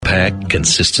impact,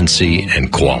 consistency,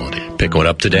 and quality. Pick one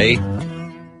up today.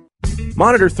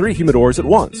 Monitor 3 humidors at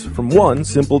once from one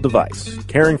simple device.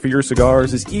 Caring for your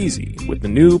cigars is easy with the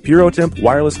new PuroTemp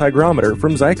wireless hygrometer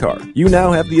from Zycar. You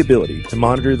now have the ability to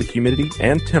monitor the humidity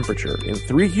and temperature in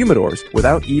 3 humidors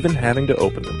without even having to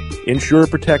open them. Ensure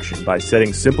protection by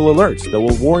setting simple alerts that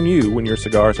will warn you when your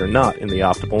cigars are not in the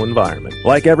optimal environment.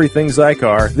 Like everything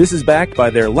Zycar, this is backed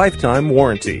by their lifetime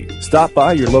warranty. Stop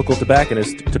by your local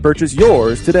tobacconist to purchase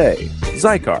yours today.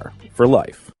 Zycar, for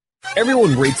life.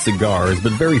 Everyone rates cigars,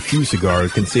 but very few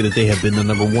cigars can say that they have been the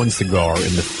number one cigar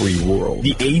in the free world.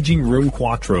 The Aging Room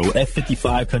Quattro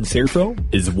F55 Concerto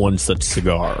is one such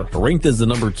cigar. Ranked as the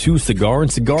number 2 cigar in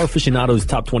Cigar Aficionado's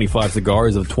Top 25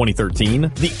 Cigars of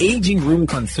 2013, the Aging Room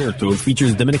Concerto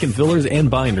features Dominican fillers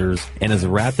and binders and is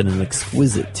wrapped in an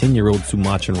exquisite 10-year-old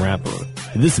Sumatran wrapper.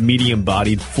 This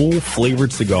medium-bodied,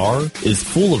 full-flavored cigar is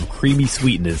full of creamy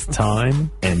sweetness time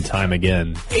and time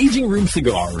again. Aging Room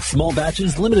Cigar, small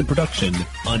batches, limited production,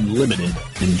 unlimited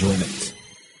enjoyment.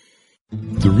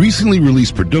 The recently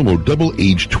released Perdomo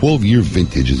Double-Aged 12-Year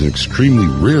Vintage is an extremely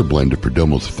rare blend of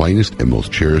Perdomo's finest and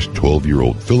most cherished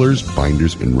 12-year-old fillers,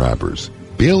 binders, and wrappers.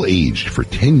 Bale-aged for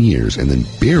 10 years and then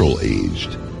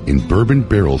barrel-aged in bourbon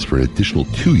barrels for an additional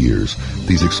 2 years,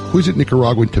 these exquisite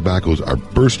Nicaraguan tobaccos are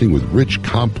bursting with rich,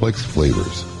 complex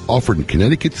flavors. Offered in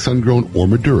Connecticut, sun-grown, or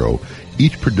Maduro,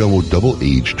 each Perdomo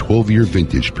Double-Aged 12-Year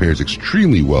Vintage pairs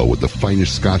extremely well with the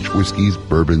finest Scotch whiskeys,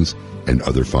 bourbons, and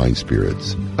other fine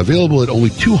spirits. Available at only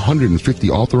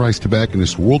 250 authorized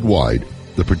tobacconists worldwide,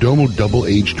 the Perdomo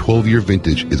Double-Aged 12-Year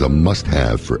Vintage is a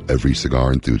must-have for every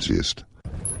cigar enthusiast.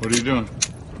 What are you doing?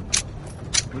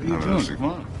 What are you doing? Come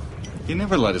on. You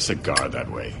never light a cigar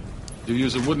that way. You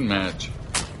use a wooden match.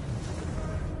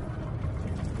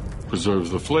 Preserves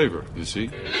the flavor, you see?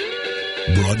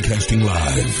 Broadcasting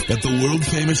live at the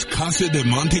world-famous Casa de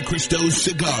Monte Cristo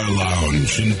Cigar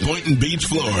Lounge in Boynton Beach,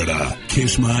 Florida.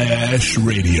 Kiss My Ash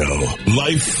Radio.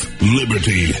 Life,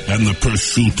 liberty, and the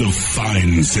pursuit of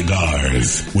fine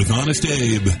cigars. With Honest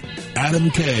Abe,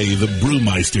 Adam K., the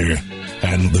Brewmeister,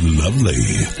 and the lovely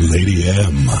Lady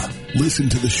M. Listen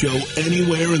to the show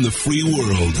anywhere in the free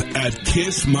world at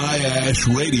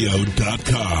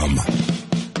KissMyAshRadio.com.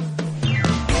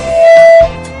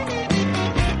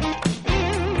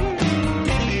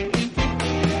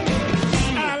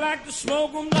 I like to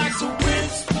smoke them like Sir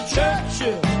Winston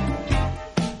Churchill,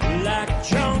 like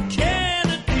John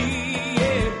Kennedy,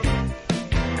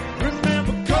 yeah.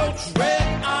 Remember Coach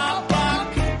Red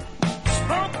Auerbach,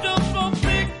 smoked up for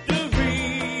victory,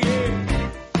 yeah.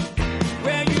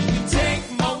 Well, you can take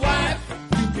my wife,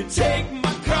 you can take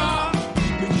my car,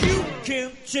 but you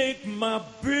can't take my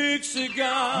big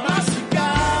cigar. My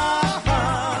cigar,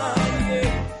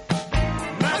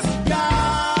 yeah. My cigar.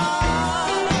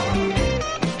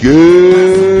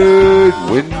 Good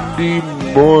windy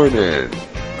morning.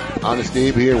 Honest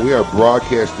Abe here. We are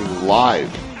broadcasting live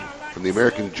from the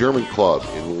American German Club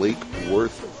in Lake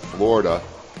Worth, Florida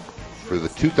for the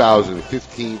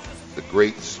 2015 The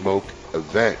Great Smoke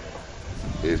event.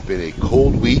 It has been a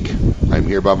cold week. I'm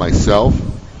here by myself.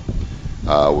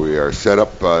 We are set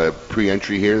up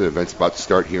pre-entry here. The event's about to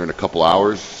start here in a couple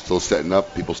hours. Still setting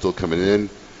up. People still coming in.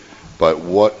 But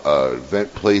what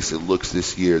event place it looks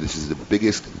this year. This is the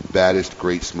biggest, baddest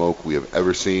Great Smoke we have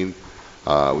ever seen.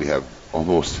 We have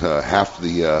almost half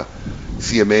the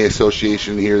CMA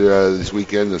Association here this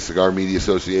weekend, the Cigar Media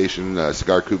Association,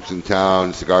 Cigar Coops in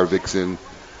Town, Cigar Vixen.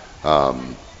 The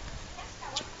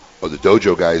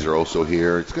Dojo guys are also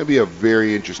here. It's going to be a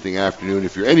very interesting afternoon.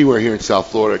 If you're anywhere here in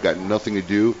South Florida, got nothing to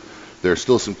do, there are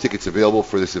still some tickets available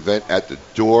for this event at the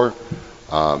door.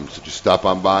 So just stop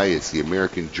on by. It's the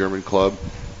American German Club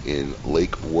in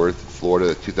Lake Worth, Florida,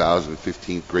 the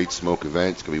 2015 Great Smoke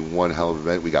event. It's going to be one hell of an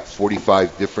event. We got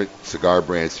 45 different cigar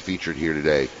brands featured here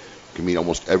today. You can meet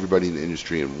almost everybody in the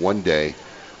industry in one day.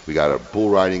 We got a bull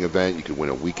riding event. You can win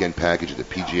a weekend package at the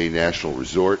PGA National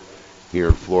Resort here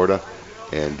in Florida.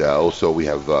 And also we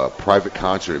have a private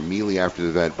concert immediately after the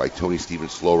event by Tony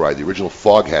Stevens Slow Ride, the original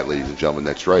Foghat, ladies and gentlemen.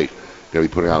 That's right. Going to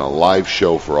be putting on a live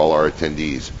show for all our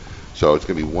attendees. So it's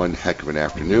going to be one heck of an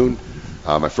afternoon.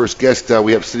 My first guest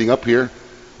we have sitting up here,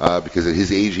 because at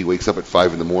his age he wakes up at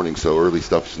 5 in the morning, so early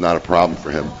stuff is not a problem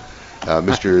for him.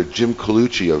 Mr. Jim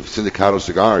Colucci of Sindicato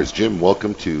Cigars. Jim,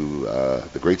 welcome to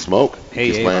The Great Smoke.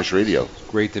 Hey, Kiss My Ash Radio.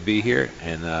 Great to be here,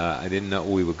 and I didn't know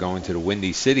we were going to the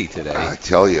Windy City today. I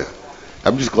tell you.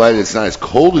 I'm just glad it's not as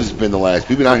cold as it's been the last.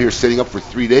 We've been out here setting up for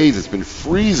 3 days. It's been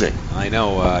freezing. I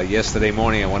know. Yesterday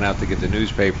morning I went out to get the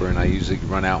newspaper, and I usually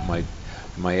run out my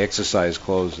exercise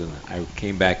clothes, and I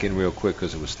came back in real quick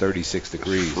because it was 36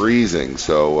 degrees. Freezing.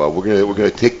 So we're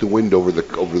gonna take the wind over the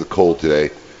cold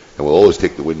today. and we'll always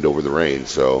take the wind over the rain.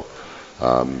 So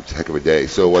it's a heck of a day.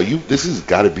 So this has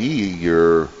got to be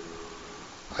your,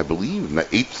 I believe,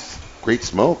 8th Great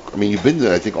Smoke. I mean, you've been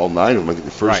to, I think, all 9 of them, I think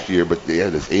the first year, but yeah,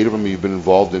 there's 8 of them you've been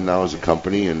involved in now as a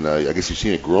company, and I guess you've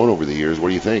seen it grown over the years. What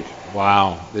do you think?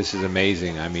 Wow, this is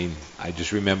amazing. I mean, I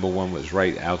just remember one was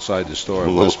right outside the store.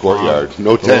 A little courtyard.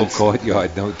 No tents. Little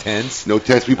courtyard, no tents. No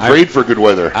tents. We prayed for good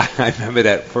weather. I remember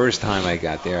that first time I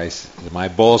got there, my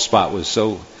ball spot was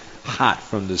so hot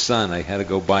from the sun, I had to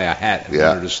go buy a hat in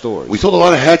one of the stores. We sold a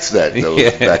lot of hats back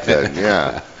then,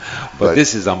 yeah. But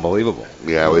this is unbelievable.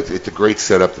 Yeah, it's a great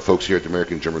setup. The folks here at the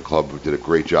American German Club did a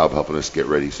great job helping us get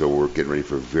ready, so we're getting ready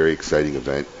for a very exciting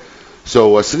event.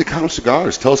 So, Sindicato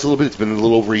Cigars, tell us a little bit. It's been a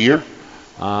little over a year.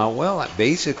 Well,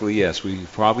 basically, yes. We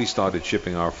probably started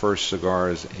shipping our first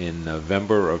cigars in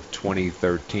November of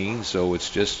 2013, so it's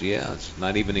just, it's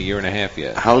not even a year and a half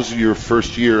yet. How's your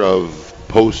first year of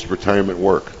post-retirement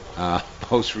work?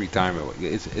 Post-retirement work.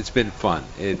 It's been fun.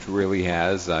 It really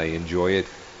has. I enjoy it.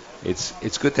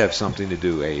 It's good to have something to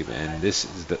do, Abe, and this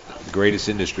is the greatest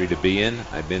industry to be in.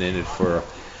 I've been in it for,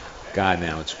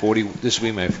 now it's 40. This will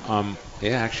be my,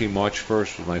 actually March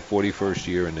 1st was my 41st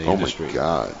year in the industry. Oh my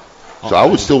God! So I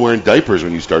was still wearing diapers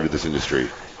when you started this industry,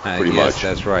 pretty much. Yes,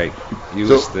 that's right.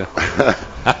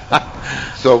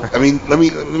 So I mean, let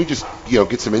me just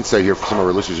get some insight here for some of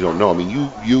our listeners who don't know. I mean,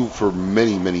 you for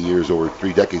many years, over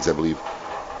 3 decades, I believe,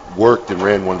 worked and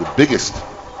ran one of the biggest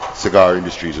cigar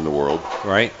industries in the world.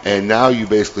 Right. And now you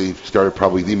basically started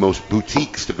probably the most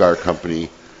boutique cigar company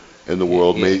in the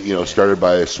world, started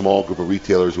by a small group of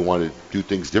retailers who wanted to do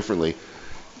things differently.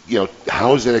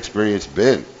 How has that experience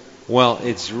been? Well,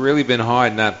 it's really been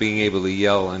hard not being able to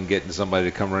yell and getting somebody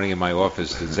to come running in my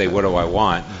office to say, what do I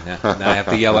want? Now I have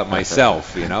to yell at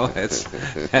myself,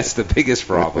 That's the biggest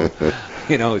problem.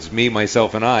 It's me,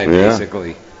 myself, and I,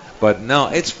 basically. But no,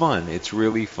 it's fun. It's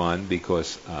really fun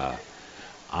because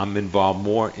I'm involved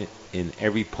more in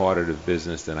every part of the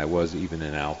business than I was even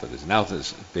in Altadis. In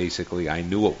Altadis, basically, I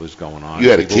knew what was going on. You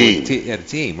had a team. Had a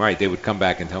team, right. They would come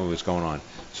back and tell me what's going on.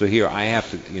 So here, I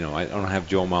have to, I don't have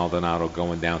Joe Maldonado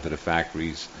going down to the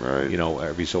factories, right.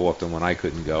 Every so often when I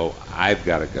couldn't go. I've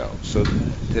got to go. So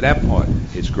to that part,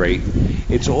 it's great.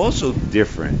 It's also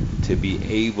different to be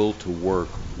able to work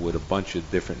with a bunch of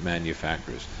different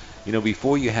manufacturers.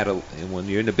 Before you had when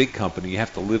you're in a big company, you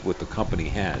have to live what the company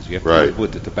has. You have to live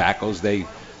with the tobaccos they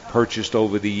purchased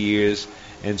over the years.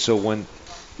 And so when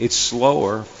it's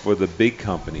slower for the big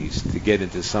companies to get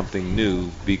into something new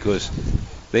because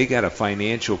they got a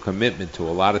financial commitment to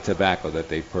a lot of tobacco that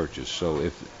they purchase. So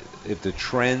if the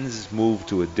trends move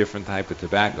to a different type of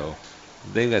tobacco,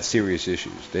 they've got serious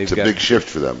issues. It's a big shift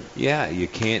for them. Yeah, you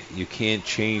can't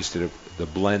change to the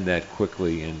blend that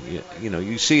quickly, and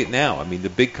you see it now. I mean, the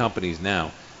big companies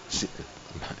now,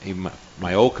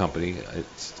 my old company,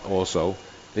 it's also,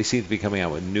 they seem to be coming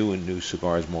out with new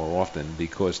cigars more often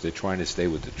because they're trying to stay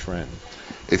with the trend.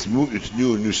 It's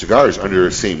new cigars under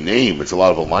the same name. It's a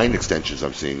lot of line extensions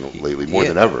I'm seeing lately, more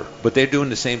than ever. But they're doing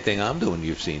the same thing I'm doing.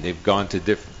 You've seen they've gone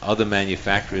to other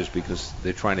manufacturers because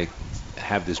they're trying to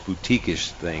have this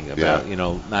boutique-ish thing about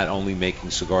not only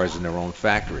making cigars in their own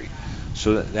factory.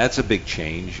 So that's a big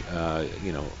change.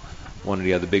 One of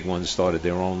the other big ones started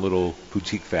their own little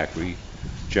boutique factory.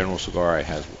 General Cigar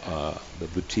has the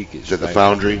boutique. Is that the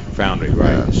Foundry? Foundry,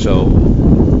 right. Yeah.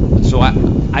 So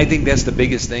I think that's the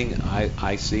biggest thing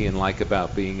I see and like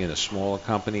about being in a smaller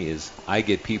company is I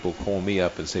get people call me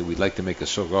up and say, we'd like to make a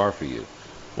cigar for you.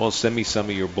 Well, send me some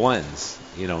of your blends,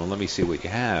 and let me see what you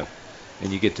have.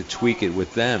 And you get to tweak it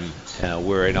with them.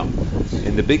 Where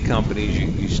in the big companies,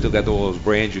 you still got all those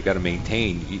brands you got to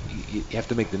maintain. You have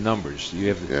to make the numbers. You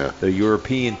have the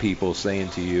European people saying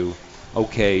to you,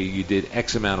 okay, you did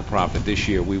X amount of profit this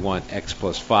year. We want X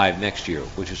plus 5 next year,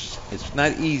 it's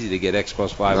not easy to get X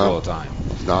plus 5 all the time.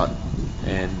 It's not.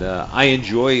 And I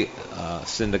enjoy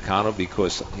Sindicato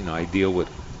because I deal with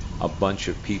a bunch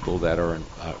of people that are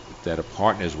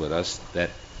partners with us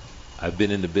that I've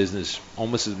been in the business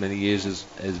almost as many years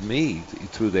as me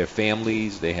through their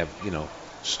families. They have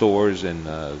stores and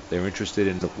they're interested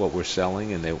in what we're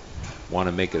selling and they want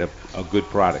to make it a good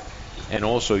product. And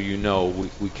also,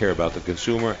 we care about the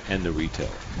consumer and the retail.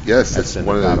 Yes, that's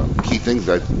one of the key things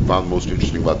I found most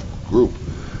interesting about the group.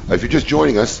 If you're just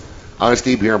joining us, Honest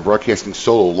Abe here, I'm broadcasting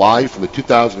solo live from the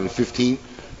 2015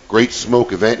 Great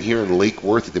Smoke event here in Lake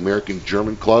Worth at the American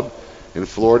German Club in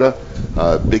Florida.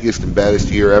 Biggest and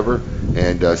baddest year ever.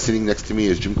 And sitting next to me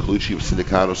is Jim Colucci of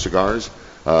Sindicato Cigars,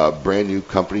 brand new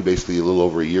company, basically a little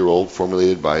over a year old,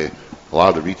 formulated by a lot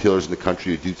of the retailers in the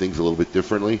country to do things a little bit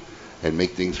differently and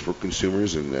make things for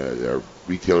consumers and are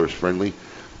retailers friendly.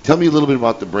 Tell me a little bit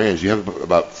about the brands. You have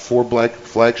about 4 black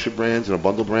flagship brands and a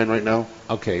bundle brand right now?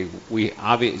 Okay, we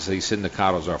obviously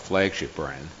Sindicato is our flagship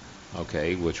brand,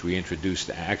 okay, which we introduced.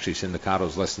 Actually, Sindicato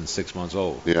is less than 6 months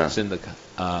old. Yeah.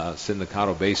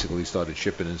 Sindicato basically started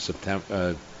shipping in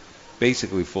September,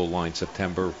 basically full line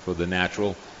September for the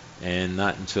natural, and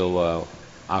not until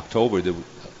October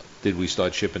did we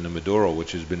start shipping the Maduro,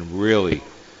 which has been really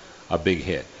a big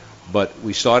hit. But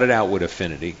we started out with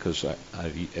Affinity because,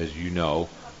 as you know,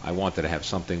 I wanted to have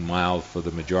something mild for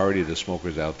the majority of the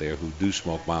smokers out there who do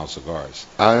smoke mild cigars.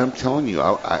 I'm telling you,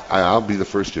 I'll be the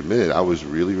first to admit it. I was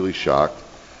really, really shocked.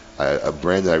 A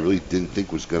brand that I really didn't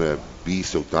think was going to be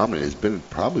so dominant has been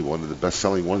probably one of the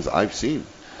best-selling ones I've seen.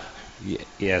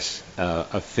 Yes,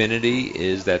 Affinity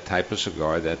is that type of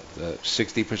cigar that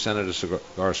 60% of the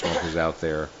cigar smokers out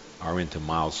there are into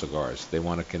mild cigars. They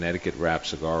want a Connecticut wrap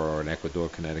cigar or an Ecuador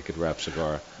Connecticut wrap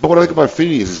cigar. But what I like about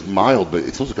Affinity is it's mild, but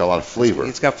it's also got a lot of flavor.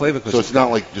 It's got flavor. So it's not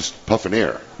like just puffing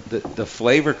air. The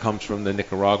flavor comes from the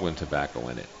Nicaraguan tobacco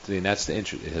in it. See, and that's the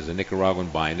interest. It has a Nicaraguan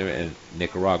binder and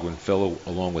Nicaraguan filler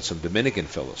along with some Dominican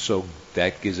filler. So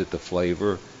that gives it the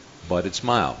flavor, but it's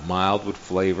mild. Mild with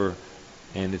flavor,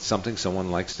 and it's something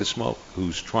someone likes to smoke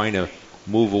who's trying to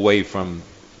move away from.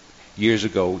 Years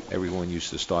ago, everyone used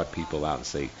to start people out and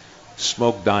say,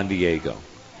 smoke Don Diego,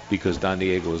 because Don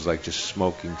Diego was like just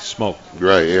smoking smoke.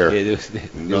 Right, air.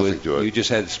 Nothing to it. You just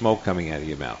had smoke coming out of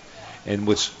your mouth. And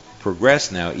what's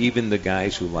progressed now, even the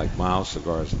guys who like mild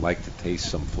cigars like to taste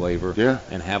some flavor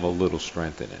and have a little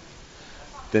strength in it.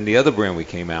 Then the other brand we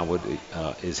came out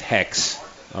with is Hex.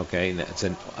 Okay, and it's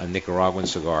a Nicaraguan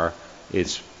cigar.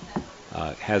 It's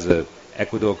has a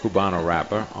Ecuador Cubano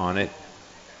wrapper on it,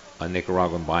 a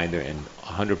Nicaraguan binder, and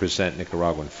 100%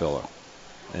 Nicaraguan filler.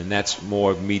 And that's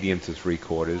more medium to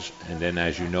 3/4. And then,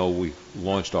 as you know, we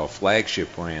launched our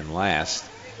flagship brand last.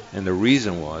 And the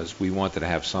reason was we wanted to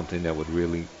have something that would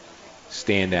really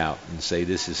stand out and say,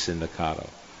 this is Sindicato.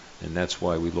 And that's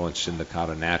why we launched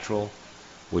Sindicato Natural,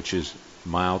 which is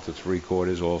mild to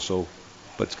 3/4 also.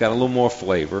 But it's got a little more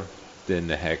flavor than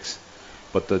the Hex.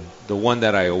 But the one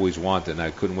that I always wanted, and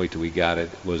I couldn't wait till we got it,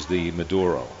 was the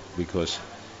Maduro, because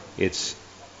it's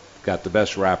got the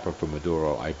best wrapper for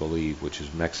Maduro, I believe, which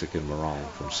is Mexican Marron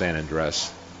from San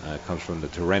Andres. It comes from the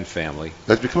Torrent family.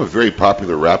 That's become a very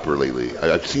popular wrapper lately.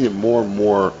 I've seen it more and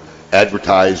more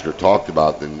advertised or talked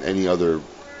about than any other.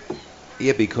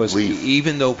 Yeah, because leaf.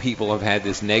 Even though people have had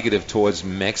this negative towards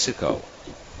Mexico,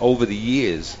 over the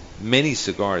years, many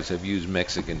cigars have used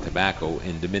Mexican tobacco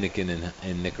in Dominican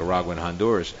and Nicaraguan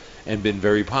Honduras and been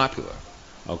very popular.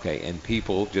 Okay, and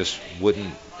people just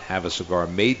wouldn't have a cigar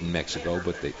made in Mexico,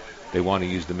 but they want to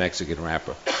use the Mexican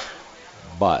wrapper.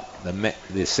 But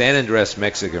the San Andres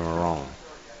Mexican Marron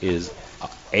is,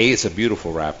 A, it's a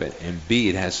beautiful wrapper, and B,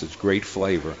 it has such great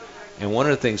flavor. And one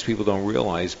of the things people don't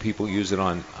realize, people use it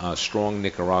on strong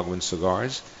Nicaraguan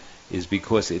cigars, is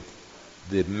because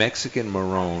the Mexican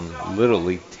Marron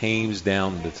literally tames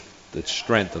down the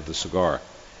strength of the cigar.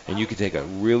 And you can take a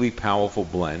really powerful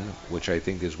blend, which I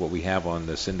think is what we have on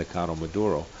the Sindicato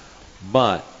Maduro,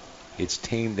 but it's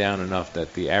tamed down enough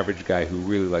that the average guy who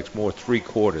really likes more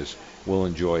 3/4 will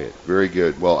enjoy it. Very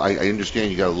good. Well, I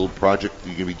understand you got a little project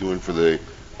you're going to be doing for the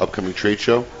upcoming trade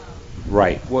show.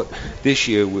 Right. Well, this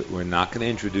year we're not going to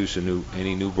introduce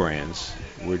any new brands.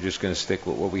 We're just going to stick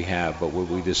with what we have. But what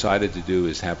we decided to do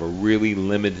is have a really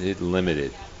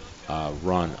limited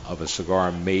run of a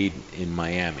cigar made in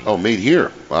Miami. Oh, made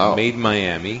here! Wow. Made in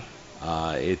Miami.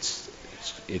 It's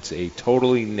a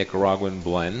totally Nicaraguan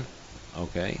blend.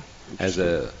 Okay. It's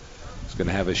going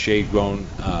to have a shade-grown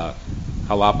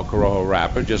Jalapa Corojo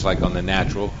wrapper, just like on the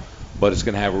natural, but it's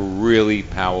going to have a really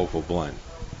powerful blend.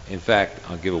 In fact,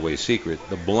 I'll give away a secret.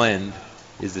 The blend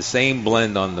is the same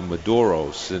blend on the Maduro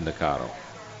Sindicato.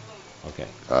 Okay.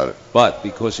 Got it. But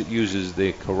because it uses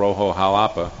the Corojo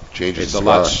Jalapa, changes it's a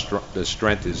lot. The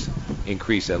strength is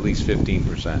increased at least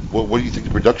 15%. What do you think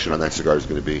the production on that cigar is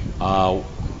going to be?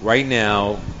 Right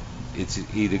now, it's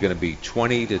either going to be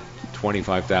 20 to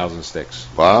 25,000 sticks.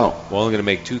 Wow. We're only going to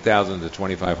make 2,000 to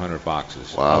 2,500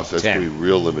 boxes. Wow, so that's going to be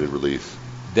real limited release.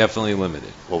 Definitely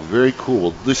limited. Well, very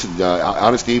cool. Well, listen,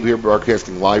 Honest Abe here,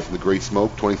 broadcasting live from the Great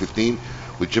Smoke 2015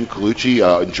 with Jim Colucci.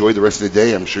 Enjoy the rest of the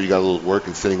day. I'm sure you got a little work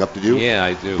and setting up to do. Yeah,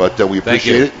 I do. But we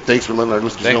appreciate it. Thanks for letting our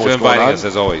listeners know what's going on. Thanks for inviting us,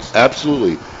 as always.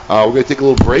 Absolutely. We're going to take a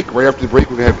little break. Right after the break,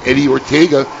 we're going to have Eddie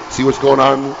Ortega see what's going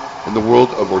on in the world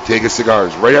of Ortega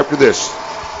cigars. Right after this.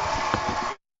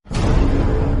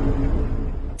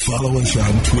 Follow us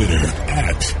on Twitter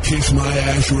at Kiss My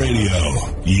Ash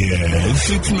Radio. Yes,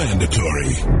 it's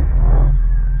mandatory.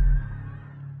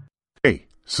 Hey,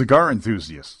 cigar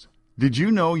enthusiasts. Did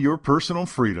you know your personal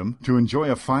freedom to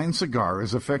enjoy a fine cigar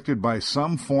is affected by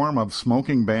some form of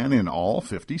smoking ban in all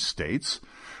 50 states?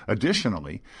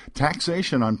 Additionally,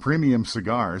 taxation on premium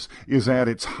cigars is at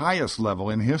its highest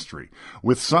level in history,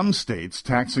 with some states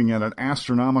taxing at an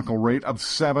astronomical rate of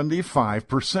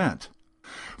 75%.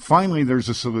 Finally, there's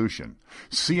a solution.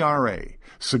 CRA,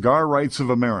 Cigar Rights of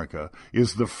America,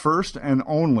 is the first and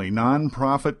only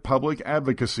nonprofit public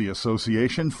advocacy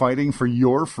association fighting for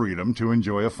your freedom to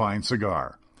enjoy a fine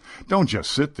cigar. Don't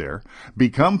just sit there.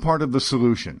 Become part of the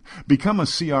solution. Become a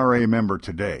CRA member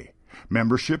today.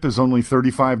 Membership is only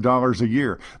 $35 a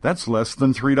year. That's less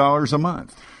than $3 a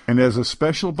month. And as a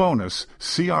special bonus,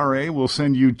 CRA will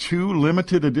send you 2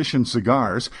 limited edition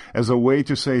cigars as a way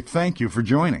to say thank you for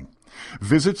joining.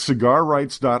 Visit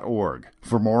cigarrights.org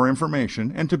for more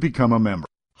information and to become a member.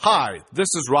 Hi, this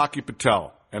is Rocky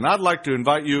Patel, and I'd like to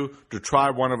invite you to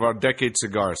try one of our Decade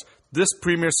cigars. This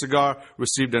premier cigar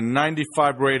received a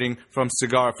 95 rating from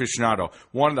Cigar Aficionado,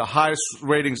 one of the highest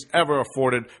ratings ever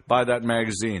afforded by that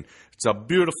magazine. It's a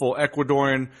beautiful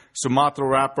Ecuadorian Sumatra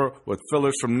wrapper with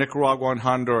fillers from Nicaragua and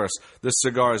Honduras. This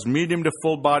cigar is medium to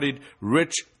full-bodied,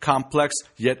 rich, complex,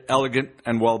 yet elegant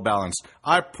and well-balanced.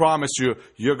 I promise you,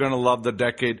 you're going to love the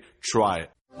Decade. Try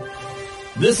it.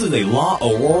 This is a La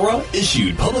Aurora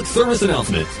issued public service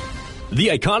announcement. The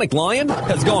iconic lion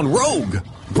has gone rogue.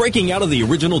 Breaking out of the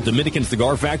original Dominican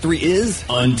cigar factory is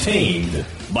Untamed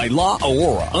by La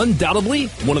Aurora. Undoubtedly,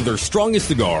 one of their strongest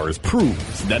cigars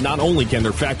proves that not only can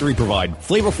their factory provide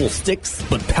flavorful sticks,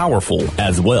 but powerful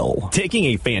as well. Taking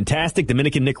a fantastic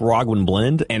Dominican Nicaraguan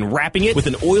blend and wrapping it with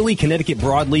an oily Connecticut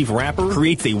broadleaf wrapper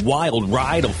creates a wild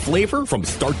ride of flavor from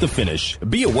start to finish.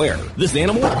 Be aware, this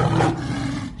animal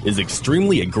is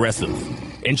extremely aggressive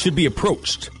and should be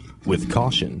approached with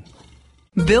caution.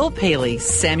 Bill Paley,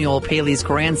 Samuel Paley's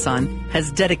grandson,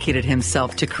 has dedicated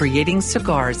himself to creating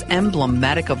cigars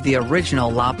emblematic of the original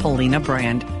La Polina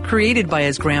brand, created by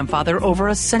his grandfather over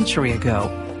a century ago.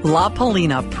 La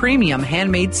Polina premium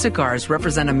handmade cigars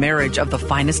represent a marriage of the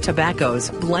finest tobaccos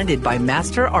blended by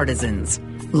master artisans.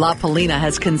 La Polina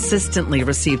has consistently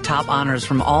received top honors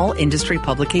from all industry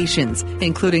publications,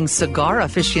 including Cigar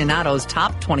Aficionado's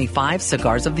Top 25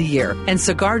 Cigars of the Year and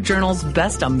Cigar Journal's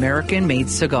Best American-Made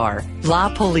Cigar. La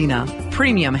Polina,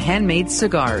 premium handmade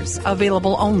cigars,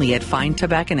 available only at fine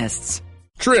tobacconists.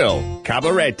 Trill,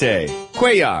 Cabarete,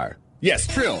 Cuellar. Yes,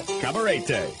 Trill,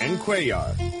 Cabarete, and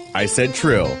Cuellar. I said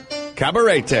Trill,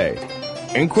 Cabarete,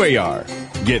 and Cuellar.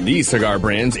 Get these cigar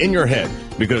brands in your head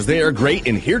because they are great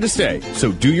and here to stay.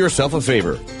 So do yourself a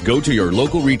favor. Go to your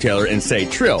local retailer and say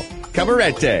Trill,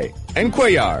 Cabarete, and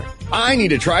Cuellar. I need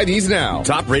to try these now.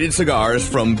 Top-rated cigars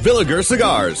from Villiger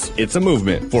Cigars. It's a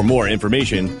movement. For more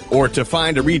information or to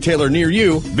find a retailer near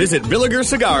you, visit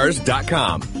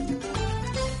VilligerCigars.com.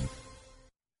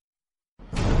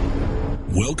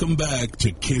 Welcome back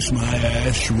to Kiss My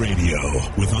Ash Radio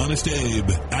with Honest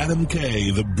Abe, Adam K,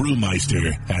 the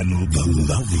Brewmeister, and the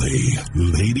lovely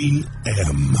Lady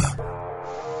M.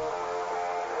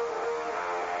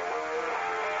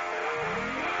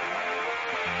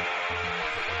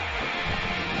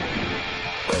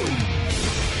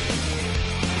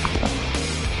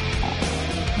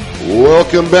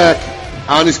 Welcome back.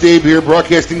 Honest Abe here,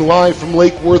 broadcasting live from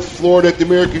Lake Worth, Florida at the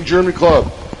American German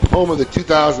Club, home of the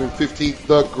 2015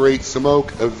 The Great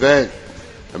Smoke event,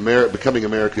 becoming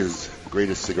America's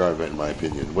greatest cigar event, in my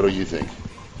opinion. What do you think?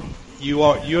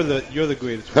 You're the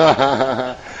greatest.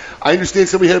 I understand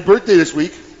somebody had a birthday this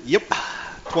week. Yep,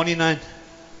 29.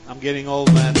 I'm getting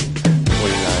old, man. 29.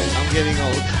 I'm getting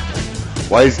old.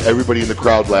 Why is everybody in the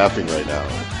crowd laughing right now?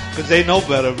 Because they know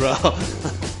better, bro.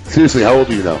 Seriously, how old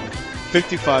are you now?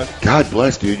 55. God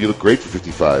bless, dude. You look great for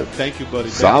 55. Thank you, buddy.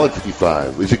 Solid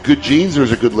 55. Is it good genes or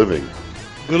is it good living?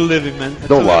 Good living, man.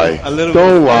 Don't lie.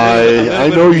 Don't lie. I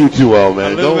know you too well,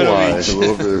 man. Don't lie. A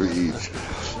little bit of each.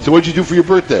 So what'd you do for your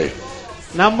birthday?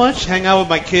 Not much. Hang out with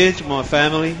my kids, my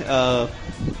family.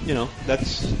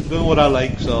 That's doing what I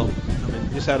like. So,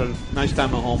 just had a nice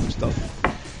time at home and stuff.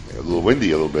 A little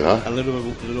windy a little bit, huh? A little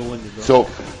windy, bro. So,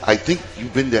 I think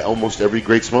you've been to almost every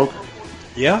Great Smoke?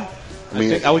 Yeah.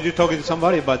 I was just talking to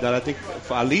somebody about that. I think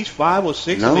for at least 5 or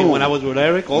 6. No. When I was with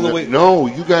Eric, all the way. No,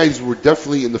 you guys were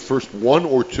definitely in the first 1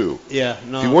 or 2. Yeah,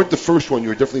 no. If you weren't the first one, you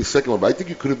were definitely the second one. But I think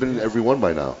you could have been in every one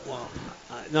by now. Well,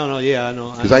 yeah, I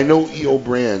know. Because I know E.O.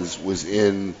 Brands was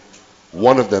in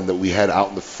one of them that we had out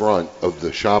in the front of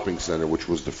the shopping center, which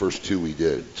was the first 2 we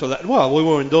did. So we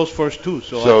were in those first 2.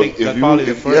 So I think that's probably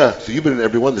the first. Yeah, so you've been in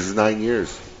every one. This is 9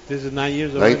 years. This is 9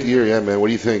 years already. 9th year, yeah, man. What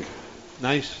do you think?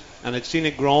 Nice. And I've seen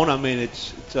it grown. I mean,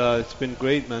 it's been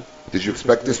great, man. Did you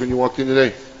expect this when you walked in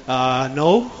today?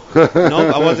 No,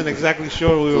 I wasn't exactly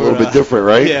sure. We It's a were little bit different,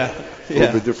 right? Yeah, A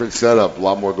little bit different setup. A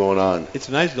lot more going on. It's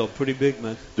nice though, pretty big,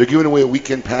 man. They're giving away a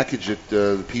weekend package at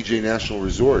the PJ National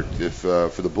Resort if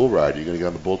for the bull ride. Are you going to get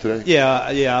on the bull today?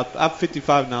 Yeah. I'm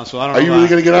 55 now, so I don't know. Are you really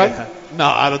going to get on? Yeah. No,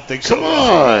 I don't think so. Come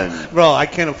on. Bro, I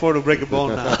can't afford to break a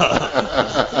bone now.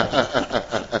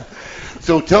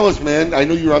 So tell us, man, I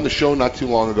know you were on the show not too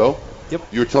long ago. Yep.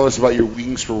 You were telling us about your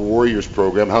Wings for Warriors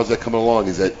program. How's that coming along?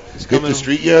 Is that hit coming- the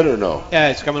street yet or no? Yeah,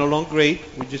 it's coming along great.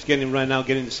 We're just getting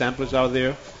the samplers out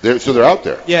there. So they're out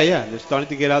there. Yeah, they're starting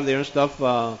to get out there and stuff.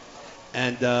 We'll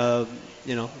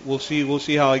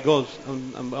see how it goes.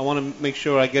 I want to make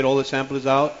sure I get all the samplers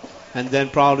out, and then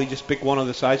probably just pick one of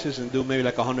the sizes and do maybe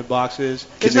like 100 boxes.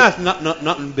 It's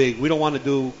nothing big. We don't want to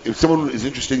do. If someone is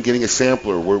interested in getting a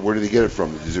sampler, where do they get it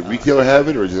from? Does a retailer have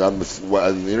it, or is it on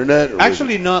the internet? Or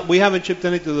Actually, not. We haven't shipped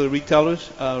any to the retailers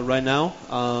right now,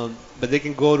 but they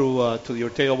can go to the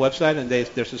Ortega website, and there's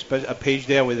a page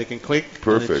there where they can click.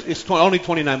 Perfect. It's only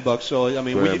 $29. So I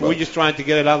mean, we're just trying to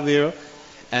get it out there,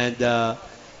 and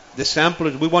the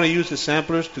samplers. We want to use the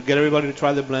samplers to get everybody to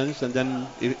try the blends, and then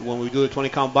when we do the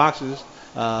 20-count boxes,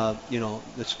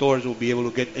 the stores will be able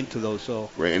to get into those. So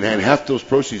Right, and half those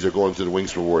proceeds are going to the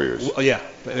Wings for Warriors.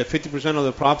 50% of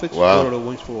the profits Wow. go to the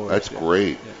Wings for Warriors. That's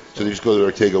great. So they just go to the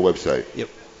Ortega website. Yep.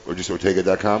 Or just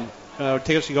Ortega.com?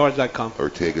 OrtegaCigars.com.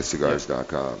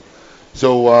 Ortegacigars.com.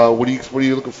 So what are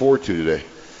you looking forward to today?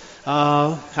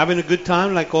 Having a good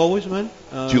time, like always, man.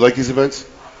 Do you like these events?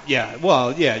 Yeah,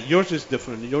 well, yeah, yours is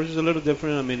different. Yours is a little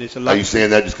different. I mean, it's a lot. Are you saying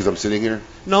that just because I'm sitting here?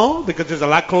 No, because it's a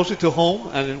lot closer to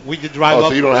home, and we just drive up.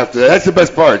 So you don't have to. That's the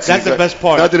best part. That's the best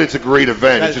part. Not that it's a great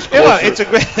event. It's just Yeah, closer. it's a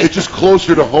great. It's just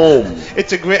closer to home.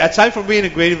 It's a great. Aside from being a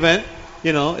great event,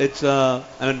 it's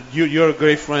and you're a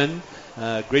great friend,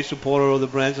 great supporter of the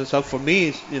brands and stuff. For me,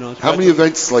 it's it's How many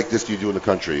events like this do you do in the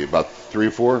country? About 3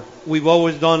 or 4? We've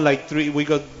always done like 3. We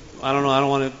got. I don't know. I don't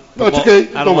want to. No, it's okay.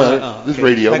 It don't matter. This is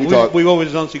radio. Like we talk. We've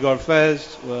always done Cigar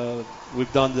Fest.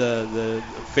 We've done the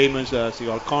famous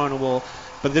Cigar Carnival.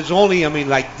 But there's only,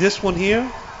 like this one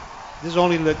here. There's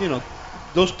only,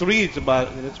 those 3. That's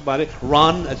about it.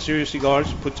 Ron at Serious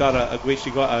Cigars puts out a great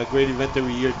great event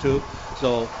every year too.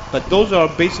 So, but those are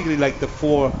basically like the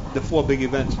four big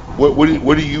events.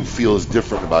 What do you feel is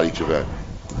different about each event?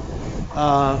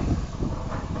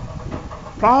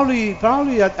 Probably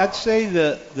I'd say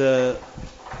the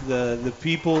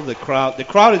people, the crowd. The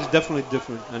crowd is definitely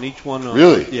different, and each one.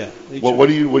 Really? Yeah. What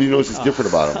do you notice is different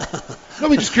about them? No,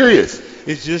 I'm just curious.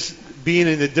 It's just being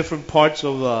in the different parts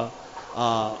of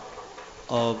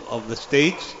the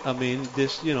states. I mean,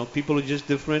 people are just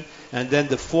different, and then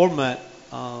the format.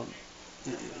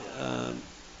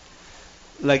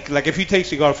 Like if you take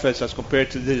Cigar Fest as compared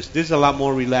to this is a lot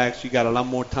more relaxed. You got a lot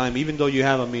more time, even though you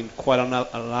have, quite a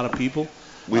lot of people.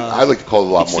 I like to call it a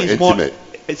lot more intimate.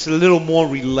 It's a little more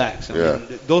relaxed. I Yeah.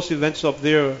 mean, those events up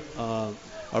there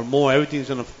are more. Everything's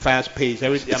on a fast pace.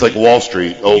 It's like Wall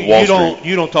Street. Wall Street.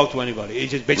 You don't talk to anybody.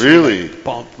 It's just basically Really?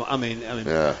 bump. I mean.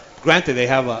 Yeah. Granted, they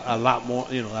have a lot more.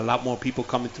 A lot more people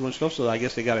coming through and stuff. So I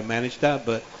guess they got to manage that.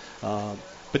 But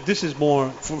this is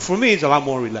more. For me, it's a lot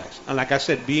more relaxed. And like I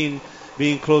said, being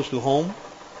close to home,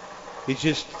 it's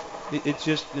just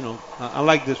I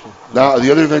like this one. Now,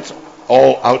 the other events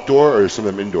all outdoor or some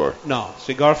of them indoor? No,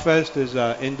 Cigar Fest is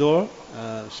indoor.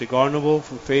 Cigar Noble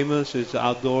from Famous is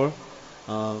outdoor.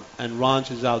 And Ron's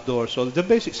is outdoor. So the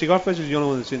basic Cigar Fest is the only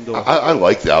one that's indoor. I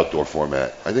like the outdoor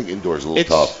format. I think indoor is a little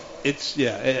tough.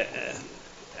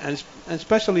 And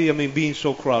especially, being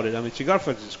so crowded. Cigar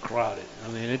Fest is crowded.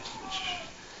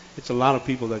 It's a lot of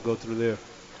people that go through there.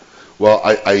 Well,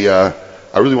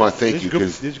 I really want to thank you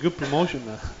because this is good promotion.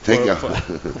 Thank you.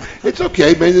 It's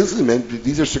okay, man. Listen, man.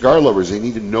 These are cigar lovers. They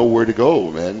need to know where to go,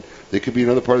 man. They could be in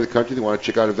another part of the country. They want to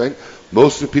check out an event.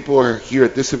 Most of the people who are here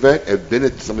at this event have been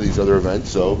at some of these other events,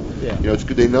 so it's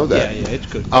good they know that. Yeah, it's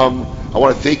good. I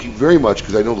want to thank you very much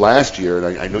because I know last year,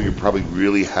 and I know you're probably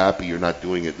really happy you're not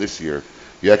doing it this year.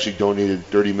 You actually donated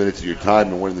 30 minutes of your time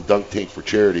and went in the dunk tank for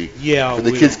charity for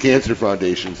the Kids Cancer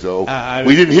Foundation. So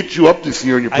we didn't hit you up this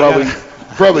year, and you're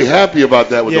probably happy about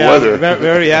that with the weather. Very,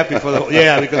 very happy for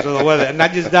because of the weather. And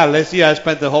not just that. Last year I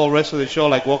spent the whole rest of the show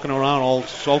walking around all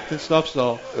soaked and stuff.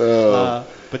 So,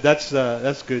 but that's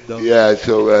good though. Yeah.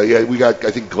 So we got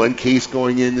I think Glenn Case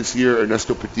going in this year.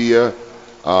 Ernesto Padilla.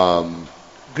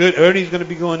 Good. Ernie's going to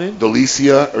be going in.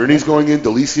 Delicia. Ernie's going in.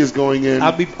 Delicia's going in.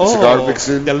 Cigar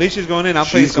Vixen. Delicia's going in.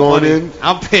 She's going in.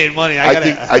 I'm paying money.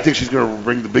 I think she's going to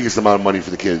bring the biggest amount of money for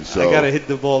the kids. So I got to hit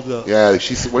the ball though. Yeah.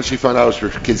 Once she found out it was for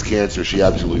kids' cancer, she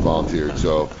absolutely volunteered.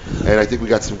 So, and I think we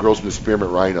got some girls from the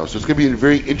Spearmint Rhino. So it's going to be a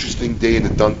very interesting day in the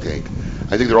dunk tank.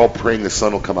 I think they're all praying the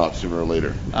sun will come out sooner or later.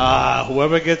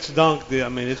 Whoever gets dunked, I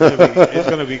mean, it's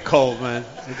gonna be cold, man.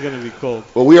 It's gonna be cold.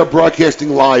 Well, we are broadcasting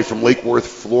live from Lake Worth,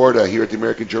 Florida, here at the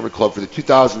American German Club for the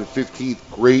 2015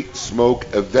 Great Smoke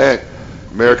event,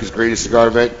 America's greatest cigar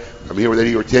event. I'm here with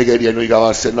Eddie Ortega. Eddie, I know you got a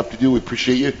lot of setting up to do. We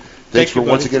appreciate you. Thanks for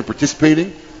once again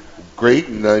participating. Great,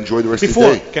 and enjoy the rest of the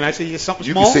day. Can I say something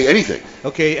you small? You can say anything.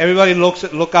 Okay, everybody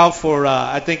look out for,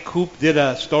 I think Coop did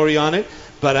a story on it,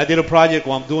 but I did a project,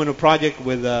 I'm doing a project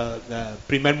with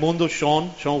Primer Mundo,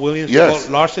 Sean Williams, called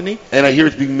Larceny. And I hear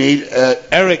it's being made at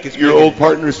Eric is your old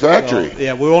partner's factory. So,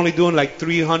 yeah, we're only doing like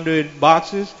 300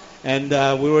 boxes, and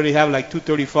we already have like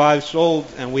 235 sold,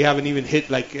 and we haven't even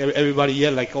hit like everybody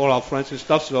yet, like all our friends and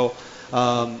stuff, so,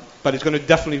 but it's going to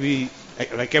definitely be,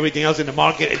 like everything else in the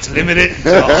market, it's limited.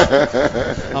 So,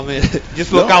 I mean,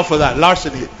 just look out for that.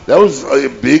 Larceny. That was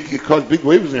it caused big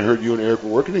waves when I heard you and Eric were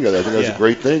working together. I think that's a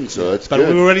great thing. So that's good.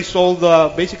 But we already sold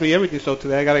basically everything. So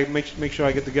today I got to make sure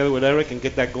I get together with Eric and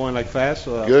get that going like fast.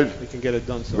 So we can get it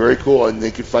done. So. Very cool. And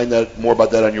they can find that more about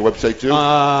that on your website too.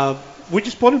 We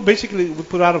just put it basically. We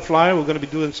put out a flyer. We're going to be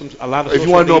doing a lot of. If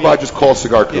you want to know about it, just call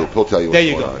Cigar Coop. He'll tell you. There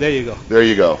you go. There you go. There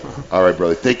you go. All right,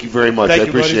 brother. Thank you very much. Thank I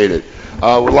appreciate it.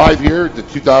 We're live here at the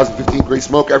 2015 Great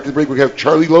Smoke. After the break, we have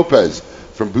Charlie Lopez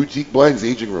from Boutique Blends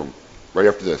Aging Room. Right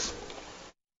after this.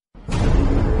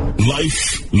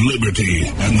 Life, liberty,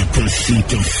 and the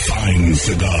pursuit of fine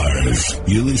cigars.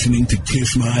 You're listening to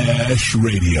Kiss My Ash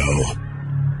Radio.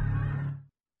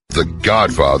 The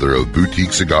godfather of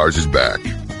boutique cigars is back.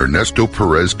 Ernesto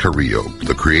Perez Carrillo,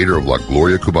 the creator of La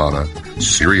Gloria Cubana,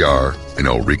 Siriar, and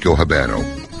El Rico Habano,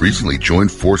 recently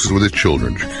joined forces with his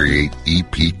children to create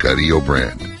EP Carrillo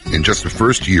brand. In just the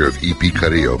first year of EP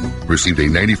Carrillo, received a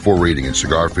 94 rating in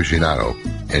Cigar Aficionado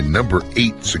and number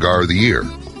 8 Cigar of the Year,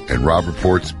 and Rob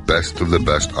Report's Best of the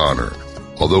Best honor.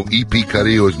 Although EP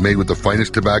Carrillo is made with the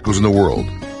finest tobaccos in the world,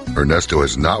 Ernesto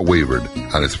has not wavered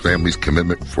on his family's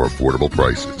commitment for affordable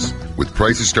prices. With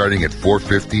prices starting at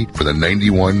 $4.50 for the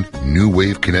 91 New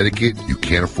Wave Connecticut, you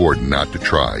can't afford not to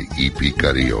try EP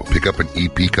Carrillo. Pick up an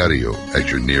EP Carrillo at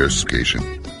your nearest location.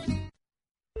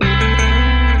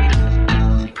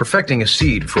 Perfecting a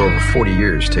seed for over 40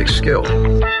 years takes skill.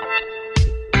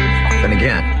 Then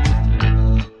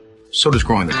again, so does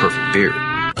growing the perfect beard.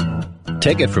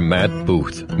 Take it from Matt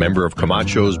Booth, member of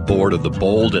Camacho's Board of the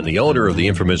Bold and the owner of the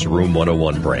infamous Room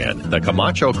 101 brand. The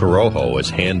Camacho Corojo is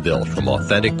hand-built from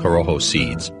authentic Corojo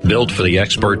seeds, built for the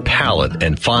expert palate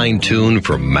and fine-tuned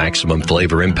for maximum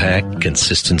flavor impact,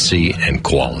 consistency, and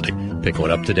quality. Pick one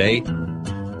up today.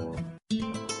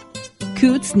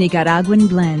 Coots Nicaraguan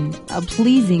Blend, a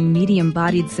pleasing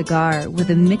medium-bodied cigar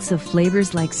with a mix of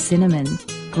flavors like cinnamon,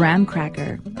 graham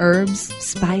cracker, herbs,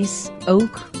 spice,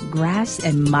 oak, grass,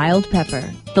 and mild pepper.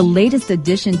 The latest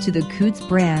addition to the Coots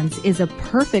brands is a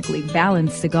perfectly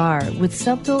balanced cigar with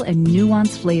subtle and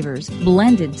nuanced flavors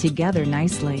blended together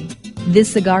nicely.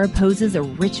 This cigar poses a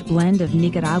rich blend of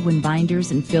Nicaraguan binders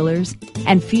and fillers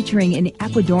and featuring an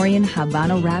Ecuadorian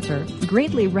Habano wrapper,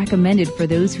 greatly recommended for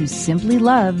those who simply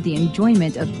love the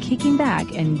enjoyment of kicking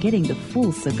back and getting the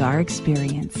full cigar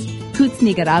experience. Coots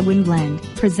Nicaraguan Blend,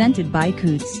 presented by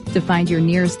Coots. To find your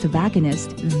nearest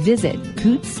tobacconist, visit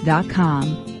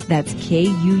Coots.com. That's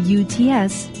KUUTS.com.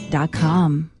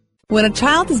 When a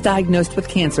child is diagnosed with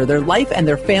cancer, their life and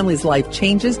their family's life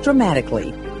changes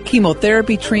dramatically.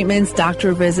 Chemotherapy treatments,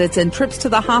 doctor visits, and trips to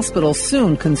the hospital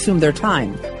soon consume their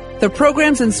time. The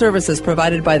programs and services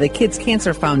provided by the Kids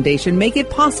Cancer Foundation make it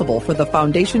possible for the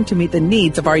foundation to meet the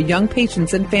needs of our young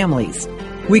patients and families.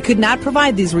 We could not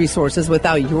provide these resources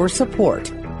without your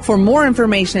support. For more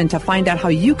information and to find out how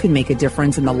you can make a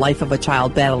difference in the life of a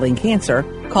child battling cancer,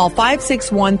 call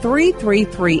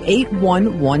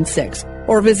 561-333-8116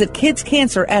 or visit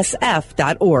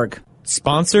kidscancersf.org.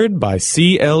 Sponsored by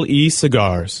CLE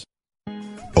Cigars.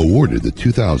 Awarded the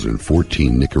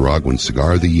 2014 Nicaraguan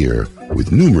Cigar of the Year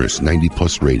with numerous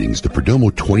 90-plus ratings, the Perdomo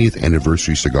 20th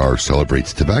Anniversary Cigar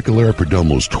celebrates Tabacalera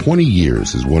Perdomo's 20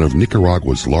 years as one of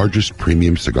Nicaragua's largest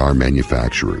premium cigar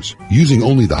manufacturers. Using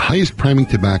only the highest priming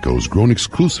tobaccos grown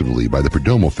exclusively by the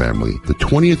Perdomo family, the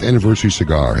 20th Anniversary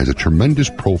Cigar has a tremendous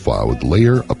profile with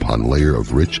layer upon layer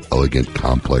of rich, elegant,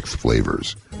 complex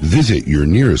flavors. Visit your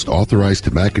nearest authorized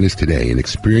tobacconist today and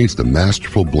experience the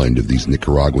masterful blend of these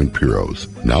Nicaraguan puros.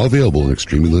 Now available in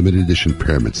extremely limited edition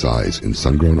pyramid size in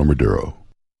sun-grown or Maduro.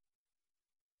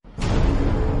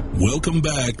 Welcome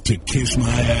back to Kiss My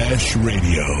Ash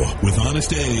Radio with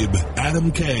Honest Abe,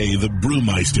 Adam K, the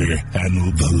Brewmeister,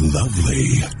 and the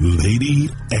lovely Lady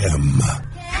M.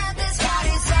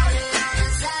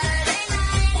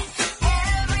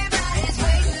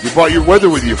 You brought your weather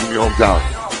with you from your hometown.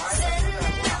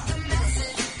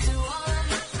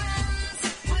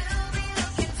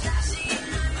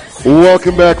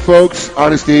 Welcome back, folks.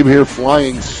 Honest Abe here,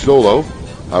 flying solo.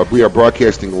 We are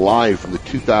broadcasting live from the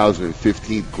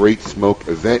 2015 Great Smoke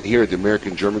event here at the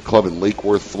American German Club in Lake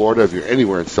Worth, Florida. If you're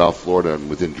anywhere in South Florida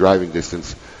and within driving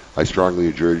distance, I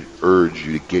strongly urge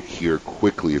you to get here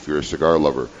quickly if you're a cigar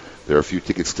lover. There are a few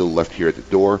tickets still left here at the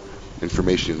door. All the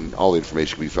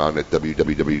information can be found at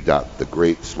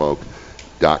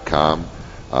www.thegreatsmoke.com.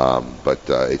 But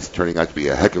it's turning out to be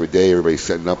a heck of a day. Everybody's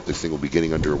setting up. This thing will be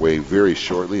getting underway very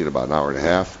shortly in about an hour and a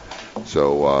half.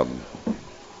 So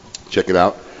check it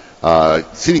out.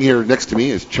 Sitting here next to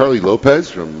me is Charlie Lopez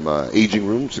from Aging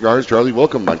Room Cigars. Charlie,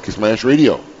 welcome on Kiss My Ash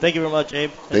Radio. Thank you very much, Abe.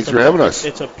 Thanks for having us.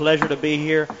 It's a pleasure to be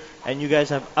here, and you guys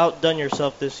have outdone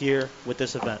yourself this year with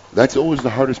this event. That's always the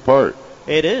hardest part.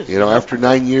 It is. After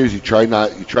 9 years, you try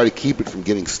to keep it from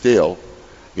getting stale,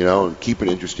 and keep it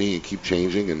interesting and keep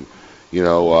changing and.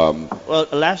 Well,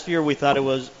 last year we thought it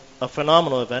was a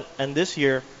phenomenal event, and this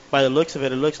year, by the looks of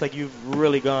it, it looks like you've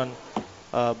really gone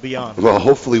beyond. Well,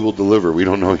 hopefully we'll deliver. We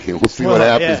don't know. We'll see what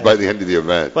happens by the end of the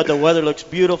event. But the weather looks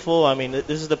beautiful. I mean,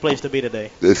 this is the place to be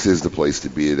today. This is the place to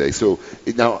be today. So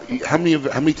now, how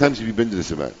many times have you been to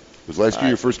this event? Was last year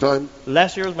your first time?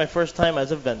 Last year was my first time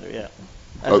as a vendor. Yeah.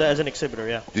 As an exhibitor,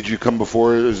 yeah. Did you come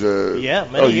before as a... Yeah,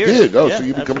 many years. Oh, you did? Oh, yeah, so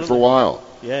you've been coming for a absolutely. while.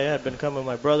 Yeah, I've been coming with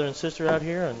my brother and sister out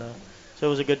here, and so it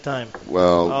was a good time.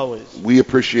 Well, always. We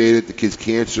appreciate it. The Kids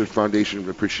Cancer Foundation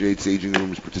appreciates Aging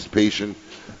Room's participation.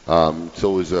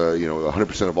 So is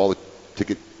 100% of all the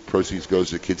ticket proceeds goes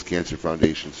to the Kids Cancer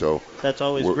Foundation. So that's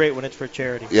always great when it's for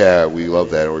charity. Yeah, we love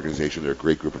that organization. They're a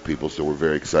great group of people, so we're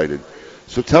very excited.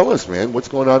 So tell us, man, what's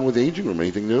going on with Aging Room?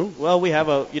 Anything new? Well, we have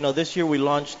this year we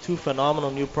launched two phenomenal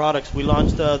new products. We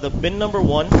launched the Bin No.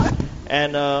 1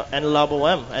 and La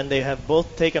Boheme, and they have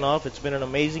both taken off. It's been an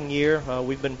amazing year.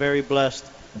 We've been very blessed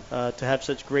to have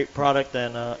such great product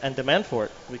and demand for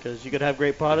it, because you could have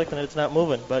great product and it's not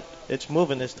moving, but it's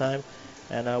moving this time,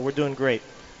 and we're doing great.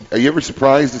 Are you ever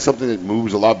surprised at something that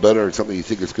moves a lot better, or something you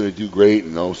think it's going to do great,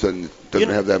 and all of a sudden it doesn't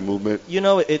have that movement?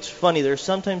 It's funny. There's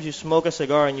sometimes you smoke a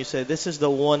cigar and you say, this is the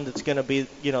one that's going to be,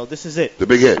 this is it. The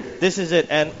big hit. This is it.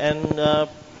 And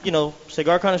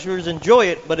cigar connoisseurs enjoy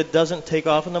it, but it doesn't take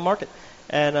off in the market.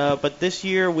 And but this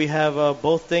year we have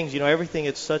both things. Everything,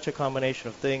 it's such a combination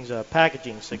of things.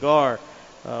 Packaging, cigar,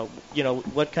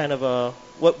 what kind of,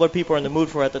 what people are in the mood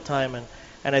for at the time.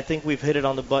 And I think we've hit it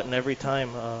on the button every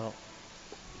time.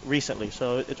 Recently,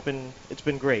 so it's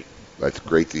been great. That's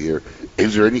great to hear.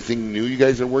 Is there anything new you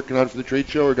guys are working on for the trade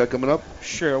show or got coming up?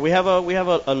 Sure, we have a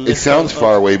list. It sounds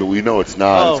far away, but we know it's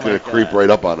not. It's going to creep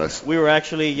right up on us. We were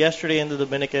actually yesterday in the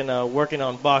Dominican working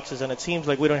on boxes, and it seems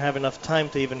like we don't have enough time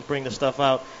to even bring the stuff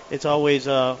out. It's always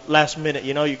last minute.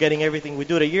 You're getting everything. We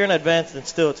do it a year in advance, and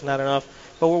still it's not enough.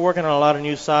 But we're working on a lot of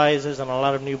new sizes and a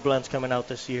lot of new blends coming out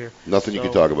this year. Nothing you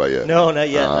can talk about yet. No, not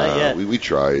yet. Not yet. We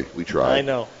try. I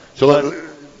know. So.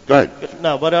 Go ahead.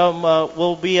 No, but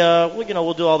we'll be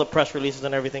we'll do all the press releases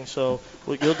and everything, so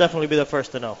you'll definitely be the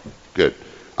first to know. Good.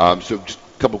 So just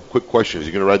a couple quick questions.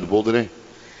 You going to ride the bull today?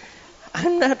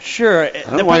 I'm not sure. I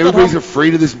don't know why everybody's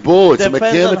afraid of this bull. It's a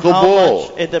mechanical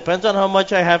bull. It depends on how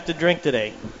much I have to drink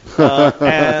today,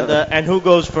 and who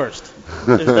goes first.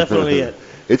 That's definitely it.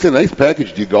 It's a nice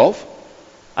package. Do you golf?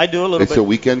 I do a little bit. It's a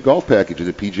weekend golf package at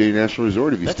the PGA National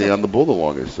Resort if you stay on the bull the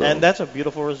longest. So. And that's a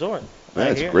beautiful resort. Yeah,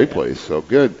 it's a great place. So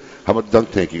good. How about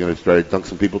dunk tank? You going to try to dunk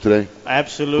some people today?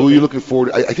 Absolutely. Who are you looking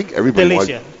forward to? I think everybody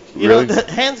Delicia. wants. Really?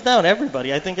 Hands down,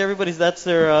 everybody. I think that's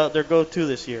their go-to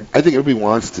this year. I think everybody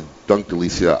wants to dunk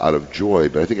Delicia out of joy,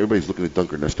 but I think everybody's looking to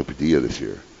dunk Ernesto Padilla this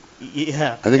year.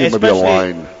 Yeah. I think it might be a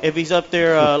line. If he's up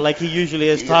there like he usually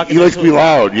is talking. He likes to be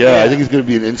loud, yeah. I think he's going to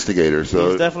be an instigator.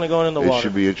 So he's definitely going in the water. It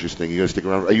should be interesting. You going to stick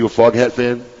around? Are you a Foghat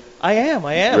fan? I am.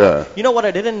 Yeah. You know what?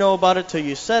 I didn't know about it till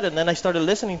you said it, and then I started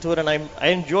listening to it, and I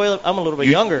enjoy it. I'm a little bit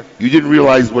younger. You didn't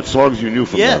realize what songs you knew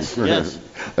from them. Yes.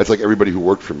 That's like everybody who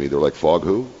worked for me. They're like, Fog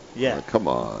who? Yeah. Like, come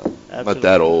on. Absolutely. I'm not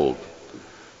that old.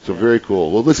 So very cool.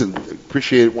 Well, listen,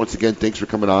 appreciate it once again. Thanks for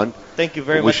coming on. Thank you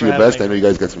very much. Wish you the best. I know you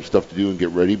guys got some stuff to do and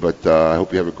get ready, but I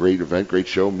hope you have a great event, great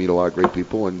show, meet a lot of great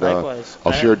people, and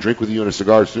I'll share a drink with you and a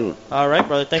cigar soon. All right,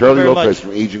 brother. Thank Charlie you very Lopez much.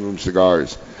 from Aging Room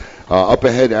Cigars. Up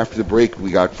ahead after the break,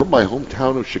 we got from my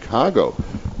hometown of Chicago,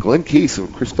 Glenn Case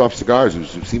of Christoph Cigars, who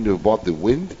seemed to have bought the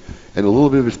wind and a little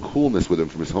bit of his coolness with him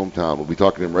from his hometown. We'll be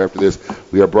talking to him right after this.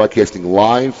 We are broadcasting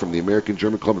live from the American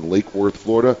German Club in Lake Worth,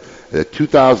 Florida, at the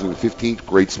 2015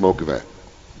 Great Smoke event.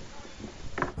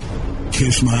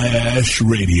 Kiss My Ash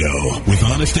Radio with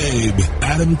Honest Abe,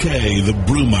 Adam K, the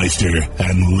Brewmeister,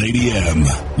 and Lady M.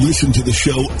 Listen to the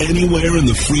show anywhere in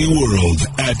the free world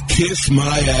at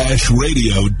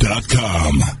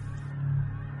KissMyAshRadio.com.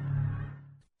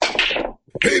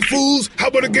 Hey, fools, how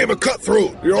about a game of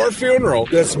cutthroat? Your funeral.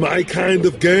 That's my kind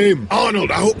of game. Arnold,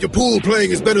 I hope your pool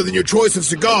playing is better than your choice of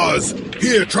cigars.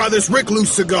 Here, try this Rick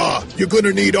Loose cigar. You're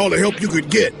gonna need all the help you could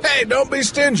get. Hey, don't be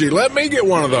stingy. Let me get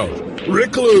one of those.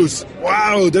 Rick Loose.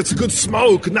 Wow, that's a good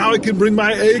smoke. Now I can bring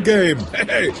my A game.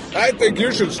 Hey, I think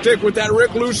you should stick with that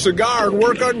Rick Loose cigar and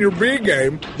work on your B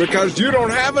game because you don't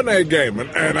have an A game,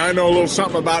 and I know a little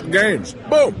something about games.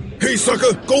 Boom. Hey,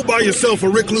 sucker, go buy yourself a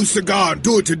Rick Loose cigar and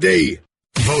do it today.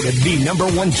 Voted the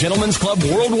 #1 gentleman's club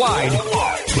worldwide.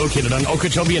 Located on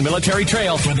Okeechobee and Military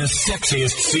Trail for the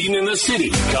sexiest scene in the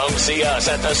city. Come see us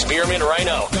at the Spearmint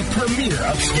Rhino, the premier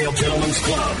upscale gentleman's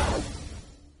club.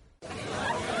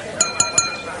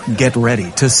 Get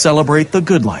ready to celebrate the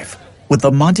good life with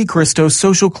the Monte Cristo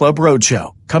Social Club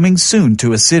Roadshow, coming soon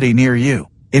to a city near you.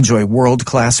 Enjoy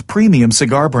world-class premium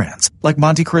cigar brands like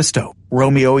Monte Cristo,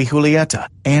 Romeo y Julieta,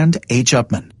 and H.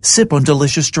 Upmann. Sip on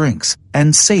delicious drinks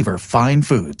and savor fine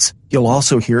foods. You'll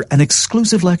also hear an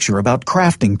exclusive lecture about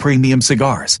crafting premium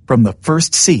cigars, from the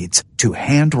first seeds to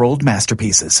hand-rolled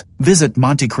masterpieces. Visit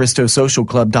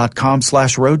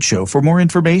MonteCristoSocialClub.com/roadshow for more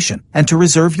information and to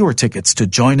reserve your tickets to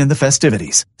join in the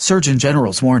festivities. Surgeon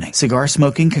General's warning: cigar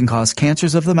smoking can cause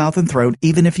cancers of the mouth and throat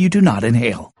even if you do not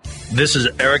inhale. This is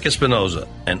Eric Espinoza,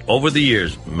 and over the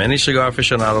years, many cigar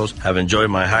aficionados have enjoyed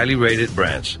my highly rated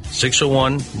brands,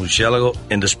 601, Murcielago.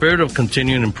 In the spirit of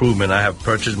continuing improvement, I have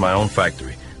purchased my own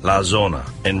factory, La Zona,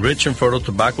 in rich and fertile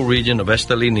tobacco region of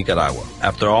Esteli, Nicaragua.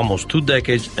 After almost 2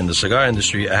 decades in the cigar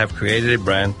industry, I have created a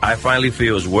brand I finally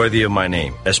feel is worthy of my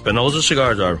name. Espinoza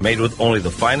cigars are made with only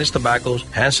the finest tobaccos,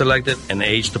 hand-selected and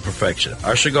aged to perfection.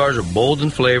 Our cigars are bold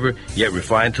in flavor, yet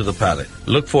refined to the palate.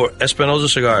 Look for Espinoza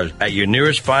cigars at your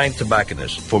nearest fine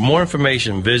tobacconist. For more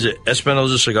information, visit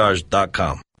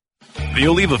EspinozaCigars.com. The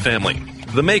Oliva family,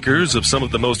 the makers of some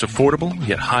of the most affordable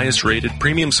yet highest rated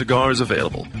premium cigars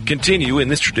available, continue in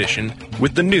this tradition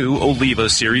with the new Oliva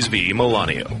Series V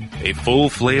Melanio, a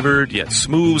full-flavored yet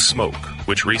smooth smoke,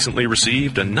 which recently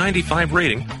received a 95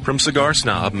 rating from Cigar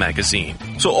Snob magazine.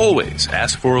 So always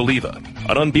ask for Oliva,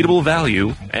 an unbeatable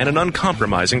value and an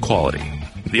uncompromising quality.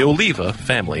 The Oliva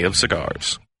family of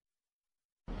cigars.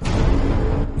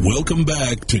 Welcome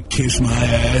back to Kiss My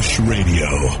Ash Radio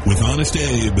with Honest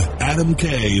Abe, Adam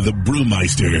K, the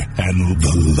Brewmeister, and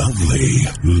the lovely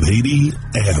Lady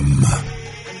M.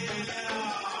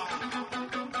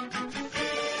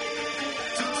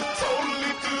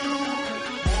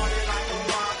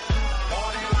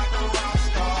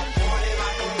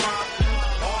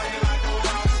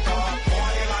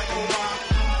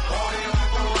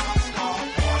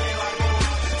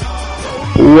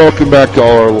 Welcome back to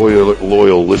all our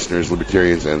loyal listeners,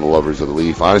 libertarians, and lovers of the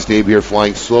leaf. Honest Abe here,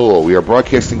 flying solo. We are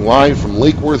broadcasting live from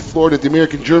Lake Worth, Florida, at the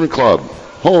American German Club,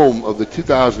 home of the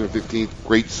 2015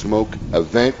 Great Smoke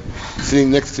event. Sitting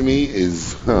next to me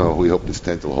is, we hope this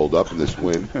tent will hold up in this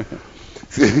wind.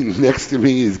 Sitting next to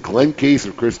me is Glenn Case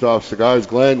of Christoph Cigars.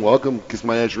 Glenn, welcome, Kiss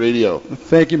My Ash Radio.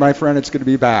 Thank you, my friend. It's good to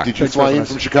be back. Did you fly in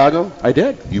from Chicago? I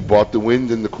did. You bought the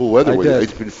wind and the cool weather. I did.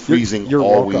 It's been freezing You're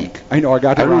all welcome. week. I know. I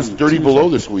got it here was on 30 Tuesday. below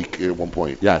this week at one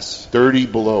point. Yes. 30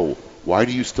 below. Why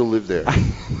do you still live there?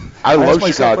 I ask love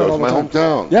myself Chicago. that It's all my the time.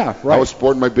 hometown. Yeah, right. I was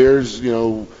sporting my Bears,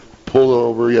 pull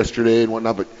over yesterday and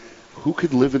whatnot, but who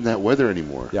could live in that weather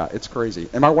anymore? Yeah, it's crazy.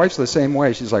 And my wife's the same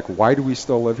way. She's like, why do we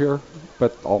still live here?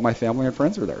 But all my family and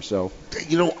friends are there, so.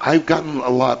 I've gotten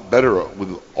a lot better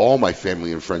with all my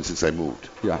family and friends since I moved.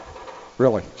 Yeah,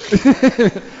 really.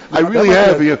 I really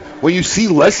have. When you see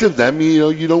less of them,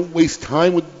 you don't waste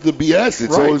time with the BS.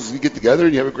 It's Right. always you get together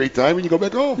and you have a great time and you go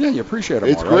back home. Yeah, you appreciate them.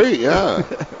 It's all, right? great, yeah.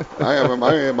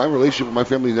 My relationship with my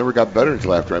family never got better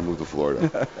until after I moved to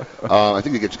Florida. I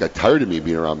think they just got tired of me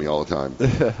being around me all the time.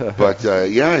 But, so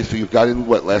you got in,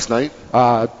 last night?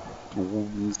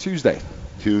 Tuesday.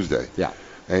 Tuesday. Yeah.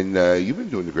 And you've been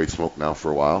doing the Great Smoke now for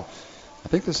a while. I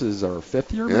think this is our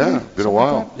 5th year. Yeah, maybe, been a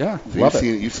while. Like that. Yeah, so love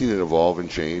you've seen it evolve and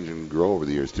change and grow over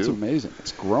the years too. It's amazing.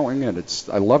 It's growing, and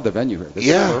I love the venue here. This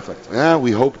is perfect. Yeah, we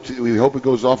hope it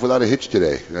goes off without a hitch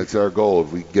today. That's our goal.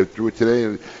 If we get through it today,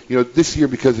 and this year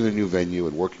because of the new venue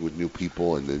and working with new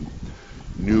people and the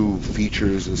new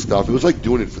features and stuff, it was like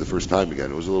doing it for the first time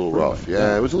again. It was a little rough.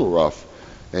 Yeah, it was a little rough.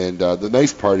 And the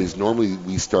nice part is normally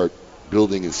we start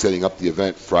building and setting up the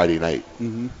event Friday night.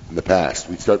 Mm-hmm. In the past,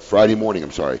 we'd start Friday morning.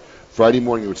 Friday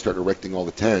morning, we would start erecting all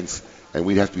the tents, and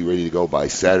we'd have to be ready to go by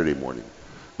Saturday morning.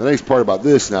 The nice part about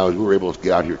this now is we were able to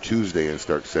get out here Tuesday and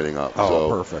start setting up. Oh,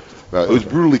 perfect. It was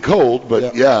brutally cold,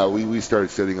 but we started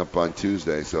setting up on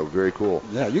Tuesday, so very cool.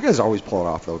 Yeah, you guys always pull it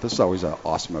off, though. This is always an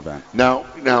awesome event. Now,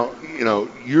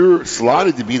 you're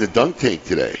slotted to be the dunk tank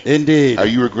today. Indeed. Are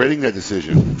you regretting that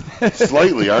decision?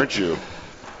 Slightly, aren't you?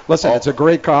 Listen, it's a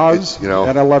great cause, and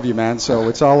I love you, man. So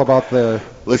it's all about the.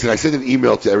 Listen, I sent an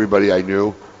email to everybody I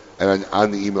knew, and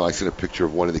on the email I sent a picture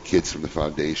of one of the kids from the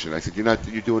foundation. I said,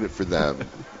 "You're doing it for them,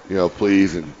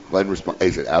 please." And Glenn responded.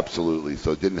 He said, "Absolutely."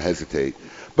 So didn't hesitate.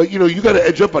 But you got to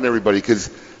edge up on everybody because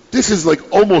this is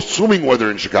like almost swimming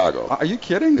weather in Chicago. Are you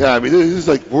kidding? Yeah, I mean, this is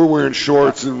like we're wearing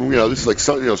shorts, and this is like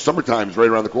summertime's right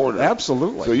around the corner.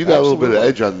 Absolutely. So you got a little bit of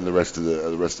edge on the rest of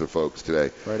the folks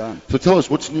today. Right on. So tell us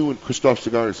what's new in Christoph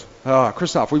Cigars.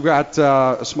 Christoph, we've got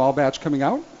a small batch coming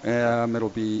out. It'll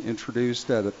be introduced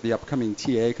at the upcoming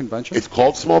TA convention. It's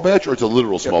called small batch, or it's a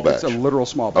literal small batch? It's a literal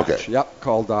small batch. Okay. Yep,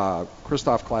 called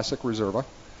Christoph Classic Reserva.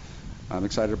 I'm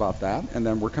excited about that, and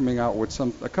then we're coming out with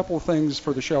a couple of things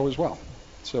for the show as well.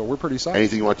 So we're pretty excited.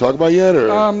 Anything you want to talk about yet? Or?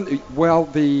 Well,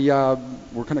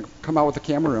 we're going to come out with the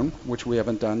Cameroon, which we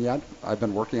haven't done yet. I've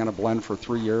been working on a blend for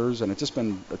 3 years, and it's just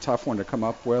been a tough one to come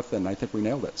up with, and I think we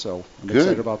nailed it. So I'm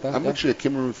excited about that. I'm actually a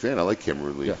Cameroon fan. I like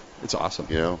Cameroon Leaf. Yeah, it's awesome.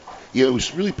 Yeah, it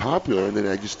was really popular, and then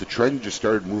the trend just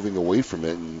started moving away from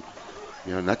it, and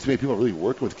not too many people are really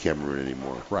working with Cameroon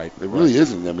anymore. Right. It really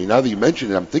isn't. I mean, now that you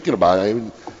mention it, I'm thinking about it. I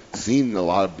haven't seen a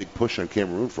lot of big push on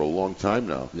Cameroon for a long time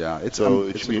now. Yeah, it it's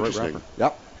should be interesting. Rapper.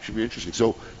 Yep. Should be interesting.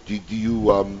 So, do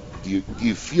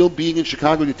you feel being in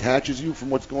Chicago detaches you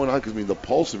from what's going on? Because the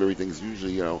pulse of everything is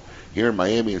usually here in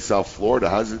Miami and South Florida.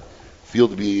 How does it feel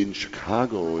to be in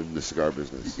Chicago in the cigar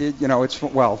business? It's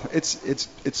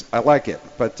I like it,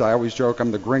 but I always joke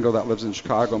I'm the gringo that lives in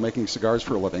Chicago making cigars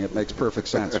for a living. It makes perfect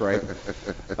sense, right?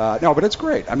 No, but it's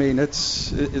great. I mean,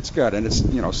 it's good, and it's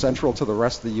central to the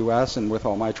rest of the U.S. And with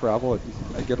all my travel,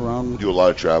 I get around. You do a lot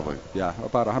of traveling. Yeah,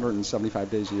 about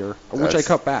 175 days a year, which I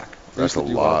cut back. That's a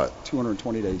lot.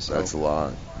 220 days. So. That's a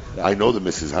lot. Yeah. I know the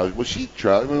missus.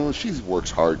 She works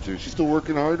hard too. She's still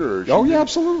working hard, or? Yeah,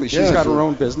 absolutely. She's got her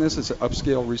own business. It's an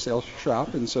upscale resale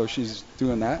shop, and so she's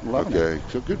doing that and loving it. Okay,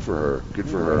 so good for her. Good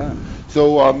for her. Yeah.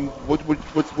 So, what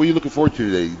are you looking forward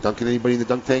to today? Dunking anybody in the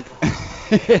dunk tank?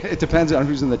 It depends on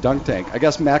who's in the dunk tank. I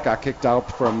guess Matt got kicked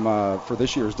out for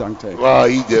this year's dunk tank. Well,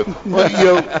 he did.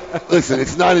 Well, listen,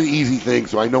 it's not an easy thing,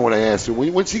 so I know when I ask you.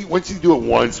 Once you do it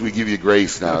once, we give you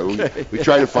grace now. Okay. We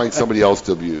try to find somebody else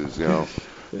to abuse,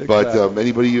 Exactly. But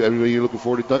anybody you're looking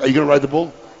forward to dunk? Are you going to ride the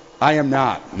bull? I am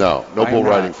not. No bull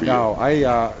riding for you. No,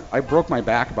 I broke my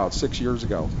back about 6 years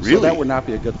ago. Really? So that would not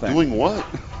be a good thing. Doing what?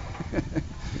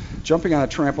 Jumping on a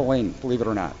trampoline, believe it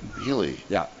or not. Really?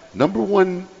 Yeah. Number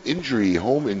one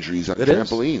home injuries on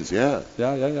trampolines. Yeah.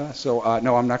 Yeah. So,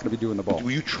 no, I'm not going to be doing the bull.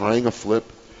 Were you trying a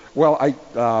flip? Well,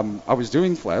 I was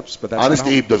doing flips, but that's Honest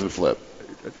Abe doesn't flip.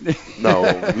 No,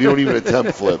 we don't even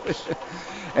attempt flips.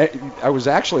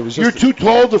 You're too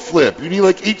tall to flip. You need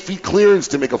like 8 feet clearance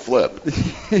to make a flip.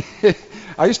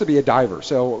 I used to be a diver,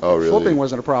 so really? flipping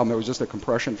wasn't a problem. It was just a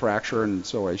compression fracture, and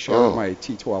so I shattered my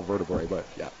T12 vertebrae. But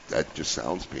yeah, that just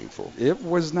sounds painful. It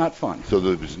was not fun. So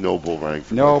there was no bull riding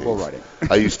for no decades. Bull riding.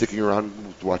 Are you sticking around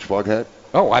to watch Foghat?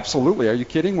 Oh, absolutely. Are you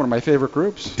kidding? One of my favorite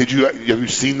groups. Have you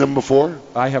seen them before?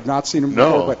 I have not seen them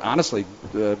before, but honestly,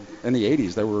 in the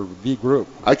 80s, they were the group.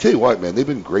 I tell you what, man, they've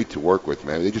been great to work with,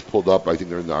 man. They just pulled up. I think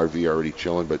they're in the RV already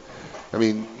chilling, but I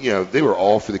mean, they were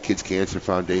all for the Kids Cancer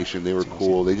Foundation. They were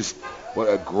cool. What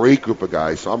a great group of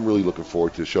guys. So I'm really looking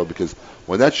forward to the show because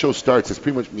when that show starts, this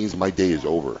pretty much means my day is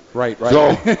over. Right.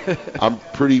 So I'm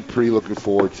pretty looking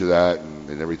forward to that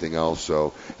and everything else.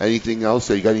 So anything else?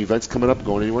 You got any events coming up?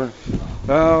 Going anywhere?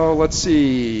 Oh, let's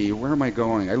see. Where am I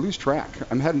going? I lose track.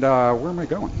 I'm heading. Where am I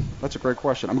going? That's a great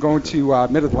question. I'm going to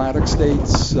Mid-Atlantic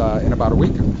states in about a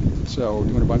week. So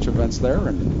doing a bunch of events there,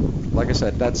 and like I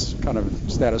said, that's kind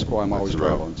of status quo. I'm always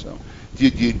traveling. So. Do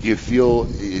you feel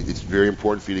it's very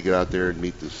important for you to get out there and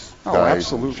meet this guys? Oh,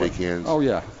 absolutely. And shake hands? Oh,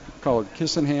 yeah. Call it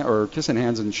kissing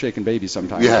hands and shaking babies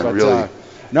sometimes. Yeah, but, really.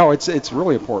 No, it's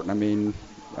really important. I mean,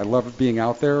 I love being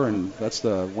out there, and that's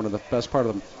one of the best part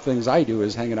of the things I do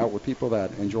is hanging out with people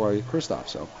that enjoy Christoph.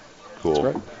 So.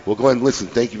 Cool. Well, Glenn, listen,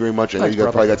 thank you very much. I know you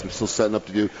probably got some still setting up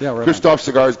to do. Yeah, right. Christoph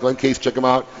Cigars, Glenn Case, check them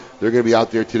out. They're going to be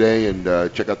out there today, and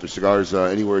check out their cigars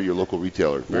anywhere, your local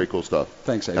retailer. Very cool stuff.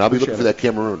 Thanks, Abe. And I'll be looking for that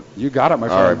Cameroon. You got it, my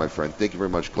friend. All right, my friend. Thank you very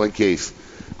much. Glenn Case.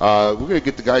 We're going to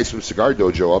get the guys from Cigar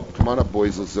Dojo up. Come on up,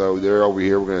 boys. They're over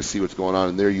here. We're going to see what's going on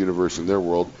in their universe, in their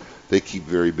world. They keep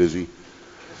very busy.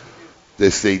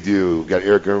 This they do. We've got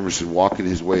Eric Emerson walking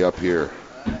his way up here.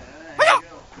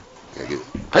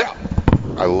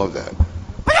 I love that.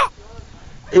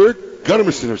 Eric,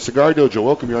 Gunnarsson of Cigar Dojo.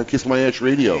 Welcome. You're on Kiss My Ash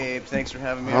Radio. Hey, Abe, thanks for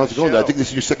having me. How's on it going? the I show. think this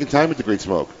is your second time at the Great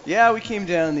Smoke. Yeah, we came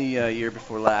down the year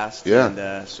before last. Yeah.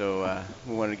 And so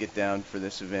we wanted to get down for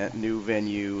this event, new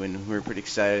venue, and we were pretty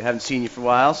excited. Haven't seen you for a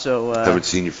while, so Haven't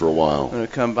seen you for a while. I'm going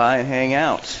to come by and hang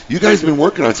out. You guys have been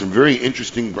working on some very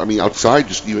interesting, I mean, outside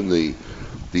just even the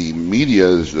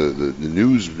media's, the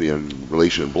news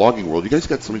relation and blogging world, you guys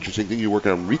got some interesting things you're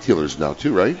working on retailers now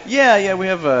too, right? Yeah, we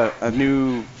have a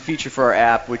new feature for our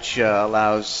app which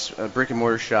allows brick and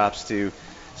mortar shops to,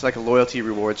 it's like a loyalty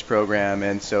rewards program,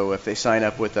 and so if they sign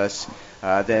up with us,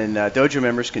 then Dojo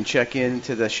members can check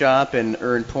into the shop and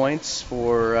earn points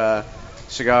for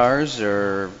cigars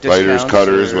or discounts. Lighters,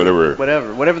 cutters, or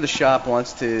whatever the shop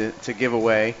wants to give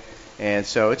away. And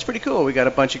so it's pretty cool. We got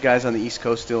a bunch of guys on the East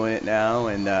Coast doing it now,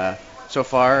 and so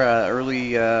far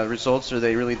early results are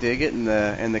they really dig it,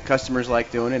 and the customers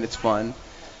like doing it. It's fun,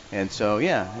 and so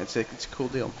yeah, it's a cool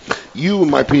deal. You,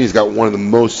 in my opinion, has got one of the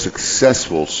most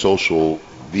successful social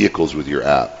vehicles with your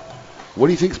app. What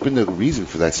do you think has been the reason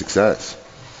for that success?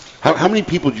 How many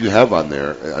people do you have on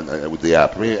there with the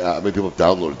app? How many people have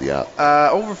downloaded the app?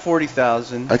 Over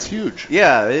 40,000. That's huge.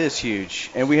 Yeah, it is huge,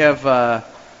 and we have.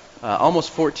 Almost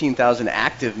 14,000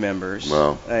 active members.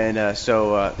 Wow. And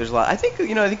so there's a lot. I think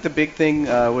the big thing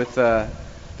with the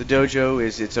dojo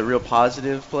is it's a real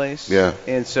positive place. Yeah.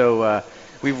 And so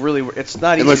we've really, it's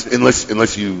not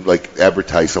unless you like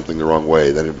advertise something the wrong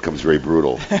way, then it becomes very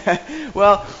brutal.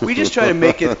 Well, we just try to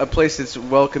make it a place that's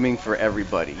welcoming for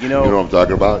everybody. You know what I'm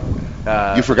talking about?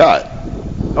 You forgot.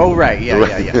 Oh, right.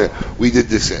 Yeah. We did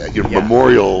this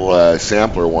memorial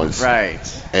sampler once. Right.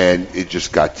 And it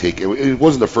just got taken. It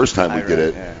wasn't the first time we did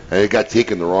it. Yeah. And it got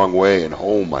taken the wrong way. And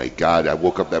oh, my God, I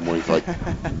woke up that morning with like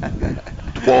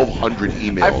 1,200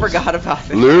 emails. I forgot about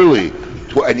it. Literally.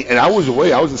 And I was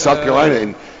away. I was in South Carolina.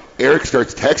 And Eric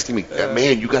starts texting me,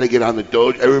 man, you got to get on the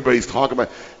dojo. Everybody's talking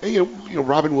about it. And,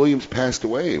 Robin Williams passed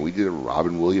away. And we did a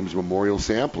Robin Williams memorial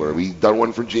sampler. We done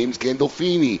one for James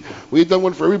Gandolfini. We had done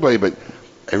one for everybody. But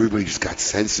everybody just got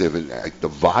sensitive, and the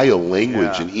vile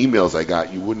language and emails I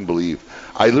got, you wouldn't believe.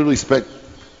 I literally spent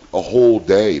a whole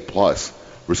day plus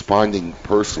responding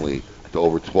personally to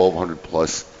over 1,200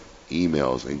 plus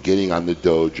emails and getting on the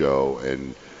dojo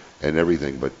and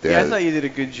everything. But I thought you did a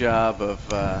good job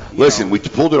of. Listen, we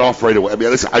pulled it off right away. I mean,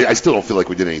 listen, I still don't feel like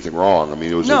we did anything wrong. I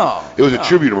mean, it was a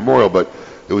tribute memorial, but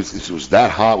it was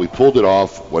that hot. We pulled it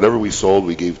off. Whatever we sold,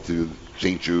 we gave to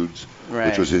St. Jude's. Right.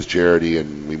 Which was his charity,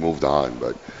 and we moved on.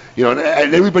 But,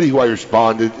 and everybody who I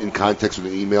responded in context with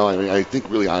an email, I mean, I think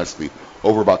really honestly,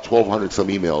 over about 1,200 some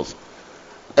emails,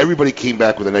 everybody came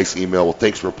back with a nice email. Well,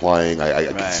 thanks for replying. I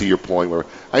can see your point. Where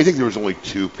I think there was only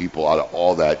 2 people out of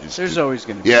all that. There's always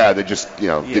going to be. Yeah, they just,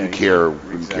 didn't care.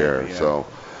 Yeah. So.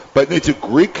 But it's a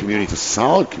great community. It's a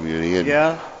solid community, and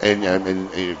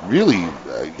really,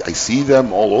 I see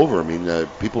them all over. I mean,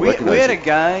 people recognize. We had a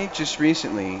guy just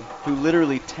recently who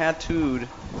literally tattooed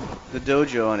the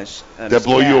dojo on his. That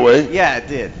blow you away? Yeah, it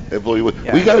did. That blew you away.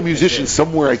 Yeah, we got a musician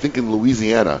somewhere, I think in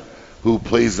Louisiana, who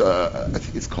plays. I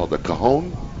think it's called a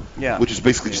cajon. Yeah. Which is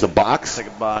basically just a box. It's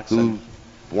like a box. Who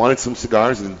wanted some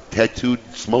cigars and tattooed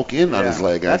smoke in on his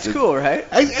leg. That's cool, right?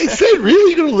 I said,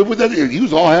 really? You're going to live with that? He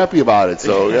was all happy about it.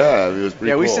 So, yeah, it was pretty cool.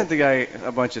 Yeah, we sent the guy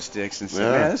a bunch of sticks and said,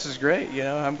 Yeah. man, this is great.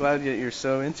 I'm glad that you're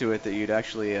so into it that you'd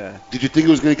actually... Did you think it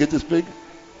was going to get this big?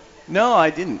 No,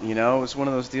 I didn't. It was one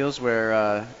of those deals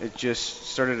where it just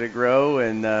started to grow,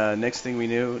 and next thing we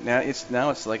knew, now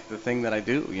it's like the thing that I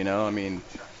do, I mean...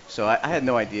 So I had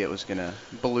no idea it was going to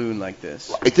balloon like this.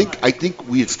 I think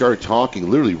we had started talking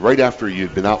literally right after you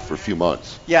had been out for a few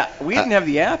months. Yeah, we didn't have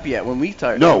the app yet when we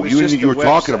started. No, you were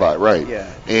talking about it, right. Yeah.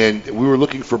 And we were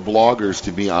looking for bloggers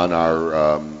to be on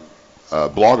our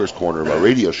bloggers corner of our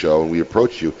radio show, and we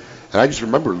approached you. And I just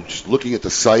remember just looking at the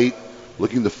site,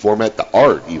 looking at the format, the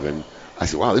art even. I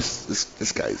said, wow,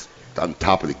 this guy's on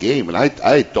top of the game. And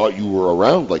I thought you were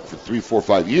around like for 3, 4,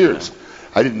 5 years. Yeah.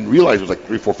 I didn't realize it was like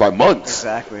 3, 4, 5 months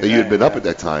that you had been up at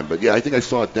that time. But yeah, I think I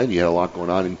saw it then. You had a lot going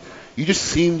on, and you just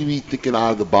seem to be thinking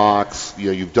out of the box.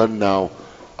 You've done now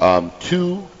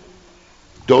 2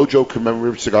 dojo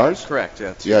commemorative cigars. Correct.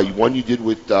 Yeah. Yeah. One you did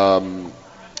with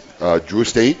Drew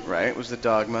Estate. Right. It was the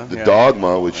Dogma. The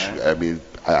Dogma, which I mean,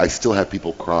 I still have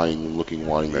people crying,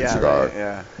 wanting that cigar. Right,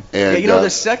 yeah. And the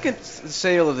second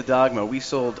sale of the Dogma, we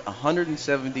sold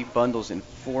 170 bundles in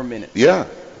 4 minutes. Yeah.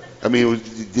 I mean,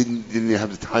 it didn't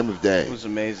have the time of day. It was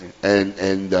amazing.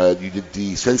 And you did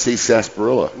the Sensei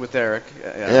Sarsaparilla. With Eric.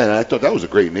 Yeah, and I thought that was a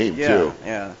great name, too.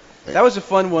 Yeah. That was a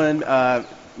fun one.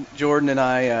 Jordan and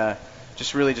I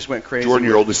just went crazy. Jordan,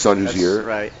 your oldest son who's here.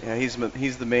 Right. Yeah,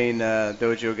 he's the main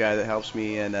dojo guy that helps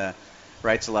me. And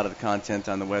writes a lot of the content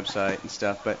on the website and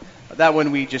stuff. But that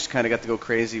one we just kind of got to go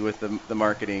crazy with the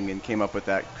marketing and came up with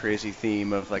that crazy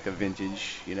theme of like a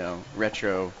vintage,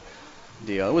 retro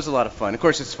deal. It was a lot of fun. Of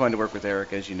course, it's fun to work with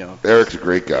Eric, as you know. Eric's a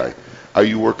great guy. Are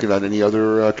you working on any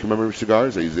other commemorative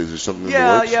cigars? Is there something in the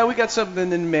works? Yeah, we got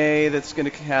something in May that's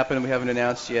going to happen. We haven't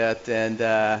announced yet, and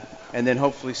then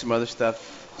hopefully some other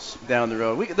stuff down the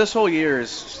road. This whole year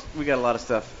we got a lot of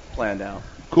stuff planned out.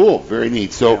 Cool, very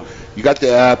neat. So you got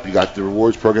the app, you got the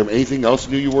rewards program. Anything else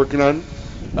new you're working on?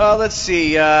 Let's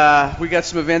see. We got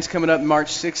some events coming up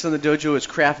March 6th on the dojo. It's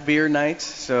craft beer night.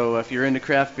 So if you're into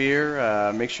craft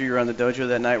beer, make sure you're on the dojo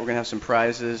that night. We're going to have some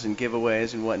prizes and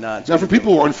giveaways and whatnot. Now, for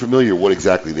people who are unfamiliar what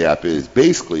exactly the app is,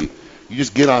 basically, you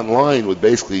just get online with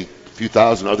basically a few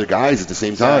thousand other guys at the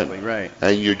same time. Exactly, right.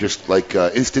 And you're just like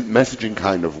instant messaging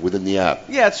kind of within the app.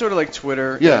 Yeah, it's sort of like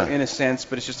Twitter in a sense,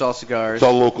 but it's just all cigars. It's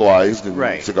all localized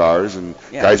and cigars, and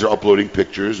guys are uploading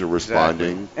pictures or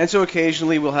responding. Exactly. And so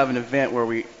occasionally we'll have an event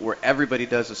where everybody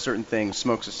does a certain thing,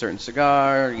 smokes a certain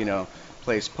cigar,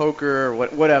 plays poker,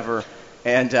 whatever.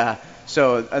 And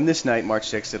so on this night,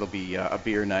 March 6th, it'll be a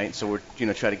beer night. So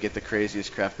we're try to get the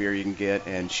craziest craft beer you can get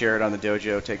and share it on the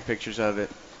dojo, take pictures of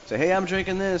it. Say, hey, I'm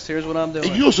drinking this. Here's what I'm doing.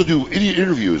 And you also do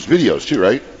interviews, videos too,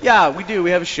 right? Yeah, we do.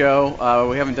 We have a show.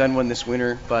 We haven't done one this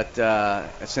winter, but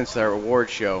since our award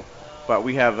show. But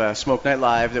we have Smoke Night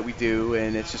Live that we do,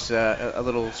 and it's just a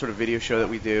little sort of video show that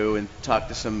we do and talk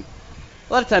to some.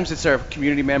 A lot of times it's our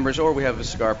community members, or we have a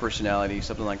cigar personality,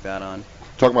 something like that on.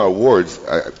 Talking about awards,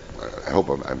 I hope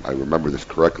I remember this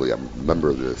correctly. I'm a member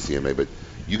of the CMA, but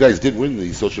you guys did win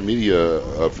the social media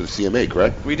for the CMA,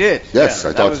 correct? We did. Yes,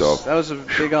 yeah, I thought so. That was a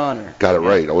big honor. Got it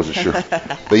right. I wasn't sure.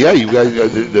 But yeah, you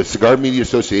guys, the Cigar Media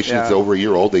Association, it's over a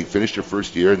year old. They finished their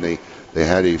first year, and they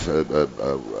had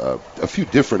a few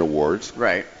different awards.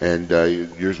 Right. And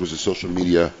yours was a social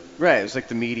media. Right. It was like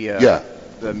the media. Yeah.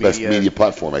 The best media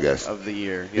platform, I guess. Of the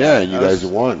year. Yeah, and you guys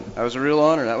won. That was a real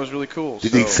honor. That was really cool.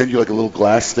 Did they send you like a little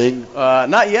glass thing?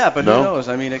 Not yet, but who knows?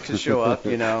 I mean, it could show up,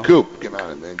 Coop, come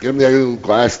on, man. Give them that little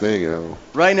glass thing,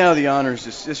 Right now, the honor is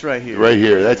just right here. Right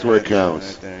here. That's where it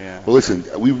counts. Right there, yeah. Well, listen,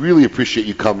 we really appreciate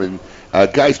you coming.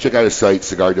 Guys, check out his site,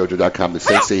 cigardojo.com. The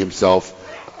sensei himself.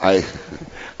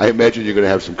 I imagine you're going to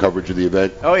have some coverage of the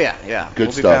event. Oh, yeah.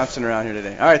 Good stuff. We'll be bouncing around here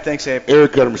today. All right, thanks, Abe.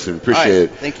 Eric Gutterson, appreciate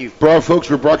it. Thank you.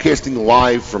 Folks, we're broadcasting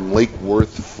live from Lake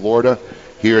Worth, Florida,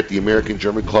 here at the American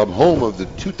German Club, home of the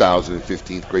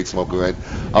 2015 Great Smoke event.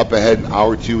 Up ahead in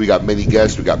hour 2, we got many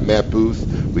guests. We got Matt Booth.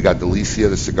 We got Delicia,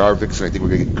 the Cigar Vixen. I think we're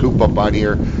going to get Coop up on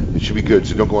here. It should be good,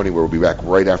 so don't go anywhere. We'll be back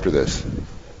right after this.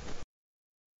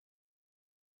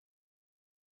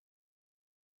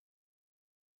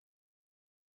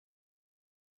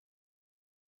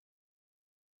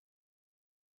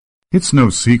 It's no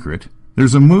secret,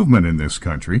 there's a movement in this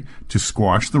country to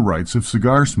squash the rights of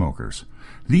cigar smokers.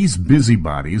 These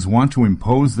busybodies want to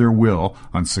impose their will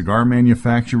on cigar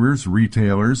manufacturers,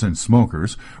 retailers, and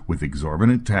smokers with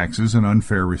exorbitant taxes and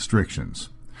unfair restrictions.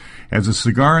 As a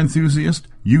cigar enthusiast,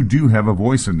 you do have a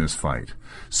voice in this fight.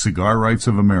 Cigar Rights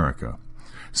of America.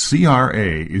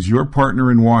 CRA is your partner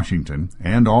in Washington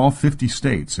and all 50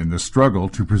 states in the struggle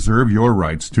to preserve your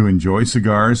rights to enjoy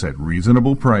cigars at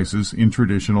reasonable prices in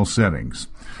traditional settings.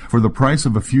 For the price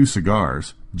of a few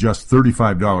cigars, just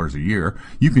 $35 a year,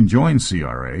 you can join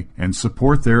CRA and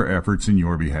support their efforts in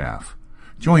your behalf.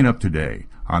 Join up today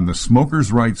on the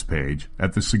Smokers' Rights page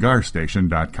at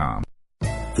thecigarstation.com.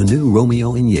 The new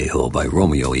Romeo Añejo by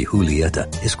Romeo y Julieta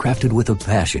is crafted with a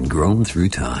passion grown through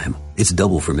time. Its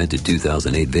double-fermented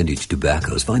 2008 vintage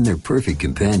tobaccos find their perfect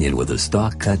companion with a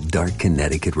stock-cut dark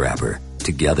Connecticut wrapper.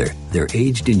 Together, they're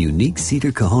aged in unique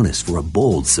cedar cajones for a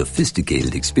bold,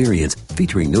 sophisticated experience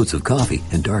featuring notes of coffee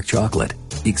and dark chocolate.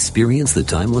 Experience the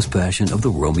timeless passion of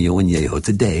the Romeo Añejo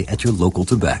today at your local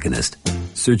tobacconist.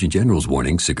 Surgeon General's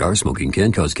warning, cigar smoking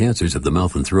can cause cancers of the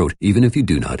mouth and throat, even if you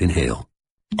do not inhale.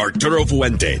 Arturo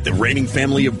Fuente, the reigning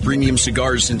family of premium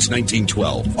cigars since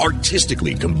 1912,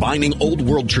 artistically combining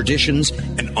old-world traditions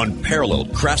and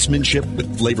unparalleled craftsmanship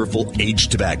with flavorful aged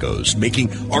tobaccos, making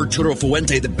Arturo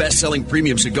Fuente the best-selling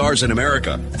premium cigars in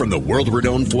America. From the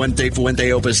world-renowned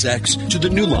Fuente Opus X to the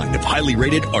new line of highly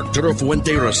rated Arturo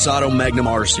Fuente Rosado Magnum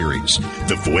R Series,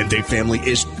 the Fuente family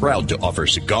is proud to offer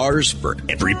cigars for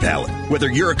every palate.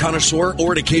 Whether you're a connoisseur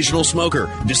or an occasional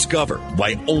smoker, discover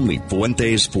why only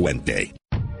Fuente is Fuente.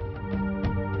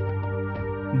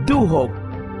 Duho,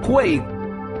 Quaid,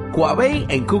 Guave,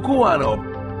 and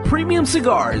Cucuano. Premium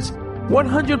cigars.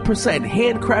 100%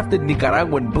 handcrafted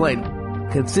Nicaraguan blend.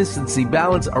 Consistency,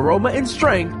 balance, aroma, and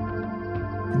strength.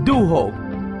 Duho,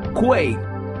 Quaid,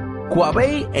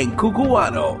 Guave, and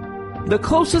Cucuano. The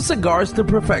closest cigars to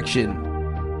perfection.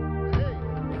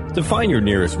 To find your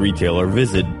nearest retailer,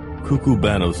 visit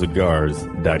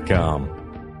cucubanocigars.com.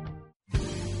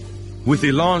 With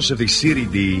the launch of the Serie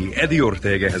D, Eddie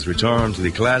Ortega has returned to the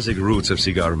classic roots of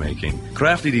cigar making.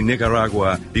 Crafted in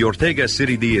Nicaragua, the Ortega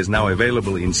Serie D is now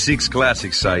available in 6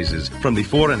 classic sizes, from the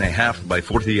 4.5 by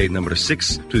 48 number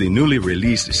 6 to the newly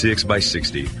released 6 by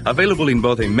 60. Available in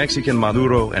both a Mexican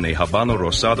Maduro and a Habano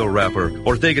Rosado wrapper,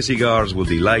 Ortega cigars will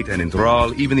delight and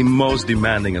enthrall even the most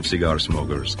demanding of cigar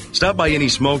smokers. Stop by any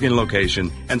smoking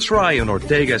location and try an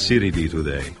Ortega Serie D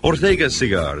today. Ortega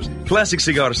Cigars, classic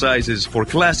cigar sizes for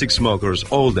classic smokers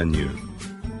old and new.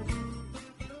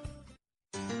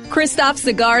 Christoph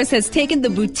Cigars has taken the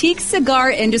boutique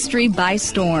cigar industry by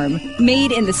storm.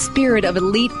 Made in the spirit of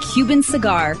elite Cuban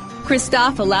cigar,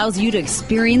 Christoph allows you to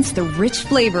experience the rich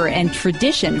flavor and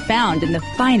tradition found in the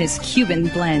finest Cuban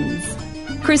blends.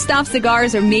 Christoph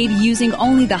Cigars are made using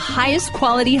only the highest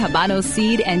quality Habano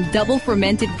seed and double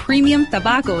fermented premium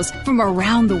tobaccos from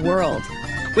around the world.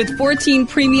 With 14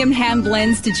 premium hand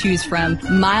blends to choose from,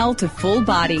 mild to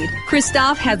full-bodied,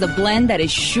 Christoph has a blend that is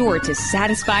sure to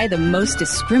satisfy the most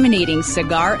discriminating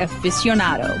cigar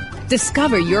aficionado.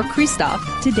 Discover your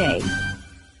Christoph today.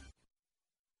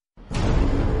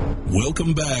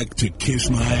 Welcome back to Kiss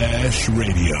My Ash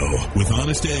Radio with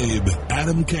Honest Abe,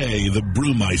 Adam K, the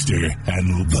Brewmeister,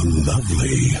 and the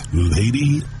lovely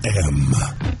Lady M.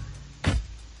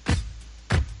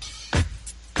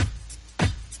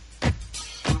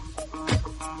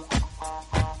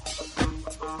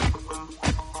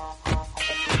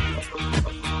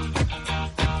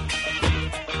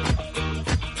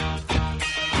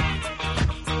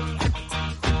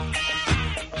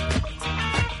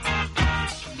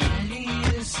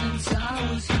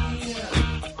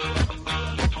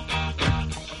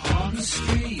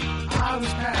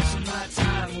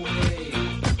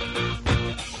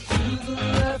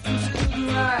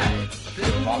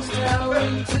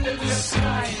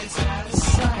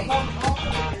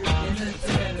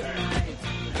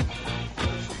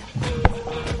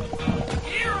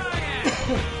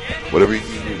 Whatever you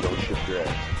do, don't shift your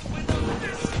ass.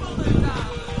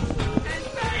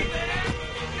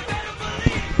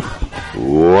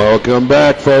 Welcome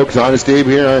back, folks. Honest Abe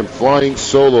here. I'm flying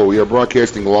solo. We are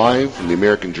broadcasting live from the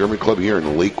American German Club here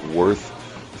in Lake Worth,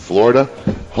 Florida,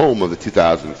 home of the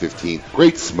 2015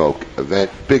 Great Smoke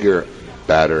event, Bigger,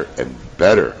 Badder, and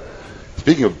Better.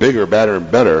 Speaking of bigger, badder,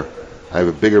 and better, I have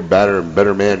a bigger, badder, and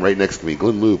better man right next to me,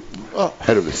 Glenn Loop,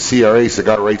 head of the CRA,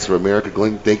 Cigar Rights of America.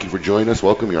 Glenn, thank you for joining us.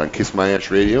 Welcome. You're on Kiss My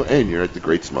Ash Radio, and you're at the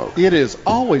Great Smoke. It is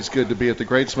always good to be at the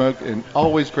Great Smoke, and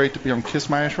always great to be on Kiss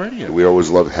My Ash Radio. We always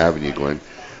love having you, Glenn.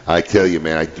 I tell you,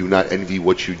 man, I do not envy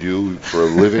what you do for a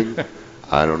living.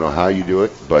 I don't know how you do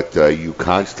it, but you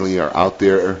constantly are out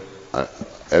there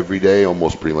every day,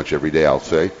 almost pretty much every day, I'll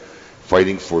say,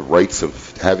 fighting for rights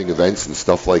of having events and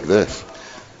stuff like this.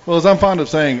 Well, as I'm fond of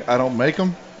saying, I don't make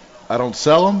them, I don't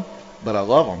sell them, but I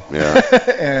love them. Yeah.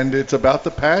 And it's about the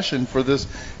passion for this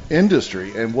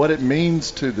industry and what it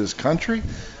means to this country,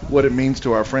 what it means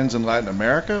to our friends in Latin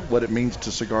America, what it means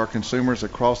to cigar consumers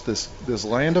across this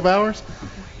land of ours.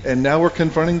 And now we're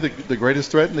confronting the greatest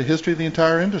threat in the history of the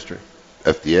entire industry.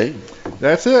 FDA?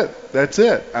 That's it.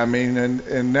 I mean,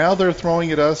 and now they're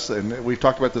throwing at us, and we've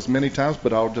talked about this many times,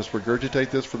 but I'll just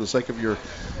regurgitate this for the sake of your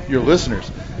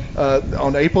listeners.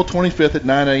 On April 25th at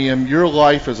 9 a.m., your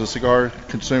life as a cigar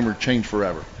consumer changed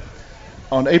forever.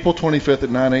 On April 25th at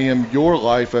 9 a.m., your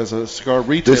life as a cigar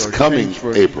retailer This coming changed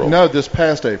forever. April? No, this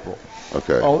past April.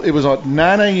 Okay. It was at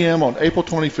 9 a.m. on April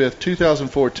 25th,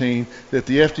 2014, that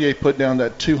the FDA put down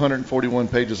that 241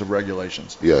 pages of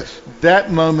regulations. Yes. That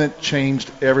moment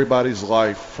changed everybody's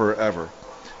life forever.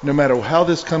 No matter how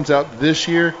this comes out this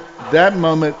year, that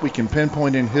moment we can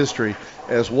pinpoint in history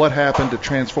as what happened to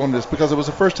transform this, because it was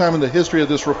the first time in the history of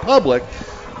this republic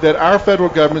that our federal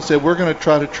government said we're going to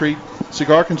try to treat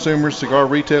cigar consumers, cigar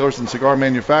retailers, and cigar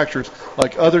manufacturers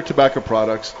like other tobacco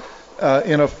products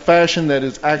in a fashion that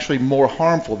is actually more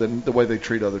harmful than the way they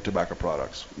treat other tobacco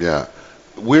products. Yeah.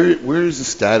 Where is the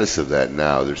status of that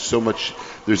now?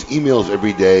 There's emails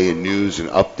every day and news and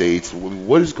updates.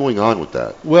 What is going on with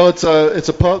that? Well,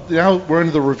 now we're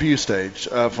into the review stage.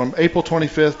 From April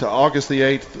 25th to August the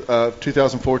 8th,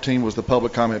 2014 was the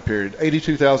public comment period.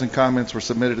 82,000 comments were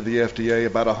submitted to the FDA.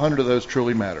 About 100 of those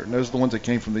truly matter. And those are the ones that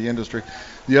came from the industry.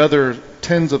 The other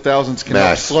tens of thousands can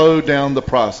help slow down the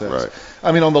process. Right.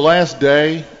 I mean, on the last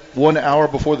day, 1 hour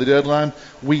before the deadline,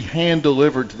 we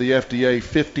hand-delivered to the FDA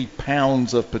 50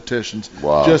 pounds of petitions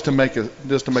just to make a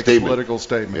political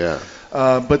statement.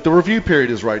 Yeah. But the review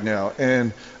period is right now,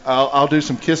 and I'll do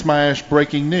some Kiss My Ash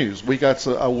breaking news. We got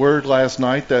a word last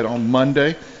night that on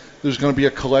Monday, There's going to be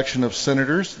a collection of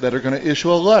senators that are going to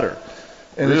issue a letter.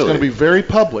 And Really? it's going to be very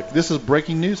public. This is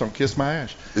breaking news on Kiss My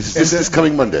Ash. This is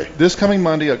coming Monday. This coming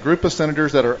Monday, a group of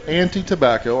senators that are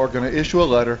anti-tobacco are going to issue a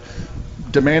letter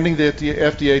demanding that the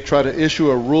FDA try to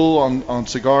issue a rule on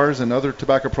cigars and other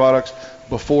tobacco products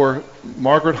before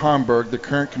Margaret Homburg, the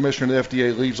current commissioner of the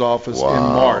FDA, leaves office in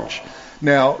March.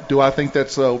 Now, do I think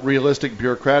that's realistic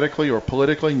bureaucratically or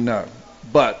politically? No.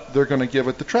 But they're going to give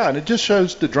it the try. And it just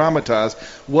shows to dramatize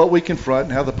what we confront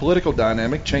and how the political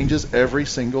dynamic changes every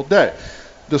single day.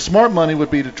 The smart money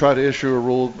would be to try to issue a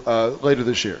rule later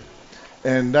this year.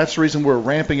 And that's the reason we're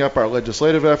ramping up our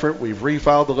legislative effort. We've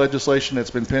refiled the legislation that's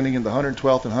been pending in the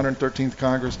 112th and 113th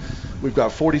Congress. We've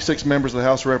got 46 members of the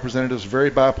House of Representatives,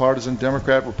 very bipartisan,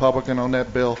 Democrat, Republican on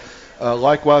that bill.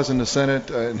 Likewise in the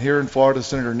Senate, and here in Florida,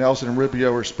 Senator Nelson and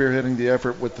Rubio are spearheading the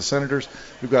effort with the senators.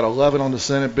 We've got 11 on the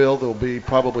Senate bill. There will be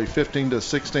probably 15 to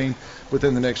 16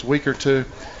 within the next week or two.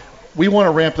 We want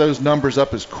to ramp those numbers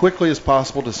up as quickly as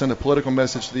possible to send a political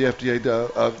message to the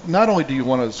FDA. Not only do you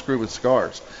want to screw with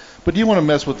cigars, but do you want to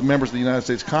mess with the members of the United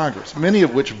States Congress, many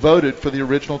of which voted for the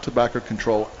original Tobacco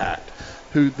Control Act,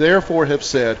 who therefore have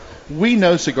said, we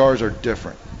know cigars are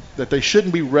different, that they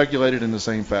shouldn't be regulated in the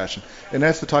same fashion. And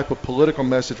that's the type of political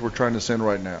message we're trying to send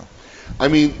right now. I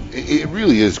mean, it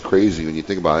really is crazy when you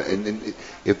think about it. And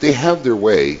if they have their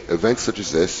way, events such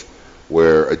as this,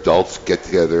 where adults get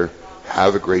together,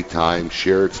 have a great time,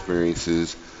 share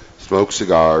experiences, smoke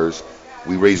cigars.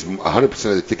 We raise 100%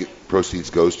 of the ticket proceeds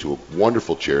goes to a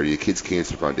wonderful charity, a Kids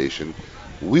Cancer Foundation.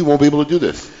 We won't be able to do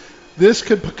this. This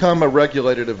could become a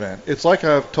regulated event. It's like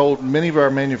I've told many of our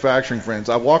manufacturing friends.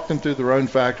 I walked them through their own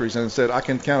factories and said, I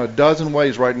can count a dozen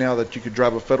ways right now that you could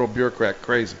drive a federal bureaucrat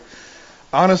crazy.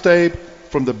 Honest, Abe,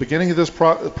 from the beginning of this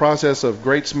process of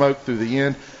Great Smoke through the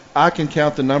end, I can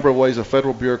count the number of ways a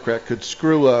federal bureaucrat could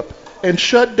screw up and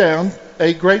shut down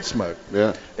a Great Smoke.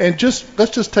 Yeah. And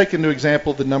let's just take into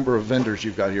example the number of vendors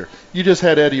you've got here. You just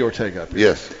had Eddie Ortega up here.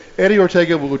 Yes. Eddie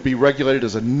Ortega would be regulated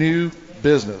as a new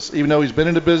business, even though he's been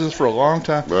into business for a long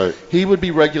time. Right. He would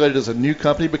be regulated as a new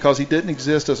company because he didn't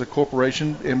exist as a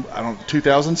corporation in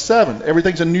 2007.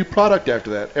 Everything's a new product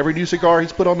after that. Every new cigar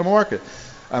he's put on the market.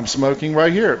 I'm smoking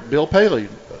right here. Bill Paley,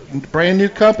 brand new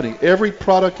company. Every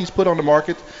product he's put on the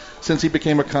market since he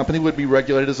became a company would be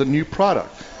regulated as a new product.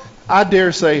 I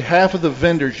dare say half of the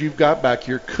vendors you've got back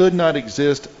here could not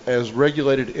exist as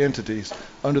regulated entities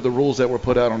under the rules that were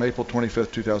put out on April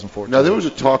 25th, 2014. Now, there was a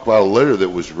talk about a letter that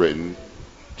was written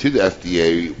to the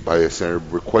FDA by a senator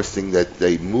requesting that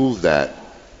they move that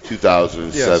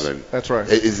 2007. Yes, that's right.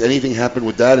 Is anything happened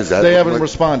with that? They haven't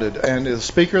responded. And the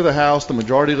Speaker of the House, the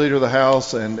Majority Leader of the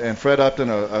House, and Fred Upton,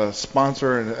 a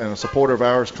sponsor and a supporter of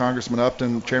ours, Congressman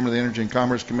Upton, Chairman of the Energy and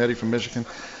Commerce Committee from Michigan,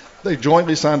 they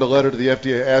jointly signed a letter to the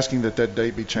FDA asking that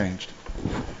date be changed.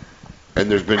 And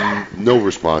there's been no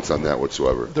response on that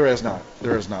whatsoever. There has not.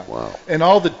 There has not. Wow. And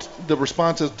all the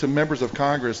responses to members of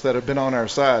Congress that have been on our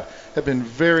side have been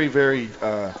very, very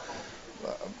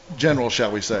general,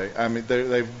 shall we say. I mean,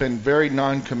 they've been very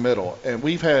non-committal. And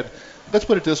we've had, let's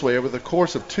put it this way, over the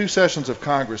course of 2 sessions of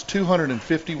Congress,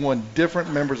 251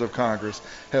 different members of Congress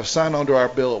have signed onto our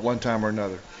bill at one time or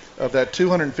another. Of that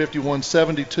 251,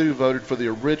 72 voted for the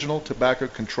original Tobacco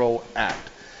Control Act.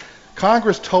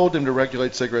 Congress told them to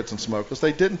regulate cigarettes and smokeless.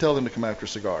 They didn't tell them to come after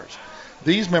cigars.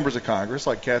 These members of Congress,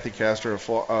 like Kathy Castor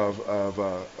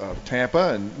of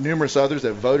Tampa and numerous others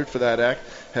that voted for that act,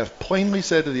 have plainly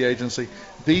said to the agency,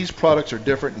 these products are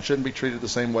different and shouldn't be treated the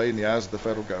same way in the eyes of the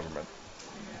federal government.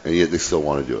 And yet they still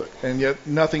want to do it. And yet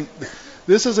nothing.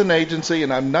 This is an agency,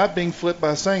 and I'm not being flipped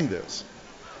by saying this.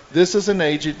 This is an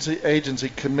agency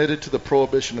committed to the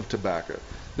prohibition of tobacco.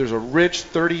 There's a rich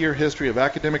 30-year history of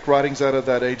academic writings out of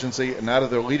that agency and out of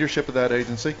their leadership of that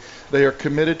agency. They are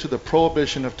committed to the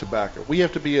prohibition of tobacco. We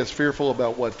have to be as fearful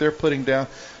about what they're putting down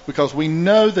because we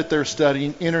know that they're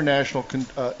studying international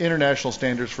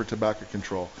standards for tobacco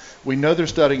control. We know they're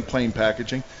studying plain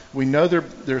packaging. We know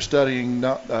they're studying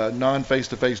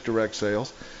non-face-to-face direct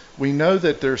sales. We know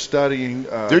that they're studying...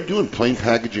 they're doing plain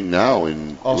packaging now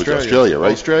in Australia,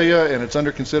 right? Australia, and it's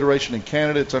under consideration in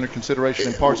Canada. It's under consideration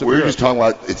in parts of Europe. We're just talking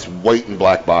about it's white and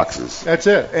black boxes. That's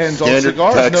it. And standard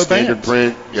on cigars, text, no standard bands.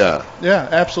 print, yeah. Yeah,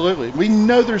 absolutely. We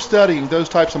know they're studying those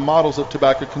types of models of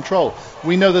tobacco control.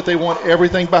 We know that they want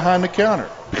everything behind the counter.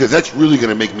 Because that's really going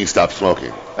to make me stop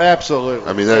smoking. Absolutely.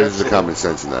 I mean, there's the common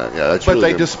sense in that. Yeah, that's. But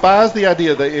really they despise the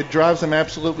idea that it drives them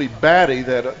absolutely batty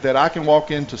that I can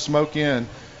walk in to smoke in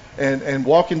and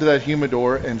walk into that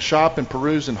humidor and shop and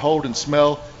peruse and hold and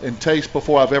smell and taste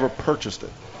before I've ever purchased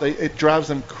it. It drives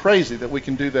them crazy that we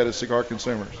can do that as cigar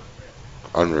consumers.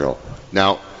 Unreal.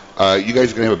 Now, you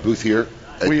guys are going to have a booth here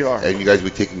We are. And you guys will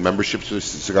be taking memberships to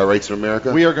Cigar Rights in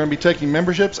America? We are going to be taking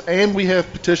memberships, and we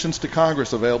have petitions to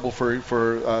Congress available for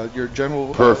your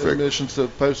general admissions to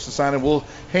post to sign, and we'll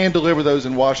hand deliver those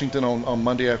in Washington on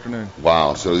Monday afternoon.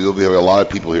 Wow. So you'll be having a lot of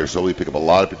people here. So we pick up a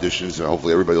lot of petitions, and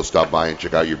hopefully everybody will stop by and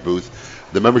check out your booth.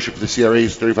 The membership for the CRA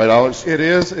is $35? It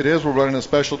is. We're running a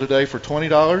special today for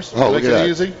 $20. Oh, make look at it that.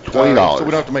 easy. $20. So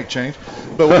we don't have to make change.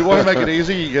 But we want to make it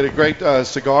easy. You get a great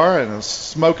cigar and a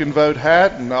smoke and vote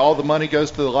hat, and all the money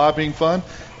goes to the lobbying fund.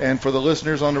 And for the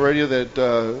listeners on the radio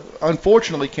that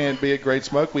unfortunately can't be at Great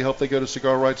Smoke, we hope they go to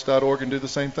cigarrights.org and do the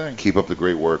same thing. Keep up the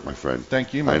great work, my friend.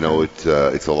 Thank you, my I know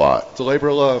friend. it's a lot. It's a labor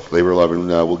of love. Labor of love. And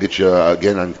we'll get you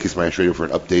again on Kiss My Ash Radio for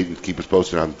an update and keep us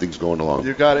posted on things going along.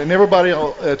 You got it. And everybody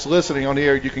that's listening on the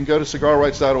air, you can go to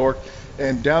cigarrights.org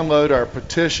and download our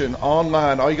petition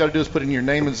online. All you got to do is put in your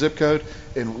name and zip code,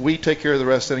 and we take care of the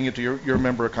rest, sending it to your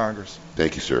member of Congress.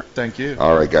 Thank you, sir. Thank you.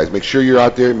 All right, guys. Make sure you're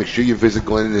out there. Make sure you visit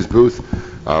Glenn in his booth.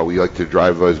 We like to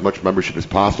drive as much membership as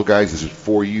possible, guys. This is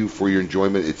for you, for your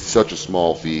enjoyment. It's such a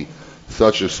small fee,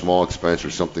 such a small expense for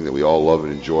something that we all love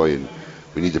and enjoy, and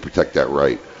we need to protect that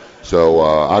right. So,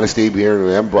 Honest Abe here,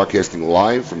 and I am broadcasting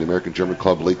live from the American German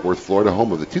Club, Lake Worth, Florida,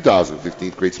 home of the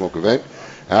 2015 Great Smoke event.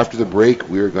 After the break,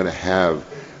 we are going to have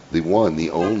the one, the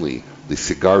only, the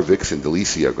Cigar Vixen,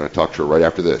 Delicia. I'm going to talk to her right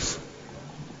after this.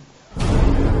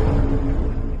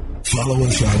 Follow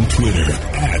us on Twitter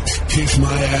at Kiss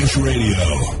My Ash Radio.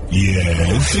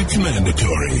 Yes, it's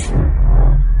mandatory.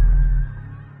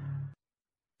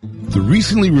 The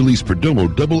recently released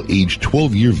Perdomo Double-Aged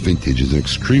 12-Year Vintage is an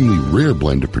extremely rare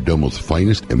blend of Perdomo's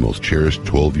finest and most cherished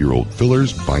 12-year-old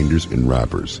fillers, binders, and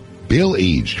wrappers.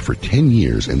 Bale-aged for 10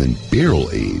 years and then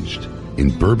barrel-aged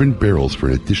in bourbon barrels for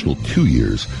an additional 2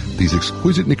 years, these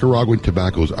exquisite Nicaraguan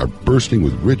tobaccos are bursting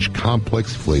with rich,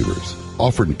 complex flavors.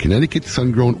 Offered in Connecticut,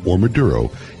 sun-grown, or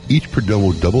Maduro, each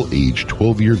Perdomo Double-Aged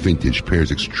 12-Year Vintage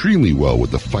pairs extremely well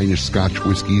with the finest Scotch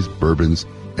whiskeys, bourbons,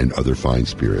 and other fine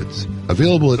spirits.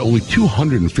 Available at only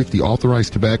 250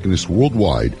 authorized tobacconists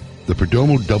worldwide, the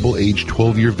Perdomo Double-Aged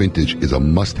 12-Year Vintage is a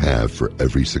must-have for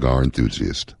every cigar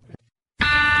enthusiast.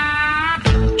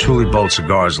 Truly Bold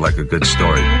Cigars like a good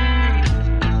story.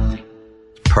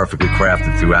 Perfectly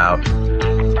crafted throughout,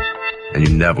 and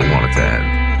you never want it to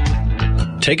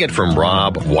end. Take it from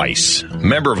Rob Weiss,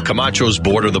 member of Camacho's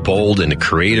Border the Bold and the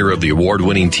creator of the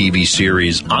award-winning TV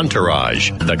series Entourage.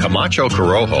 The Camacho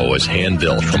Corojo is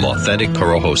hand-built from authentic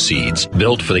Corojo seeds,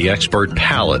 built for the expert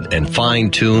palate and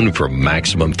fine-tuned for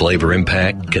maximum flavor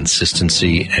impact,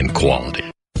 consistency, and quality.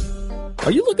 Are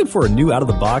you looking for a new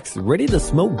out-of-the-box,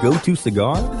 ready-to-smoke go-to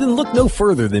cigar? Then look no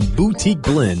further than Boutique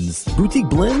Blends. Boutique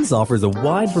Blends offers a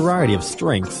wide variety of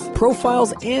strengths,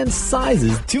 profiles, and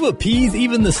sizes to appease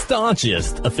even the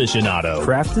staunchest aficionado.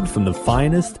 Crafted from the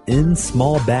finest in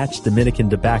small-batch Dominican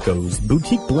tobaccos,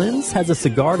 Boutique Blends has a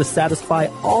cigar to satisfy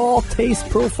all taste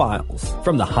profiles.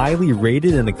 From the highly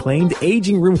rated and acclaimed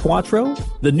Aging Room Cuatro,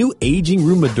 the new Aging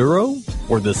Room Maduro,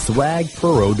 or the Swag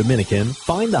Puro Dominican,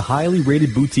 find the highly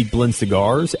rated Boutique Blend cigars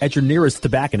at your nearest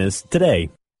tobacconist today.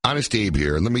 Honest Abe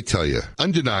here, and let me tell you,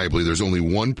 undeniably there's only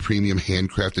one premium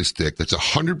handcrafted stick that's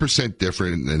 100%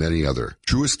 different than any other.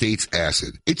 True Estates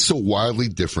Acid. It's so wildly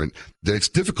different that it's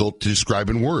difficult to describe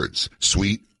in words.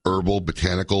 Sweet, herbal,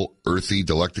 botanical, earthy,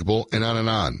 delectable, and on and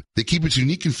on. They keep its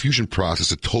unique infusion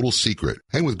process a total secret,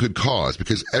 and with good cause,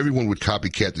 because everyone would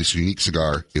copycat this unique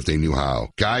cigar if they knew how.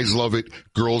 Guys love it,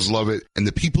 girls love it, and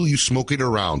the people you smoke it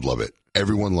around love it.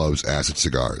 Everyone loves Acid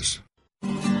cigars.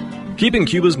 Keeping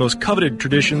Cuba's most coveted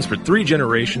traditions for 3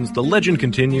 generations, the legend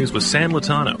continues with San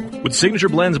Lotano. With signature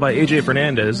blends by A.J.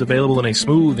 Fernandez, available in a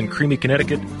smooth and creamy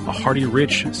Connecticut, a hearty,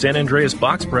 rich San Andreas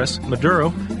box press,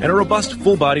 Maduro, and a robust,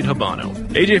 full-bodied Habano.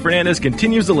 A.J. Fernandez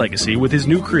continues the legacy with his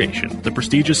new creation, the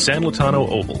prestigious San Lotano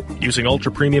Oval. Using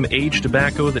ultra-premium aged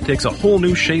tobacco that takes a whole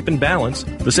new shape and balance,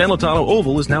 the San Lotano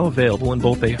Oval is now available in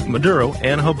both a Maduro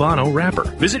and Habano wrapper.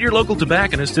 Visit your local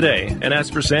tobacconist today and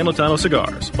ask for San Lotano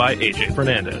Cigars by A.J.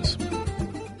 Fernandez.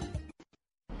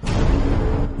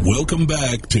 Welcome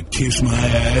back to Kiss My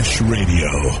Ash Radio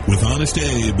with Honest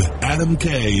Abe, Adam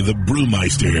K, the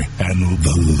Brewmeister, and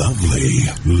the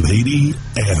lovely Lady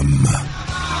M.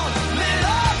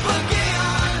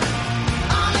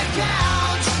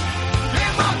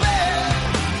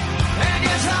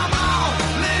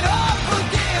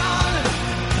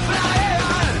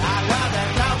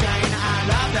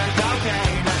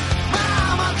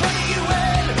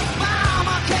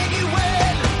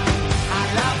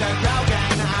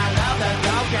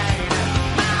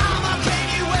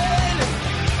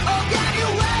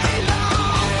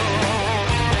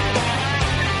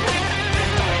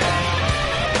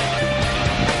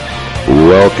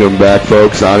 Welcome back,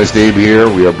 folks. Honest Abe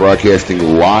here. We are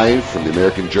broadcasting live from the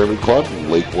American German Club in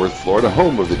Lake Worth, Florida,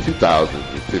 home of the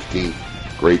 2015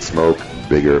 Great Smoke,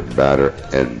 Bigger, Badder,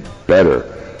 and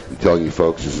Better. I'm telling you,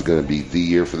 folks, this is going to be the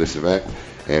year for this event,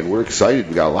 and we're excited.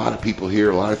 We got a lot of people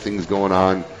here, a lot of things going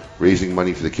on, raising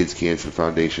money for the Kids Cancer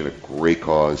Foundation, a great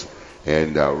cause.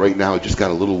 And right now, it just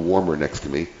got a little warmer next to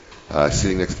me.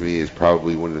 Sitting next to me is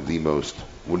probably one of the most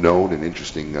known and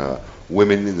interesting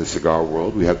women in the cigar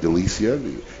world. We have Delicia,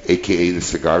 a.k.a. the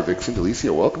Cigar Vixen.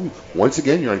 Delicia, welcome. Once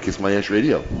again, you're on Kiss My Ash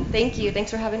Radio. Thank you.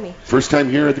 Thanks for having me. First time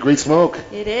here at the Great Smoke.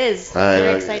 It is.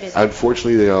 Very excited.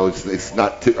 Unfortunately, it's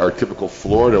not our typical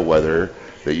Florida weather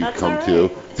that you come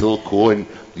to. It's a little cool, and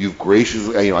you've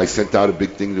graciously, I sent out a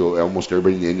big thing to almost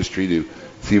everybody in the industry to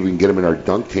see if we can get them in our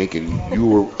dunk tank, and you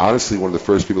were honestly one of the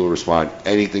first people to respond.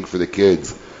 Anything for the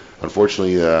kids.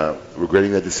 Unfortunately,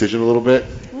 regretting that decision a little bit.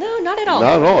 No, not at all.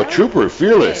 Not at all. Trooper,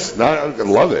 fearless. I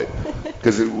love it.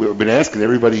 Because we've been asking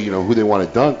everybody, who they want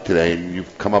to dunk today, and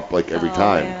you've come up like every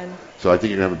time. Man. So I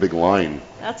think you're going to have a big line.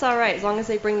 That's all right, as long as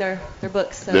they bring their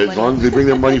books. As long as they bring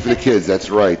their money for the kids, that's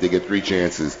right. They get 3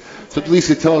 chances. So,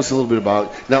 Lisa, tell us a little bit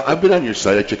about. Now, I've been on your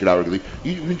site. I check it out regularly.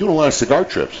 You've been doing a lot of cigar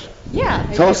trips. Yeah.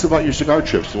 Tell us about your cigar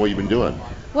trips and what you've been doing.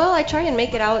 Well, I try and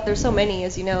make it out. There's so many,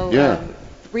 as you know. Yeah.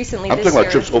 Recently, I'm this talking year.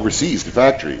 about trips overseas to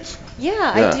factories. Yeah,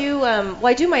 I do.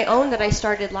 I do my own that I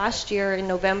started last year in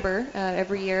November.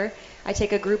 Every year, I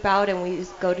take a group out and we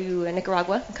go to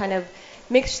Nicaragua, kind of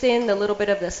mixed in a little bit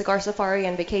of the cigar safari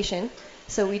and vacation.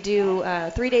 So we do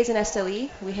 3 days in Esteli.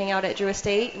 We hang out at Drew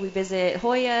Estate. We visit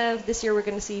Joya. This year we're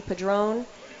going to see Padron,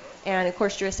 and of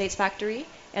course Drew Estate's factory.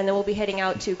 And then we'll be heading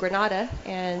out to Granada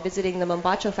and visiting the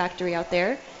Mombacho factory out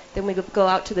there. Then we go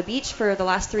out to the beach for the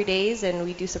last 3 days, and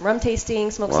we do some rum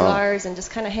tasting, smoke cigars, and just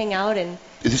kind of hang out and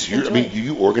Is this your? Do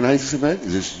you organize this event?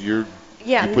 Is this your?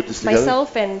 Yeah, you put this together?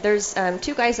 Myself and there's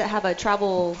 2 guys that have a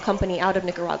travel company out of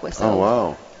Nicaragua. So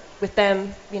wow. With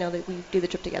them, that we do the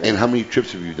trip together. And how many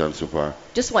trips have you done so far?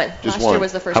 Just one. Just last one. year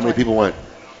was the first one. How many one. people went?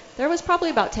 There was probably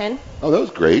about 10. Oh, that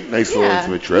was great. Nice little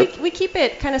intimate trip. We keep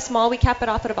it kind of small. We cap it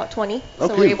off at about 20. So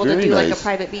Okay, we're able to very do like nice. a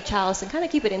private beach house and kind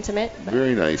of keep it intimate. But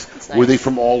Very nice. nice. Were they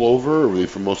from all over, or were they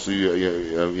from mostly,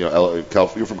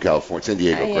 you're from California, San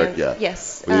Diego, I correct? am, Yeah.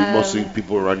 yes. Were they mostly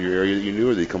people around your area that you knew,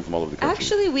 or they come from all over the country?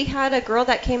 Actually, we had a girl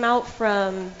that came out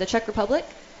from the Czech Republic.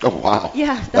 Oh, wow.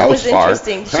 Yeah, that was far.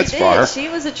 interesting. That's she did. far. She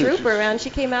was a trooper, and she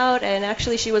came out, and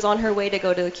actually she was on her way to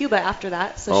go to Cuba after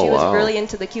that. So Oh, she was wow. really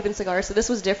into the Cuban cigars. So this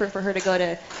was different for her to go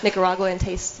to Nicaragua and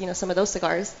taste, some of those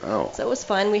cigars. Oh. So it was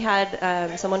fun. We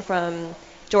had someone from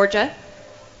Georgia,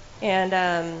 and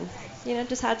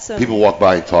just had some. People walk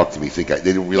by and talk to me, think they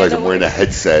didn't realize don't I'm wearing a worry.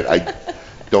 headset. I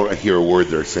don't hear a word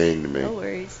they're saying to me. No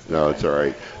worries. No, it's all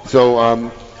right.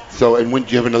 So, and when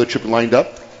do you have another trip lined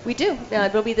up? We do.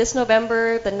 It'll be this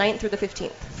November, the 9th through the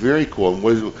 15th. Very cool.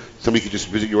 And somebody could just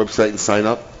visit your website and sign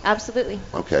up? Absolutely.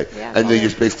 Okay. Yeah, And they all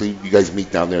just basically, you guys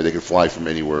meet down there. They can fly from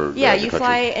anywhere. Yeah, in the you country.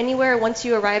 fly anywhere. Once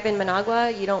you arrive in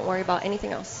Managua, you don't worry about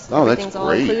anything else. Oh, that's Everything's all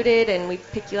great. included, and we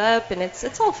pick you up, and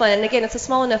it's all fun. And again, it's a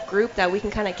small enough group that we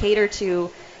can kind of cater to,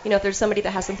 if there's somebody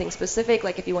that has something specific,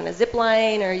 like if you want to zip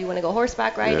line or you want to go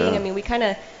horseback riding. Yeah. I mean, we kind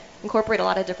of incorporate a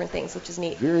lot of different things, which is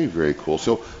neat. Very, very cool.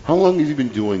 So, how long have you been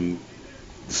doing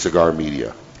cigar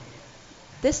media?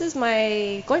 This is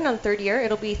my going on 3rd year.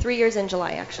 It'll be 3 years in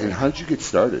July, actually. And how did you get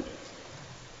started?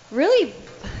 Really,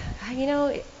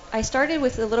 I started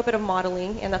with a little bit of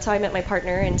modeling, and that's how I met my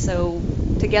partner. And so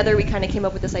together we kind of came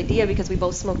up with this idea because we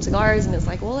both smoked cigars, and it's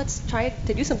like, well, let's try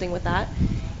to do something with that.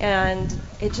 And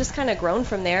it just kind of grown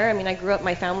from there. I mean, I grew up,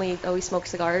 my family always smoked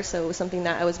cigars, so it was something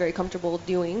that I was very comfortable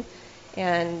doing.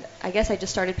 And I guess I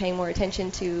just started paying more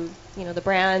attention to, the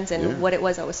brands and what it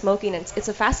was I was smoking. And it's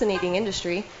a fascinating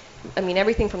industry. I mean,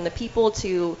 everything from the people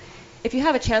to, if you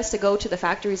have a chance to go to the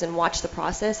factories and watch the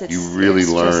process, it's You really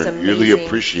it's just learn, you really amazing.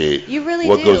 appreciate You really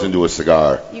what do. goes into a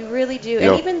cigar. You really do.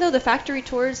 know- And even though the factory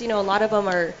tours, a lot of them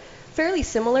are fairly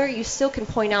similar, you still can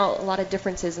point out a lot of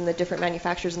differences in the different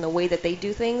manufacturers and the way that they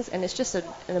do things. And it's just an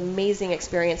amazing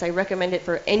experience. I recommend it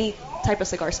for any type of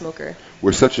cigar smoker.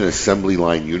 We're such an assembly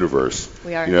line universe.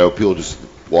 We are. People just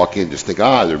walk in, just think,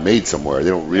 they're made somewhere. They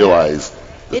don't realize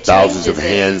the It thousands of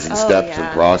changes it. hands and Oh, steps yeah.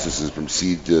 and processes from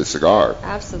seed to cigar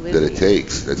Absolutely. that it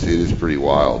takes. It is pretty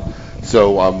wild.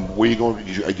 So, where you going?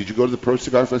 Did you go to the Pro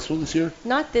Cigar Festival this year?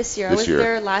 Not this year. I This was year.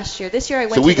 there last year. This year I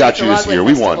went So to we the got you this Nicaraguan year.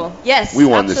 We Festival. won. Yes, we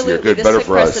won this year. absolutely. Good, This better took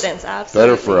for us. precedence. Absolutely.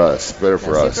 Better for us. Better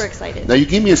for us. Super excited. Now you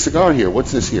gave me a cigar here.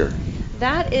 What's this here?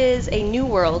 That is a New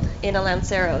World in a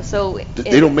Lancero. So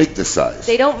They don't make this size.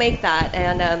 They don't make that,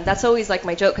 and that's always like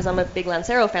my joke because I'm a big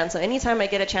Lancero fan. So anytime I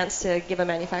get a chance to give a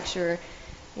manufacturer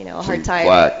a hard time.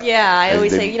 Black. Yeah, I And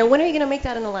always then- say, when are you going to make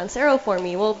that in the Lancero for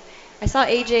me? Well, I saw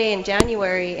AJ in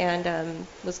January and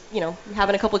was,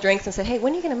 having a couple drinks and said, hey,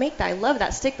 when are you going to make that? I love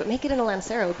that stick, but make it in a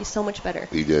Lancero. It would be so much better.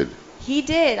 He did. He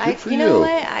did. Good for You know you.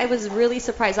 what? I was really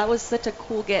surprised. That was such a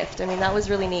cool gift. I mean, that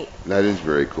was really neat. That is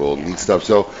very cool. Neat stuff.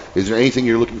 So, is there anything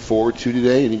you're looking forward to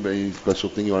today? Any special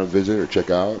thing you want to visit or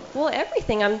check out? Well,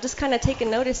 everything. I'm just kind of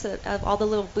taking notice of all the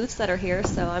little booths that are here,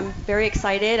 so I'm very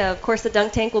excited. Of course, the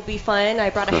dunk tank will be fun. I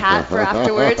brought a hat for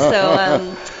afterwards,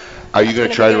 so. Are you going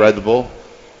to try to ride the bull?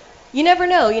 You never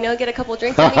know. Get a couple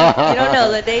drinks in me. You don't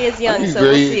know. The day is young, so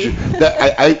we'll see.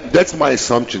 That's my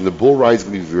assumption. The bull ride's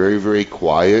going to be very, very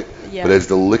quiet. Yeah. But as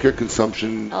the liquor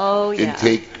consumption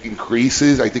intake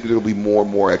increases, I think there'll be more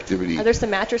and more activity. Are there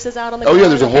some mattresses out on the Oh ground? yeah,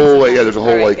 there's a whole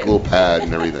All right, like good. little pad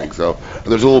and everything. So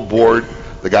there's a little board.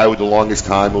 The guy with the longest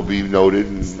time will be noted,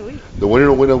 and the winner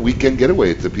will win a weekend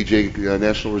getaway at the PJ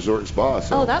National Resort and Spa.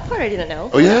 So. Oh, that part I didn't know.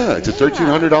 Oh yeah, it's a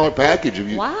 $1,300 package if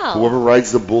you Wow. whoever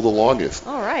rides the bull the longest.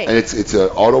 All right. And it's an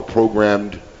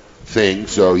auto-programmed thing,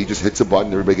 so he just hits a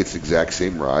button, everybody gets the exact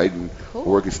same ride, and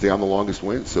whoever can stay on the longest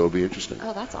wins. So it'll be interesting.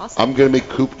 Oh, that's awesome. I'm gonna make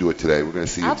Coop do it today. We're gonna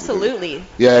see. Absolutely.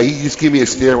 Yeah, he just gave me a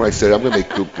stare when I said I'm gonna make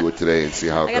Coop do it today and see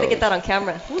how it I got to goes. get that on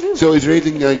camera. Woohoo. So is there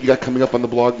anything you got coming up on the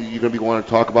blog that you're going to be wanting to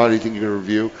talk about? Anything you're going to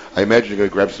review? I imagine you're going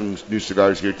to grab some new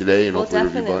cigars here today and Well, hopefully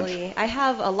review a bunch. definitely. I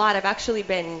have a lot.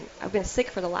 I've been sick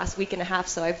for the last week and a half,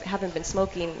 so I haven't been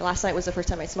smoking. Last night was the first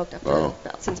time I smoked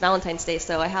since Valentine's Day,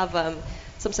 so I have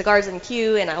some cigars in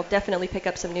queue, and I'll definitely pick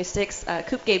up some new sticks.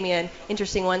 Coop gave me an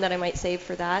interesting one that I might save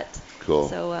for that. Cool.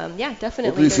 So, yeah, Well,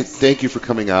 definitely. Lisa, thank you for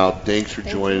coming out. Thanks for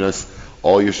joining us.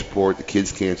 All your support, the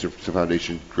Kids Cancer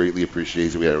Foundation greatly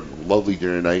appreciates it. We had a lovely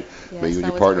dinner tonight. Yes, Met you and that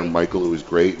your was partner, great. Michael. It was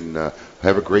great, and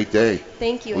have a great day.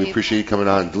 Thank you, We Abe. appreciate you coming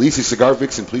on. Delisa Cigar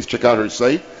Vixen, please check out her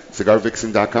site,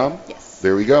 cigarvixen.com. Yes.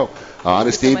 There we go.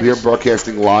 Honest Abe here,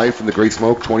 broadcasting live from the Great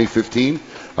Smoke 2015.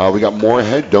 We got more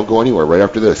ahead. Don't go anywhere. Right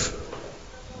after this.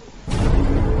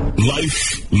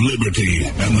 Life, liberty,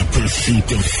 and the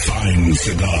pursuit of fine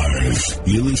cigars.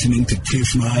 You're listening to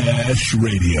Kiss My Ash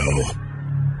Radio.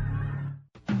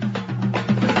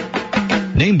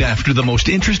 Named after the most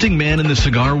interesting man in the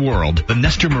cigar world, the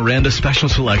Nestor Miranda Special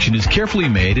Selection is carefully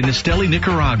made in Esteli,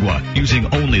 Nicaragua,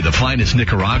 using only the finest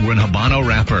Nicaraguan Habano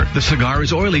wrapper. The cigar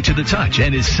is oily to the touch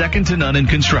and is second to none in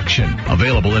construction.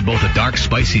 Available in both a dark,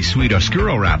 spicy, sweet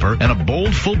Oscuro wrapper and a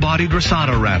bold, full-bodied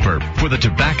Rosado wrapper. For the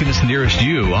tobacconist nearest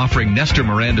you offering Nestor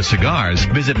Miranda cigars,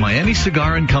 visit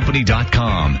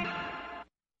MiamiCigarAndCompany.com.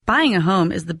 Buying a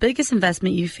home is the biggest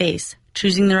investment you face.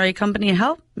 Choosing the right company to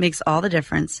help makes all the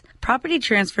difference. Property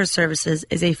Transfer Services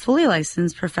is a fully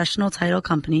licensed professional title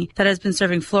company that has been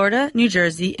serving Florida, New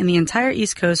Jersey, and the entire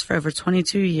East Coast for over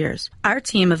 22 years. Our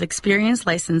team of experienced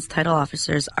licensed title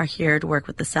officers are here to work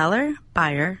with the seller,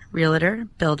 buyer, realtor,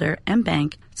 builder, and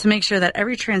bank to make sure that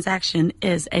every transaction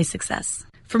is a success.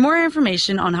 For more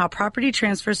information on how Property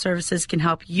Transfer Services can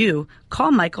help you,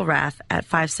 call Michael Raff at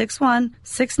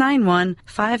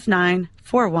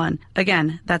 561-691-5941.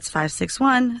 Again, that's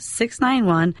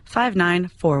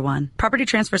 561-691-5941. Property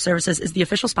Transfer Services is the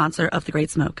official sponsor of The Great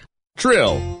Smoke.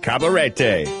 Trill,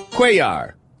 Cabarete,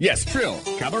 Cuellar. Yes, Trill,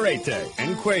 Cabarete,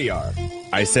 and Cuellar.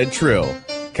 I said Trill,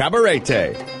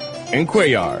 Cabarete, and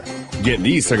Cuellar. Get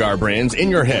these cigar brands in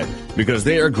your head because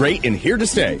they are great and here to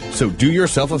stay. So do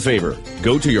yourself a favor.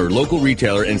 Go to your local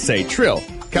retailer and say Trill,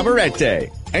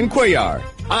 Cabarete, and Cuellar.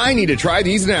 I need to try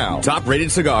these now.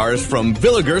 Top-rated cigars from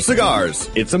Villager Cigars.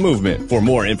 It's a movement. For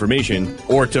more information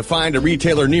or to find a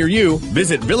retailer near you,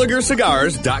 visit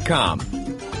VillagerCigars.com.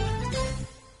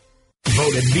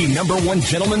 Voted the #1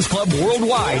 gentleman's club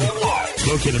worldwide.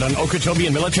 Located on Okeechobee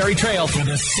and Military Trail for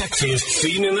the sexiest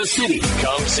scene in the city.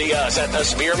 Come see us at the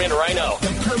Spearmint Rhino, the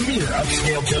premier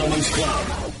upscale gentleman's club.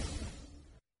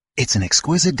 It's an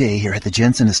exquisite day here at the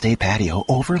Jensen Estate patio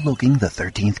overlooking the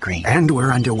 13th green. And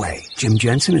we're underway. Jim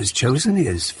Jensen has chosen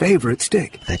his favorite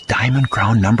stick. The Diamond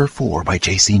Crown No. 4 by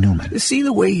J.C. Newman. See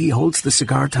the way he holds the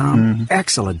cigar, Tom?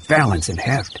 Excellent balance and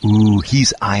heft. Ooh,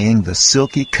 he's eyeing the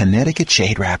silky Connecticut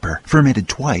shade wrapper, fermented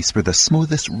twice for the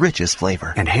smoothest, richest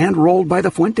flavor. And hand-rolled by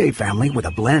the Fuente family with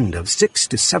a blend of 6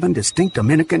 to 7 distinct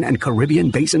Dominican and Caribbean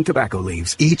basin tobacco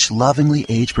leaves. Each lovingly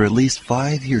aged for at least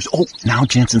 5 years. Oh, now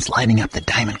Jensen's lighting up the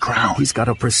Diamond Crown. He's got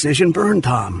a precision burn,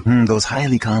 Tom. Those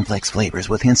highly complex flavors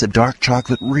with hints of dark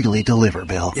chocolate really deliver,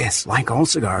 Bill. Yes, like all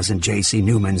cigars in J.C.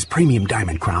 Newman's premium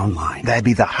Diamond Crown line. That'd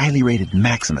be the highly rated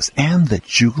Maximus and the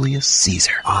Julius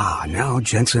Caesar. Ah, now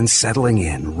Jensen's settling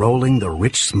in, rolling the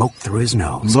rich smoke through his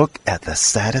nose. Look at the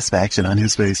satisfaction on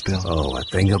his face, Bill. Oh, a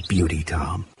thing of beauty,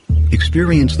 Tom.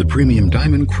 Experience the premium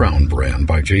Diamond Crown brand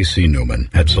by J.C. Newman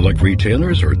at select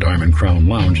retailers or Diamond Crown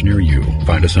Lounge near you.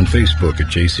 Find us on Facebook at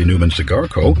J.C. Newman Cigar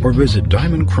Co. or visit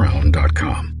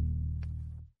diamondcrown.com.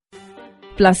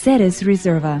 Placeres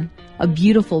Reserva, a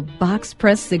beautiful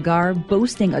box-pressed cigar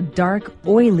boasting a dark,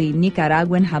 oily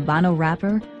Nicaraguan Habano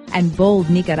wrapper and bold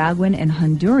Nicaraguan and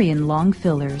Honduran long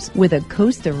fillers with a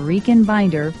Costa Rican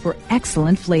binder for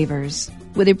excellent flavors.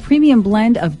 With a premium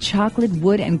blend of chocolate,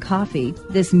 wood, and coffee,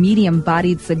 this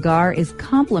medium-bodied cigar is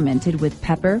complemented with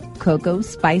pepper, cocoa,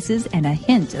 spices, and a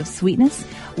hint of sweetness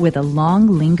with a long,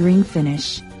 lingering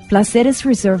finish. Placeres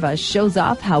Reserva shows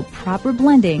off how proper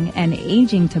blending and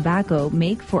aging tobacco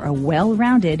make for a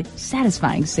well-rounded,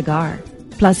 satisfying cigar.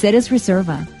 Placeres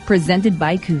Reserva, presented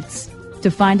by Coots.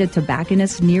 To find a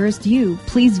tobacconist nearest you,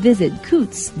 please visit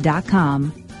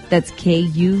Coots.com. That's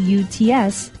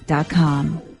KUUTS.com.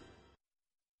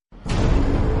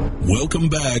 Welcome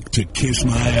back to Kiss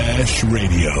My Ash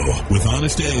Radio with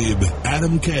Honest Abe,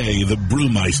 Adam K, the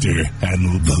Brewmeister,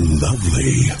 and the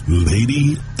lovely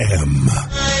Lady M.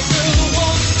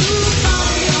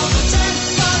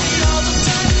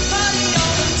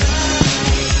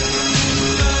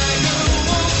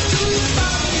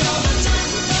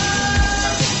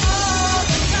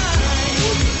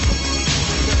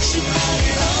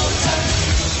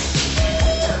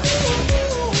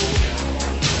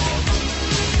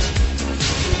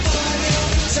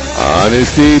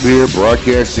 Honest Abe here,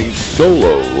 broadcasting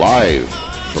solo live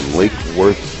from Lake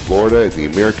Worth, Florida at the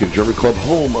American German Club,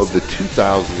 home of the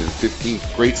 2015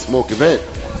 Great Smoke event.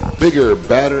 Bigger,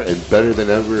 badder, and better than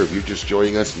ever. If you're just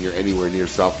joining us and you're anywhere near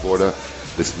South Florida,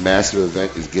 this massive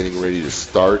event is getting ready to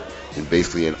start in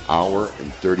basically an hour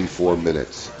and 34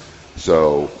 minutes.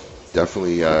 So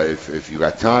definitely, if you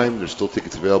got time, there's still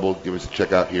tickets available. Give us a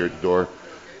check out here at the door.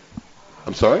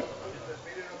 I'm sorry?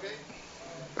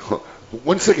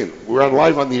 1 second. We're on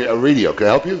live on the radio. Can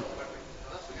I help you?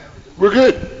 We're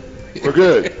good. We're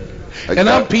good. And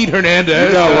I'm Pete Hernandez.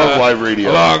 You know I love live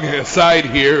radio. Alongside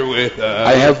here with...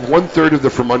 I have 1/3 of the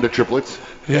Fermunda triplets.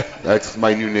 Yeah. That's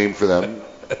my new name for them.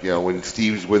 You know, when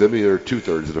Steve's with him, they're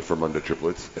 2/3 of the Fermunda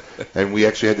triplets. And we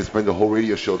actually had to spend the whole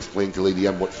radio show explaining to Lady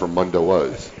M what Fermunda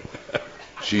was.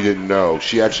 She didn't know.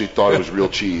 She actually thought it was real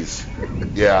cheese.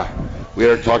 Yeah. We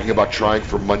had her talking about trying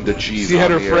Fermunda cheese. She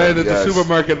had her friend at the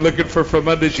supermarket looking for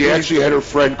Fermunda cheese. She actually had her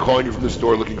friend calling her from the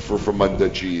store looking for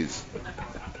Fermunda cheese.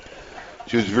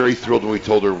 She was very thrilled when we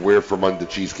told her where Fermunda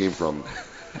cheese came from.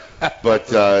 But,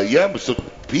 so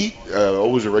Pete,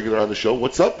 always a regular on the show.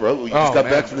 What's up, bro? You just got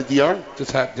back from the DR?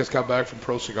 Just got back from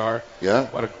Pro Cigar. Yeah?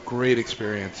 What a great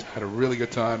experience. Had a really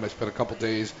good time. I spent a couple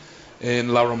days in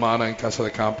La Romana in Casa de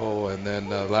Campo, and then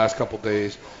the last couple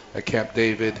days at Camp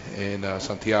David in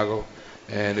Santiago.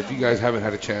 And if you guys haven't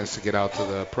had a chance to get out to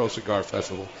the Pro Cigar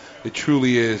Festival, it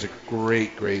truly is a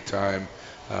great, great time.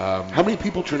 How many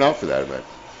people turn out for that event?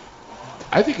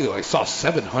 I think I saw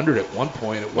 700 at one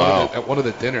point at one of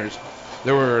the dinners.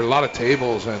 There were a lot of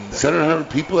tables. And 700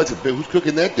 people? That's a big. Who's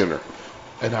cooking that dinner?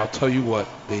 And I'll tell you what,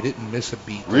 they didn't miss a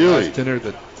beat. Really? The last dinner,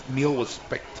 the meal was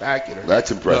spectacular.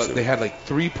 That's impressive. They had like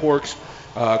 3 porks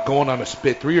going on a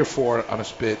spit, 3 or 4 on a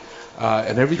spit,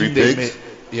 and everything 3 they pigs? made.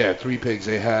 Yeah, 3 pigs.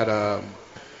 They had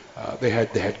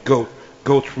goat.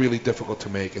 Goat's really difficult to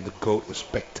make, and the goat was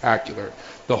spectacular.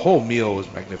 The whole meal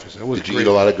was magnificent. It was Did you great. eat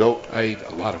a lot of goat? I ate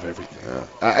a lot of everything. Yeah.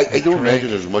 I don't imagine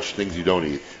there's much things you don't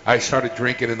eat. I started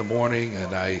drinking in the morning,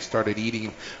 and I started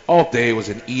eating. All day was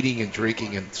an eating and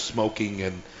drinking and smoking,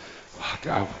 and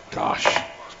gosh, it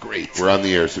was great. We're on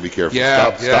the air, so be careful.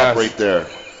 Yeah, Stop right there.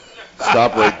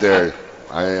 Stop right there.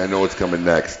 I know what's coming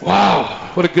next. Wow,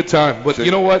 what a good time. But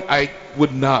you know what? I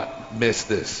would not miss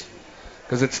this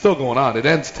because it's still going on. It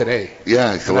ends today.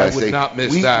 Yeah, it's the last day. I would not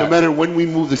miss that. No matter when we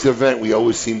move this event, we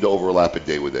always seem to overlap a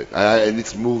day with it. And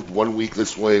it's moved 1 week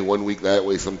this way, 1 week that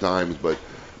way sometimes. But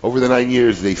over the 9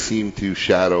 years, they seem to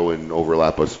shadow and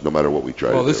overlap us no matter what we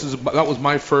try to do. That was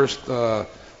my first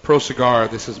Pro Cigar.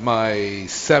 This is my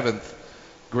 7th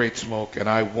Great Smoke, and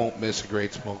I won't miss a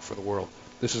Great Smoke for the world.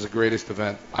 This is the greatest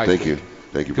event. Thank you.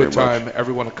 Thank you Good very much. time.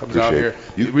 Everyone that comes Appreciate out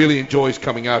here, he really enjoys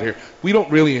coming out here. We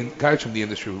don't really, guys from the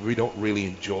industry, we don't really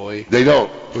enjoy. They don't.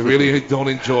 We really don't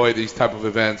enjoy these type of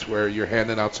events where you're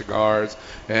handing out cigars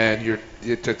and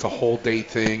it's a whole day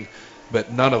thing.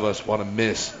 But none of us want to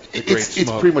miss the Great Smoke.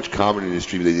 It's pretty much common in the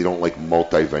industry that they don't like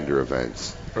multi-vendor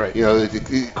events. Right. You know,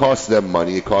 it costs them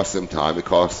money, it costs them time, it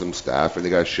costs them staff, and they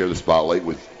got to share the spotlight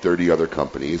with 30 other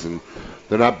companies, and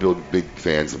they're not big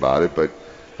fans about it. But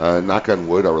knock on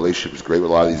wood, our relationship is great with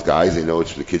a lot of these guys. They know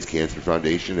it's for the Kids Cancer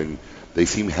Foundation, and they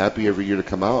seem happy every year to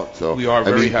come out. So we are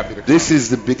very happy to come. This is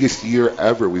the biggest year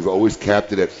ever. We've always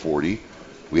capped it at 40.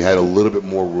 we had a little bit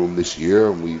more room this year,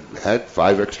 and we had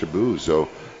 5 extra booths. So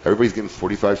everybody's getting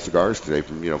 45 cigars today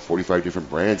from 45 different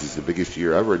brands. It's the biggest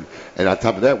year ever, and on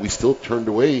top of that, we still turned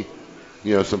away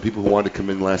some people who wanted to come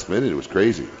in last minute. It was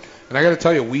crazy. And I got to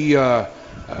tell you,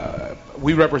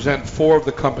 we represent 4 of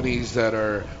the companies that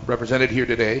are represented here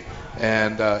today,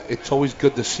 and it's always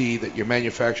good to see that your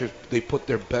manufacturers, they put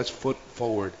their best foot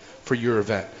forward for your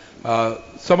event.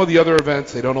 Some of the other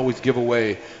events, they don't always give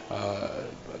away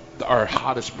our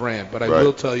hottest brand, but I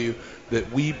will tell you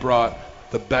that we brought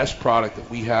the best product that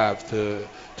we have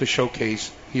to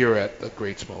showcase here at the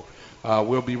Great Smoke.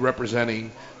 We'll be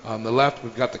representing, on the left,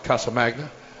 we've got the Casa Magna.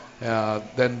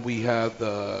 Then we have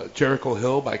the Jericho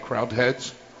Hill by Crowned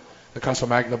Heads, the Casa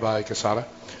Magna by Quesada,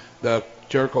 the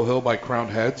Jericho Hill by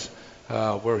Crowned Heads.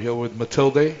 We're here with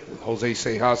Matilde, Jose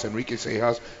Sejas, Enrique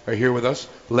Sejas are here with us,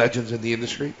 legends in the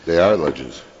industry. They are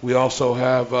legends. We also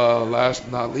have, last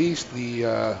but not least,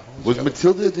 the... was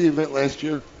Matilde at the event last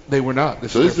year? They were not.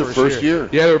 This is their first year.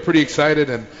 Yeah, they were pretty excited,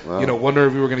 and wonder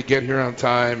if we were going to get here on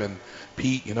time. And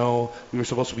Pete, we were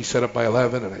supposed to be set up by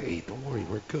 11, and hey, don't worry,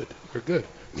 we're good. We're good.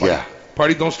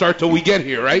 Party don't start till we get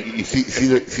here, right? You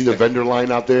see the vendor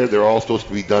line out there? They're all supposed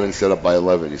to be done and set up by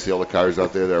 11. You see all the cars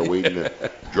out there that are waiting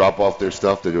to drop off their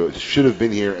stuff. They should have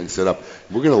been here and set up.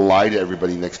 We're going to lie to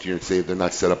everybody next year and say if they're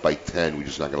not set up by 10, we're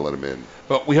just not going to let them in.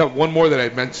 But we have one more that I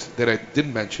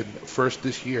didn't mention first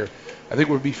this year. I think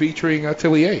we'll be featuring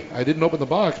Atelier. I didn't open the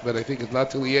box, but I think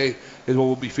Atelier is what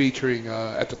we'll be featuring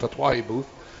at the Tatuaje booth.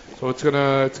 So it's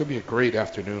gonna be a great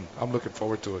afternoon. I'm looking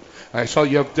forward to it. I saw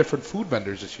you have different food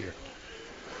vendors this year.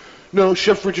 No,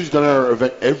 Chef Richard's done our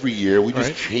event every year. We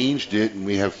just changed it, and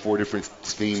we have 4 different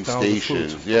themed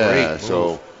stations. Yeah,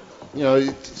 so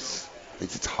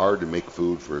it's hard to make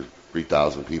food for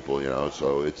 3,000 people.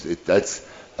 So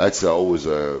that's always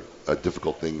a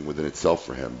difficult thing within itself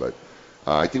for him. But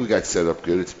I think we got set up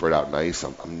good. It's spread out nice.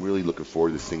 I'm really looking forward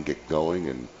to this thing get going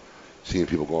and seeing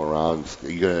people going around.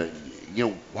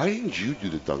 Why didn't you do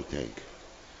the dunk tank?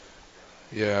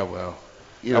 Yeah, well.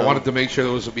 I wanted to make sure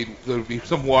there would be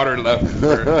some water left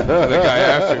for the guy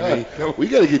after me. We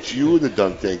got to get you in the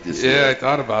dunk tank this year. Yeah, I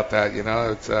thought about that.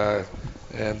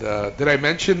 Did I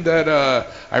mention that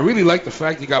I really like the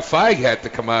fact you got Fag Hat to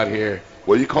come out here?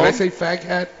 What do you call it? Did I say Fag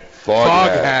Hat?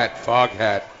 Fog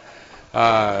hat.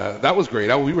 That was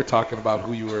great. We were talking about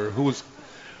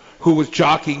who was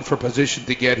jockeying for position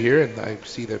to get here, and I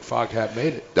see that Fog Hat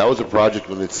made it. That was a project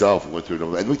in itself. We went through it.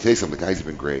 And let me tell you something. The guys have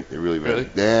been great. They really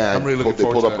been. Yeah, I'm really looking forward to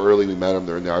They pulled up early. We met them.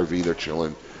 They're in the RV. They're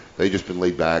chilling. They've just been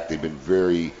laid back. They've been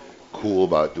very cool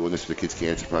about doing this for the Kids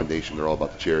Cancer Foundation. They're all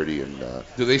about the charity. And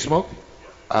do they smoke?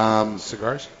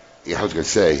 Cigars? Yeah, I was going to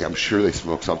say. I'm sure they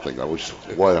smoke something.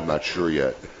 I'm not sure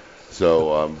yet.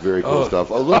 So very cool stuff.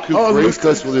 Oh, look who graced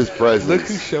us with his presence. Look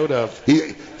who showed up.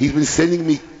 He's been sending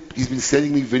me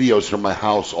videos from my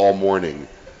house all morning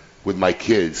with my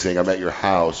kids saying I'm at your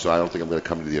house, so I don't think I'm going to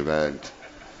come to the event.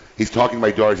 He's talking to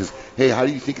my daughter. He says, "Hey, how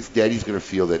do you think his daddy's going to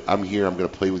feel that I'm here? I'm going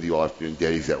to play with you all afternoon.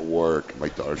 Daddy's at work." My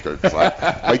daughter started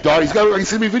laughing. He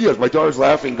sent me videos. My daughter's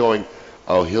laughing, going,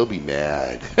 "Oh, he'll be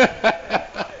mad."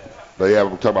 But yeah,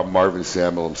 we're talking about Marvin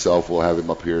Samuel himself. We'll have him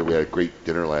up here. We had a great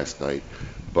dinner last night.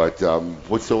 But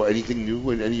anything new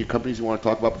in any of your companies you want to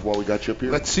talk about before we got you up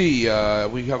here? Let's see.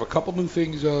 We have a couple new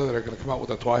things that are going to come out with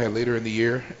Tatuaje later in the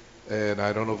year, and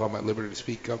I don't know if I'm at liberty to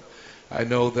speak up. I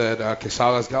know that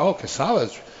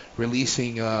Quesada's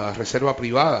releasing Reserva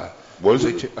Privada. What is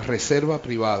it? Reserva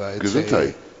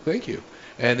Privada. Thank you.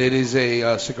 And it is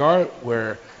a cigar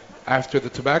where after the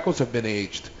tobaccos have been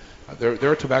aged,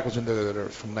 there are tobaccos in there that are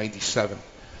from 97.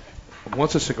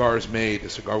 Once a cigar is made, the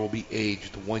cigar will be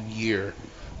aged 1 year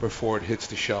before it hits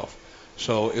the shelf.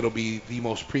 So it'll be the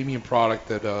most premium product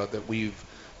that we've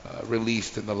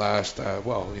released in the last,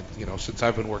 since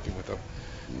I've been working with them.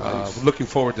 Nice. Looking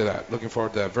forward to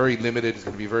that. Very limited. There's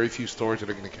going to be very few stores that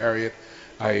are going to carry it.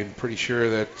 I'm pretty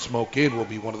sure that Smoke Inn will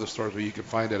be one of the stores where you can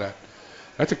find it at.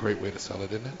 That's a great way to sell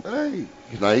it, isn't it? Hey,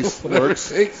 nice.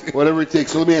 Works. Whatever it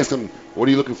takes. So let me ask them, what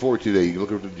are you looking forward to today? You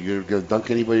going to dunk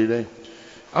anybody today?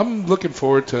 I'm looking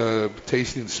forward to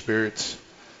tasting the spirits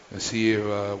and see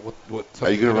what. Are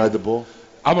you going to ride the bull?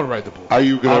 I'm going to ride the bull. Are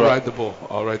you going to ride the bull?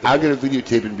 I'll ride the bull. I'm going to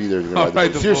videotape and be there. I'll ride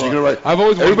the bull. Seriously, you're going to ride. I've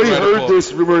always wanted to ride the bull. Everybody heard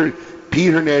this rumor.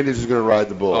 Pete Hernandez is going to ride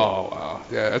the bull. Oh, wow.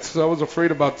 Yeah, I was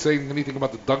afraid about saying anything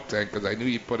about the dunk tank because I knew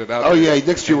you'd put it out. Oh, yeah.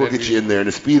 Next year we'll get you in there in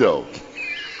a Speedo.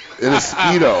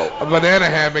 A banana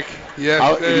hammock.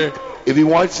 Yes, if he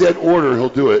wants that order, he'll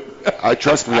do it.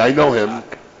 Trust me, I know him.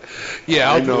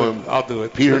 Yeah, I'll do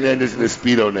it. Pete Hernandez in a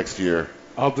Speedo next year.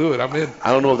 I'll do it. I'm in.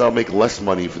 I don't know if that'll make less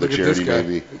money for the Look at charity, this guy.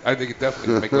 maybe. I think it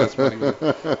definitely will make less money. Look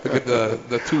at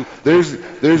the two. There's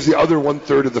the other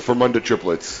 1/3 of the Fermunda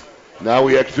triplets. Now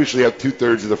we officially have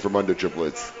 2/3 of the Fermunda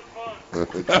triplets.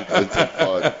 It's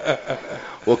fun.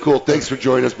 Well, cool. Thanks for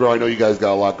joining us, bro. I know you guys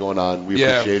got a lot going on. We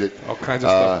appreciate it. All kinds of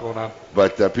stuff going on.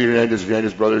 But Peter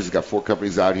Hernandez Brothers, he's got 4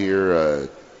 companies out here.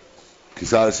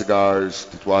 Quesada Cigars,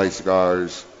 Tatuaje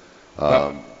Cigars.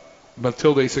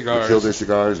 Matilde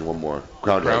Cigars. And one more.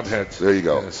 Crown Heads. Heads. There you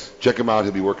go. Yes. Check him out.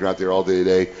 He'll be working out there all day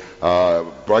today.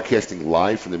 Broadcasting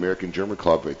live from the American German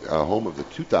Club at home of the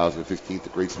 2015 The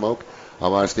Great Smoke.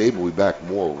 I'm Honest Abe. We'll be back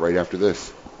more right after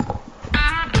this.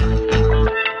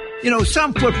 You know,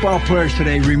 some football players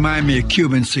today remind me of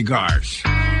Cuban cigars.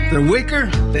 They're weaker,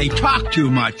 they talk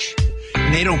too much,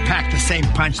 and they don't pack the same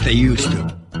punch they used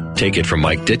to. Take it from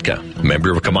Mike Ditka,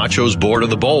 member of Camacho's Board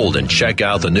of the Bold, and check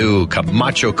out the new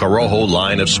Camacho Corojo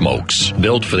line of smokes.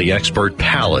 Built for the expert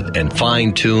palate and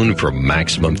fine-tuned for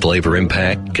maximum flavor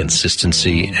impact,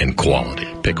 consistency, and quality.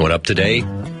 Pick one up today.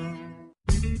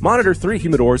 Monitor 3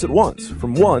 humidors at once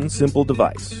from one simple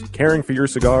device. Caring for your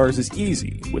cigars is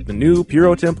easy with the new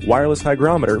PuroTemp wireless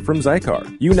hygrometer from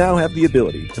Zycar. You now have the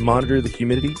ability to monitor the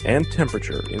humidity and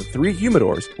temperature in 3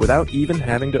 humidors without even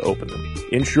having to open them.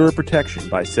 Ensure protection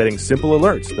by setting simple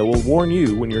alerts that will warn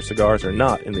you when your cigars are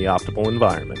not in the optimal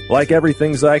environment. Like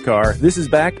everything Zycar, this is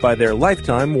backed by their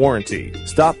lifetime warranty.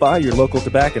 Stop by your local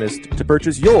tobacconist to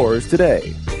purchase yours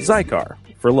today. Zycar,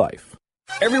 for life.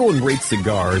 Everyone rates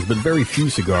cigars, but very few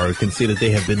cigars can say that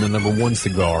they have been the #1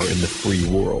 cigar in the free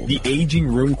world. The Aging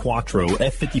Room Quattro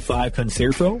F55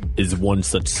 Concerto is one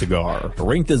such cigar.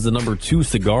 Ranked as the #2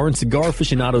 cigar in Cigar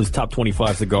Aficionado's Top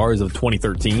 25 Cigars of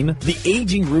 2013, the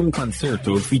Aging Room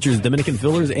Concerto features Dominican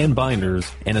fillers and binders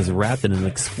and is wrapped in an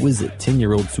exquisite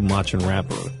 10-year-old Sumatran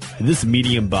wrapper. This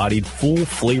medium-bodied,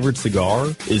 full-flavored cigar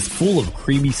is full of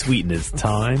creamy sweetness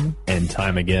time and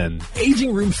time again.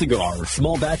 Aging Room Cigar,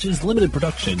 small batches, limited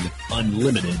production,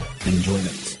 unlimited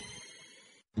enjoyment.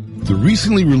 The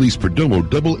recently released Perdomo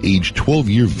Double Aged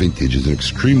 12-Year Vintage is an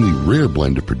extremely rare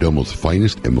blend of Perdomo's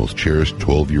finest and most cherished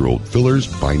 12-year-old fillers,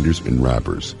 binders, and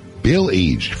wrappers. Bale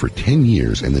aged for 10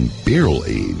 years and then barrel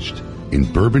aged in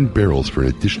bourbon barrels for an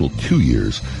additional 2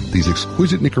 years, these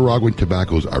exquisite Nicaraguan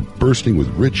tobaccos are bursting with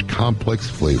rich, complex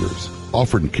flavors.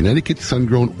 Offered in Connecticut,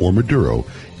 sun-grown, or Maduro,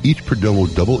 each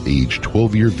Perdomo double-aged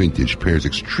 12-year vintage pairs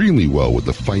extremely well with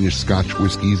the finest Scotch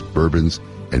whiskeys, bourbons,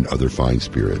 and other fine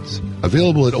spirits.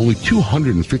 Available at only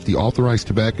 250 authorized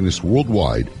tobacconists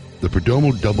worldwide, the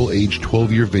Perdomo double-aged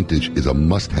 12-year vintage is a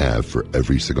must-have for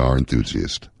every cigar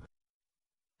enthusiast.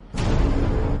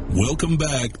 Welcome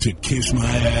back to Kiss My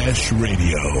Ash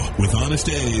Radio with Honest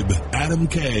Abe, Adam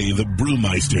K, the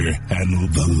Brewmeister,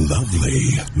 and the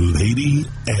lovely Lady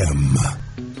M.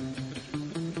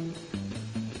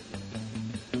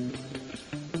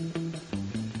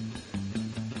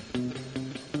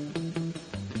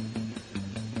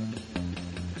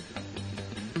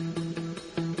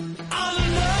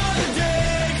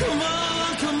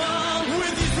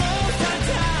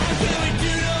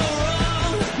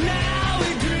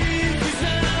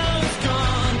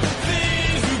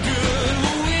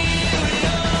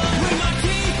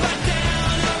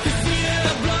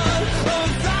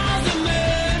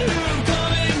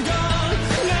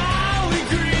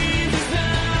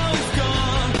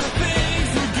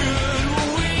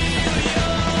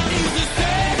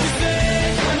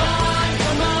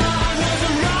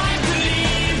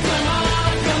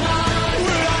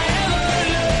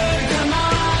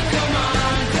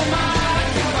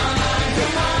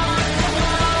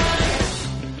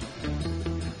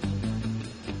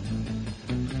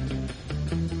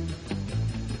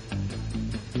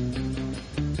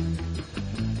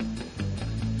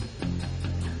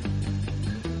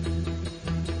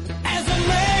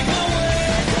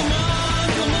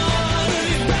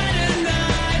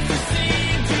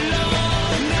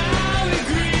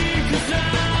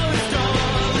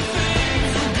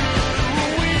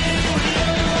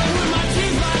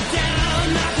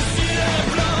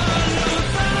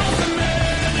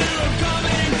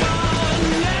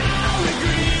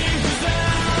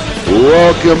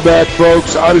 Welcome back,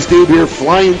 folks. Honest Abe here,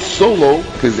 flying solo,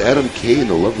 because Adam K and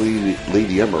the lovely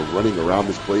Lady M are running around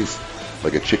this place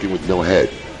like a chicken with no head.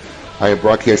 I am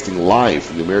broadcasting live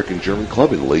from the American German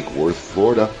Club in Lake Worth,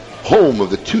 Florida, home of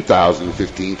the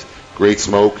 2015 Great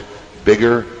Smoke,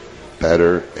 bigger,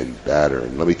 better, and badder.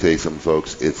 And let me tell you something,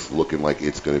 folks, it's looking like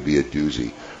it's going to be a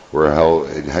doozy. We're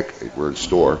in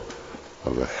store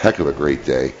of a heck of a great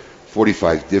day.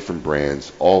 45 different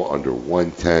brands, all under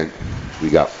one tent. We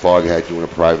got Foghat doing a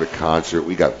private concert.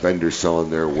 We got vendors selling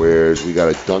their wares. We got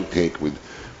a dunk tank with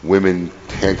women,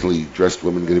 handily dressed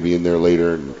women, going to be in there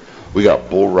later, and we got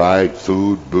bull ride,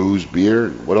 food, booze, beer.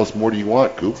 What else more do you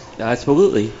want, Coop?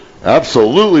 Absolutely.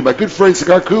 Absolutely. My good friend,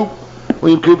 Cigar Coop,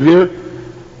 William Coop here.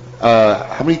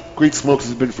 How many great smokes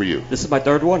has it been for you? This is my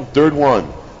third one. Third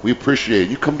one. We appreciate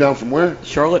it. You come down from where?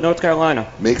 Charlotte, North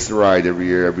Carolina. Makes the ride every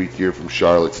year from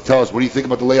Charlotte. So tell us, what do you think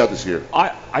about the layout this year?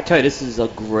 I tell you, this is a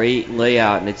great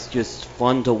layout, and it's just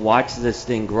fun to watch this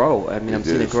thing grow. I mean, I'm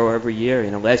seeing it grow every year.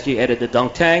 You know, last year you added the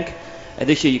dunk tank, and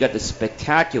this year you got the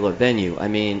spectacular venue. I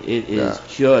mean, it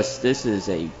is this is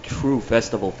a true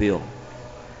festival feel.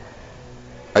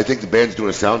 I think the band's doing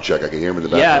a sound check. I can hear them in the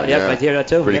background. Yeah, I hear that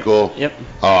too. Pretty cool. Yep.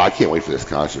 Oh, I can't wait for this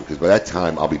concert, because by that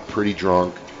time I'll be pretty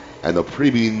drunk, and there'll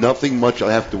pretty be nothing much I'll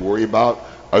have to worry about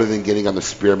other than getting on the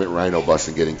Spearmint Rhino bus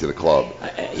and getting to the club.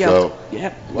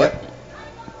 What?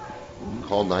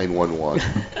 Call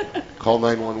 911. Call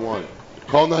 911.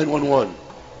 Call 911.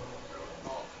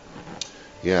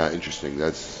 Yeah, interesting.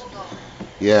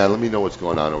 Let me know what's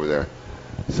going on over there.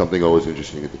 Something always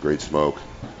interesting at the Great Smoke.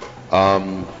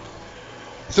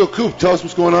 So, Coop, tell us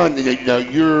what's going on. Now,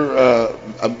 you're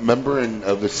a member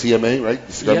of the CMA, right?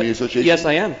 The Cigar Media Association? Yes,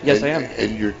 I am. I am.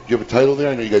 And do you have a title there?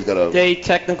 I know you guys got a... They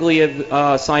technically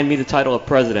have signed me the title of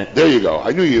president. There you go.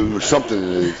 I knew you were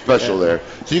something special there.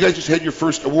 So you guys just had your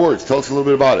first awards. Tell us a little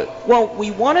bit about it. Well,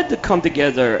 we wanted to come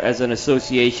together as an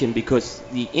association because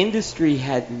the industry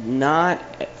had not,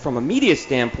 from a media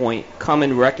standpoint, come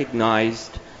and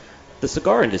recognized the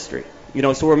cigar industry. You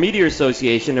know, so we're a media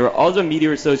association. There are other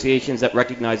media associations that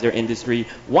recognize their industry.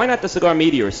 Why not the Cigar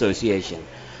Media Association?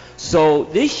 So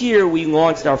this year we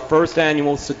launched our first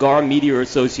annual Cigar Media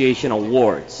Association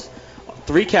Awards.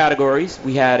 3 categories.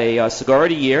 We had a Cigar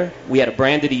of the Year, we had a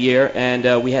Brand of the Year,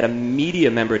 and we had a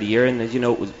Media Member of the Year. And as you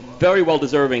know, it was very well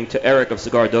deserving to Eric of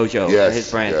Cigar Dojo for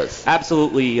his brand. Yes.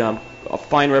 Absolutely a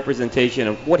fine representation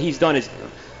of what he's done is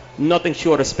nothing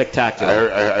short of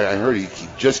spectacular. I heard he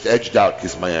just edged out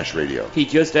Kiss My Ash Radio. He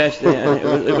just edged it.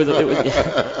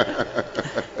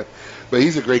 But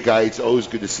he's a great guy. It's always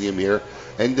good to see him here.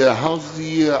 And how's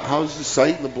the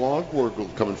site and the blog work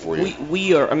coming for you?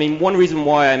 We are. I mean, one reason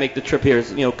why I make the trip here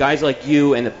is, you know, guys like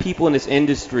you and the people in this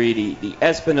industry, the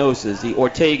Espinosas, the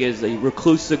Ortegas, the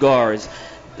Recluse Cigars.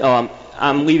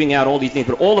 I'm leaving out all these things,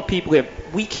 but all the people here,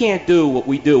 we can't do what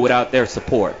we do without their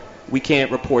support. We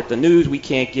can't report the news. We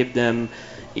can't give them,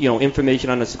 you know, information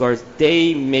on the cigars.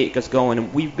 They make us go,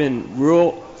 and we've been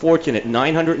real fortunate.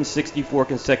 964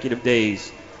 consecutive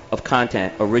days of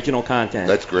content, original content.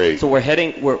 That's great. So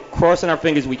we're crossing our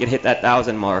fingers we can hit that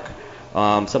 1,000 mark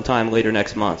sometime later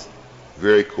next month.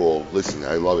 Very cool. Listen,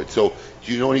 I love it. So,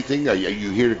 do you know anything? Are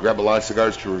you here to grab a lot of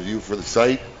cigars to review for the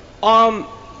site? I'm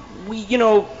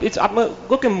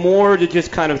looking more to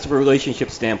just kind of a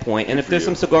relationship standpoint, and if there's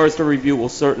some cigars to review, we'll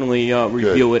certainly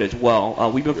review it as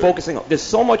well. We've been focusing on, there's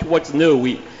so much what's new,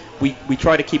 we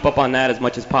try to keep up on that as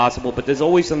much as possible, but there's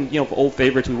always some, you know, old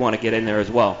favorites we want to get in there as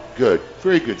well. Good,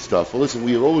 very good stuff. Well, listen,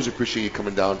 we always appreciate you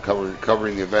coming down,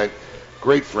 covering the event.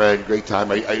 Great friend, great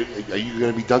time. Are you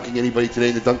going to be dunking anybody today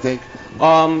in the dunk tank?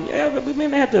 Yeah, we may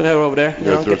have to head over there.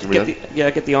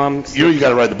 Get the arms. You got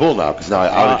to ride the bull now because now I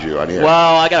outed you on here.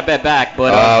 Well, I got a bet back,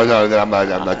 but. No, I'm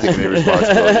not taking any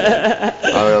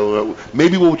responsibility.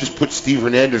 Maybe we'll just put Steve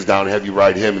Hernandez down and have you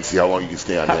ride him and see how long you can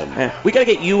stay on him. We got to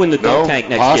get you in the dunk tank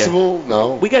next year. Possible?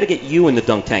 No. We got to get you in the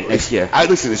dunk tank next year.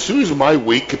 Listen, as soon as my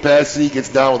weight capacity gets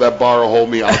down with that bar will hold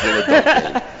me, I'll get in the dunk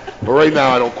tank. But right now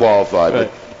I don't qualify.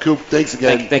 But Coop, thanks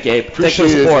again. Thank you, Abe. Appreciate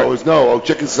it as always.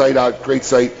 Check his site out. Great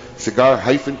site.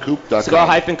 Cigar-Coop.com.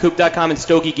 Cigar-Coop.com and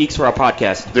Stogie Geeks for our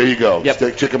podcast. There you go.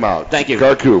 Yep. Check him out. Thank you.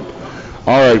 Cigar Coop.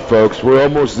 All right, folks. We're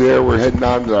almost there. We're heading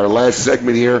on to our last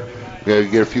segment here. We're going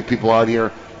to get a few people on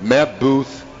here. Matt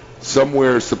Booth,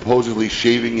 somewhere supposedly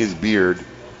shaving his beard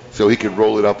so he can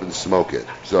roll it up and smoke it.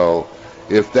 So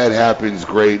if that happens,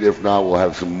 great. If not, we'll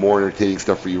have some more entertaining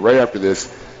stuff for you right after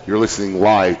this. You're listening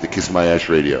live to Kiss My Ash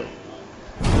Radio.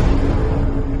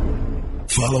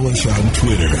 Follow us on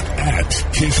Twitter at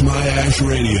Kiss My Ash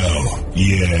Radio.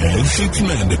 Yes, it's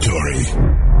mandatory.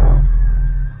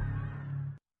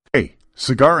 Hey,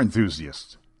 cigar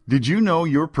enthusiasts. Did you know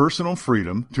your personal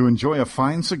freedom to enjoy a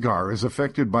fine cigar is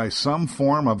affected by some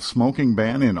form of smoking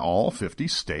ban in all 50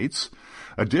 states?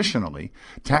 Additionally,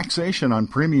 taxation on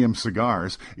premium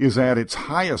cigars is at its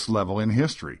highest level in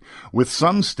history, with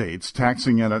some states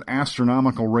taxing at an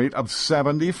astronomical rate of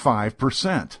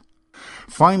 75%.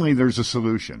 Finally, there's a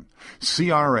solution.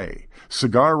 CRA,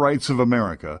 Cigar Rights of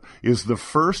America, is the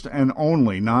first and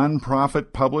only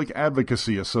non-profit public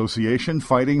advocacy association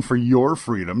fighting for your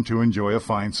freedom to enjoy a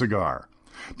fine cigar.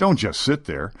 Don't just sit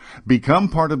there. Become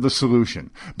part of the solution.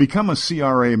 Become a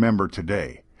CRA member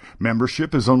today.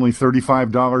 Membership is only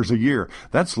 $35 a year.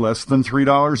 That's less than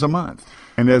 $3 a month.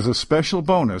 And as a special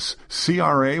bonus,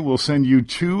 CRA will send you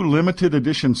 2 limited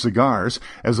edition cigars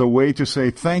as a way to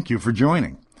say thank you for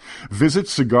joining. Visit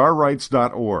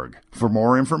cigarrights.org for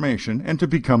more information and to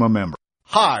become a member.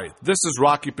 Hi, this is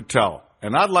Rocky Patel,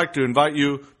 and I'd like to invite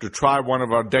you to try one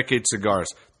of our Decade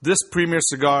cigars. This premier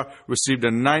cigar received a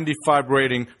 95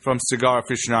 rating from Cigar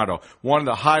Aficionado, one of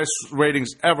the highest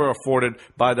ratings ever afforded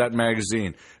by that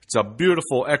magazine. It's a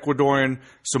beautiful Ecuadorian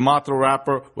Sumatra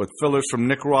wrapper with fillers from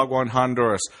Nicaragua and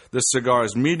Honduras. This cigar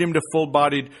is medium to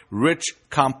full-bodied, rich,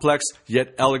 complex,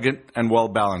 yet elegant and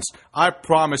well-balanced. I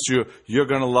promise you, you're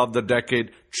going to love the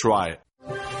Decade. Try it.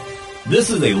 This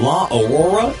is a La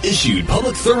Aurora issued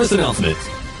public service announcement.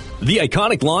 The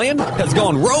iconic lion has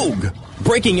gone rogue.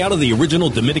 Breaking out of the original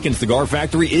Dominican cigar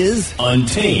factory is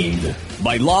Untamed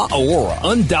by La Aurora.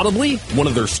 Undoubtedly, one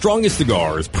of their strongest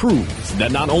cigars proves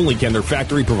that not only can their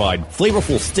factory provide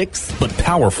flavorful sticks, but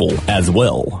powerful as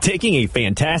well. Taking a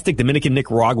fantastic Dominican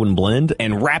Nicaraguan blend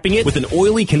and wrapping it with an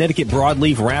oily Connecticut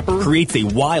broadleaf wrapper creates a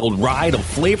wild ride of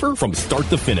flavor from start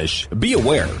to finish. Be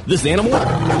aware, this animal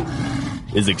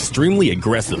is extremely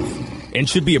aggressive and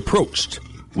should be approached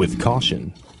with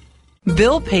caution.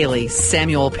 Bill Paley,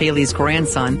 Samuel Paley's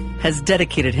grandson, has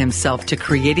dedicated himself to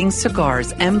creating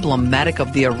cigars emblematic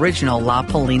of the original La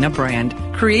Polina brand,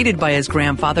 created by his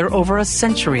grandfather over a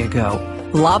century ago.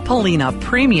 La Polina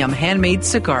premium handmade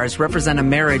cigars represent a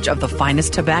marriage of the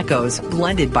finest tobaccos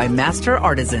blended by master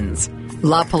artisans.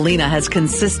 La Polina has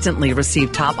consistently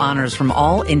received top honors from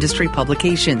all industry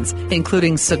publications,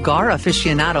 including Cigar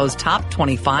Aficionado's Top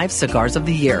 25 Cigars of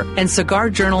the Year and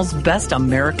Cigar Journal's Best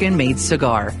American-Made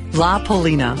Cigar. La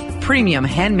Polina, premium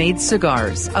handmade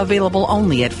cigars, available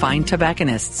only at fine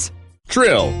tobacconists.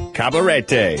 Trill,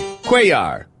 Cabarete,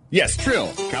 Cuellar. Yes, Trill,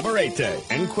 Cabarete,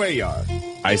 and Cuellar.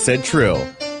 I said Trill,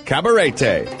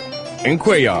 Cabarete, and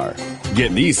Cuellar.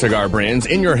 Get these cigar brands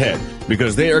in your head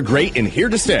because they are great and here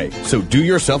to stay. So do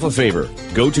yourself a favor.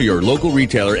 Go to your local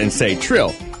retailer and say Trill,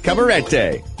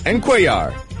 Cabarete, and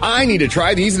Cuellar. I need to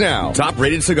try these now.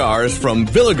 Top-rated cigars from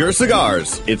Villager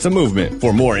Cigars. It's a movement.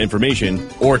 For more information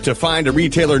or to find a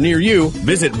retailer near you,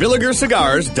 visit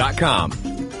villagercigars.com.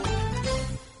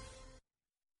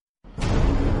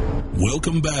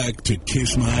 Welcome back to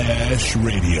Kiss My Ash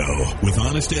Radio with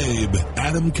Honest Abe,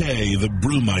 Adam K, the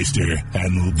Brewmeister,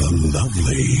 and the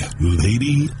lovely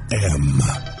Lady M.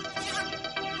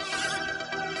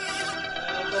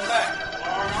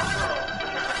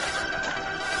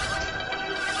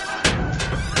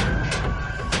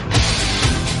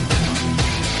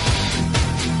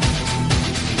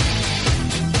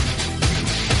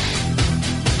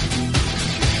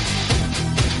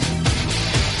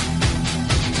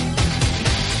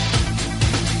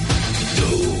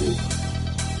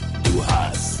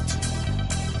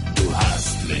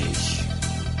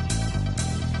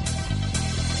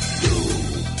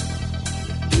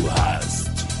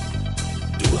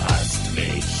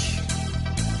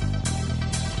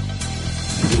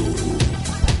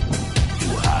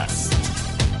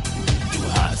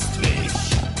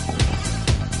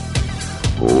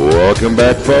 Welcome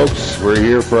back, folks. We're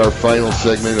here for our final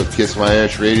segment of Kiss My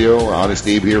Ash Radio. Honest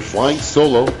Abe here, flying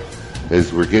solo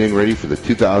as we're getting ready for the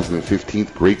 2015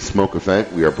 Great Smoke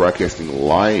event. We are broadcasting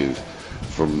live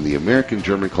from the American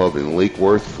German Club in Lake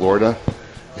Worth, Florida,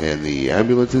 and the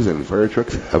ambulances and fire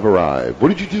trucks have arrived. What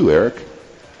did you do, Eric?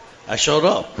 I showed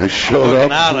up. I showed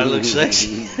up. Out, I look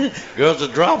sexy. Girls are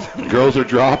dropping. Girls are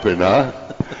dropping, huh?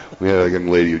 We had a young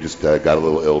lady who just got a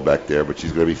little ill back there, but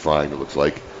she's going to be fine, it looks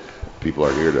like. People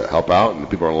are here to help out, and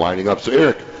people are lining up. So,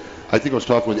 Eric, I think I was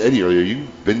talking with Eddie earlier.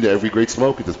 You've been to every Great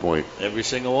Smoke at this point. Every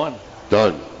single one.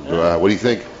 Done. Yeah. What do you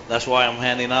think? That's why I'm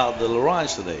handing out the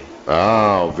L'Orange today.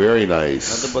 Oh, very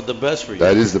nice. Nothing but the best for you.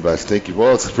 That is the best. Thank you.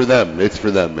 Well, it's for them. It's for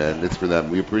them, man. It's for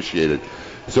them. We appreciate it.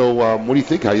 So, what do you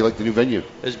think? How do you like the new venue?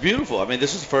 It's beautiful. I mean,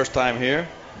 this is the first time here.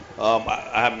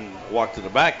 I haven't walked to the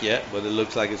back yet, but it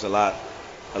looks like it's a lot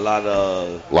going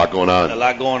on. A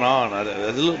lot going on.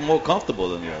 It's a little more comfortable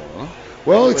than the other one. Huh?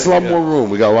 Well, it's a lot more room.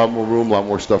 We got a lot more room, a lot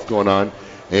more stuff going on.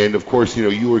 And, of course,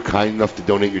 you were kind enough to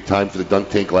donate your time for the dunk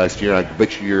tank last year. I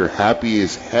bet you're happy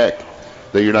as heck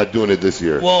that you're not doing it this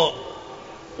year.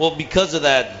 Well, because of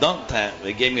that dunk tank,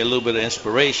 it gave me a little bit of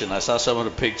inspiration. I saw some of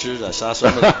the pictures. I saw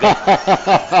some of the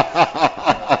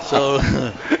So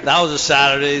that was a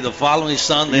Saturday. The following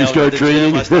Sunday, I started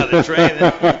training. I started training.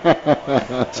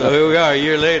 So here we are a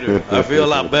year later. I feel a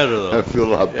lot better, though. I feel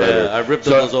a lot better. Yeah, I ripped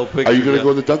up those old pictures. Are you going to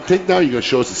go in the dunk tank now? Are you going to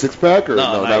show us a six-pack? Or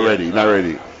no, not ready. Not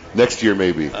ready. Next year,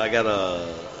 maybe. I got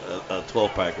a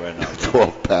 12-pack right now.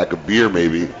 12-pack of beer,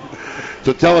 maybe.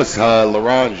 So tell us,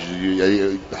 L'Orange,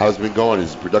 how's it been going?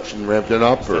 Is production ramping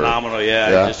up? Or? Phenomenal,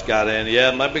 yeah. I just got in. Yeah,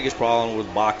 my biggest problem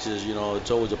with boxes, it's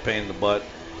always a pain in the butt,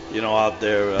 out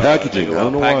there. Packaging, I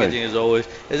don't know why. Packaging is always.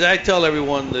 As I tell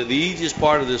everyone, the easiest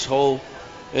part of this whole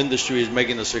industry is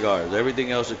making the cigars.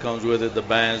 Everything else that comes with it, the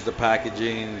bands, the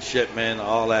packaging, shipment,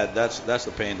 all that, that's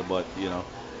the pain in the butt,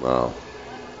 Wow.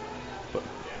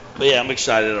 But yeah, I'm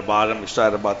excited about it. I'm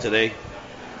excited about today.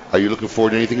 Are you looking forward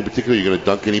to anything in particular? Are you going to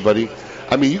dunk anybody?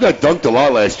 I mean, you got dunked a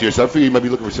lot last year, so I figure you might be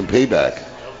looking for some payback.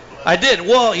 I did.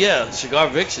 Well, yeah, Cigar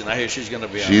Vixen. I hear she's going to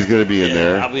be on. She's going to be in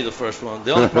there. I'll be the first one.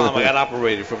 The only problem, I got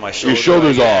operated for my shoulder. Your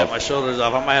shoulder's off. My shoulder's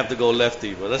off. I might have to go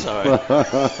lefty, but that's all right.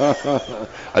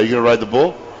 Are you going to ride the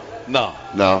bull? No.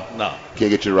 No? No. Can't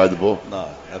get you to ride the bull?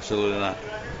 No, absolutely not.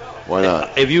 Why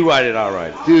not? If you ride it, I'll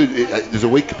ride it. Dude, there's a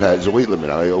weight capacity. There's a weight limit.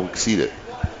 I'll exceed it.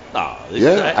 No.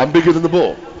 Yeah? I'm bigger than the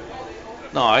bull.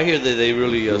 No, I hear that they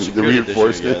really they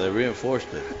reinforced it. Yeah, they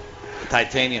reinforced it.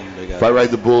 Titanium. They got. If I ride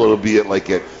the bull, it'll be at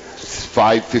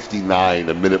 5:59,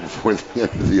 a minute before the end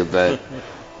of the event.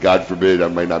 God forbid, I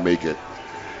might not make it.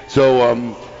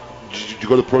 So, did you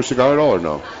go to Pro Cigar at all or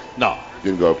no? No.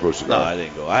 Didn't go to Pro Cigar? No, I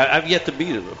didn't go. I've yet to be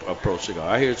to a Pro Cigar.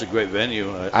 I hear it's a great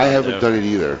venue. I haven't done it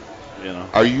either.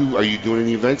 Are you doing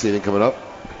any events? Anything coming up?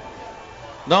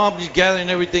 No, I'm just gathering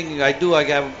everything I do. I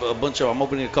got I'm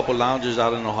opening a couple lounges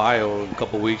out in Ohio in a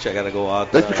couple weeks. I got to go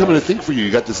out. That's becoming a thing for you.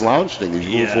 You got this lounge thing. As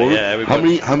you move forward? Yeah,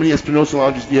 how many Espinosa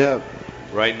lounges do you have?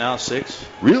 Right now, 6.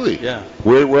 Really? Yeah.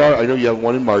 Where I know you have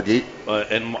one in Margate.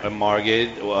 In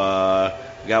Margate. We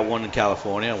got one in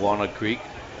California, Walnut Creek.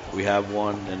 We have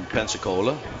one in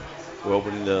Pensacola. We're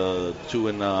opening the 2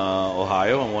 in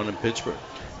Ohio and one in Pittsburgh.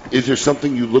 Is there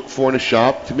something you look for in a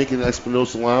shop to make an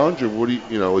Espinosa lounge, or what do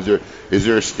you is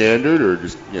there a standard, or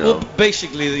just Well,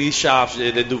 basically these shops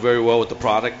they do very well with the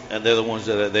product, and they're the ones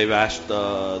that they've asked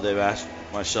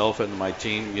myself and my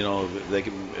team, if they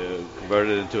can convert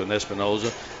it into an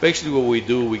Espinosa. Basically, what we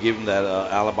do, we give them that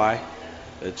alibi.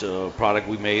 It's a product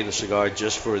we made, a cigar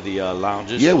just for the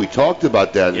lounges. Yeah, we talked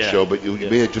about that in the show, but you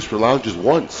made it just for lounges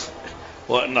once.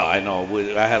 Well, no, I know.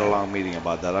 I had a long meeting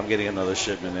about that. I'm getting another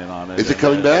shipment in on it. Is it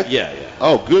coming back? Yeah.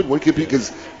 Oh, good. When can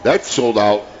because that sold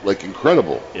out like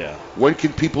incredible. Yeah. When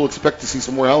can people expect to see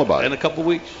some more Alibi? In a couple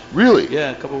weeks. Really?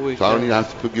 Yeah, a couple weeks. So I don't even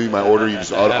have to give you my order. You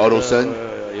just auto send.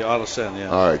 You auto send, yeah.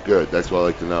 All right, good. That's what I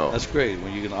like to know. That's great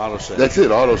when you can auto send. That's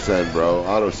it, auto send, bro.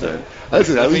 Auto send.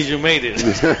 Listen, that means you made it.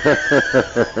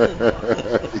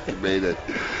 You made it.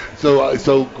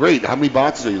 So great. How many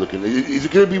boxes are you looking? Is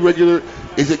it going to be regular?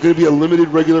 Is it going to be a limited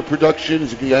regular production?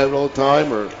 Is it going to have it all the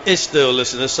time, or? It's still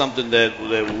it's something that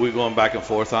we're going back and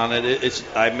forth on it.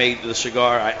 I made the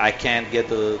cigar. I can't get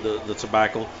the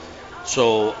tobacco,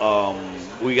 so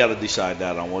we got to decide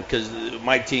that on one. Because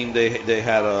my team they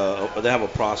have a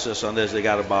process on this. They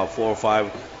got about 4 or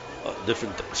 5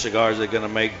 different cigars they're going to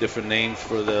make, different names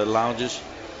for the lounges.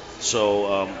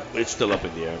 So it's still up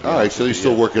in the air. All right, so you're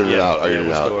still working it out.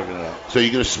 We're still working it out. So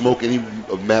you're going to smoke any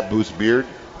of Matt Booth's beard?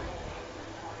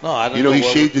 No, I don't know. He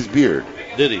shaved his beard.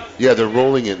 Did he? Yeah, they're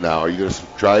rolling it now. Are you going to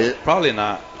try it? Probably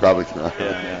not. Probably not.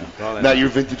 Yeah. Probably not your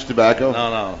vintage tobacco?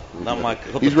 No. Not my.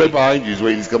 He's right behind you. He's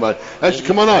waiting to come on. Actually,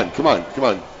 come on.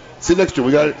 Sit next to him.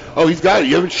 We got it. Oh, he's got it.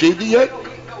 You haven't shaved it yet?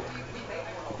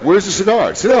 Where's the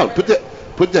cigar? Sit down.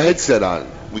 Put the headset on.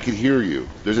 We can hear you.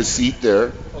 There's a seat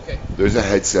there. Okay. There's a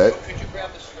headset. Could you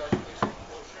grab the cigar, please?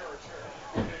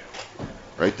 Sure.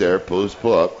 Right there. Pull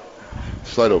up.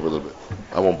 Slide over a little bit.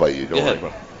 I won't bite you. Don't worry.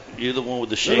 Bro. You're the one with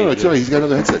the shade. No, it's all right. He's got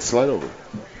another headset. Slide over.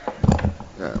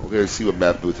 Yeah, we're going to see what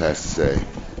Matt Booth has to say.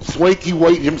 Swanky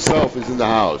White himself is in the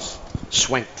house.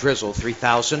 Swank Drizzle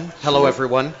 3000. Hello,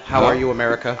 everyone. How are you,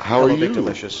 America? How are you? Big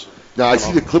Delicious. Now, I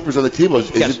see the clippers on the table.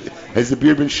 Has the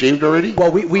beard been shaved already?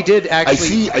 Well, we did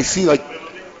actually. I see like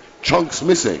chunks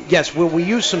missing. Yes, well, we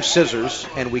used some scissors,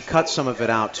 and we cut some of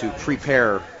it out to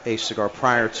prepare a cigar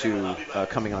prior to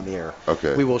coming on the air.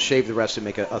 Okay. We will shave the rest and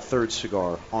make a third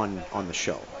cigar on the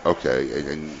show. Okay,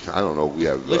 and I don't know. We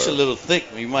have looks a little thick.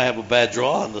 You might have a bad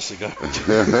draw on the cigar.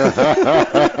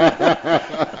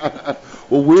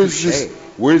 Well, where's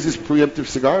this preemptive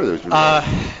cigar that's been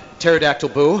Pterodactyl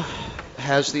Boo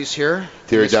has these here.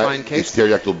 It's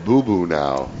Pterodactyl Boo Boo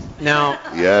now. Now,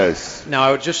 yes. Now,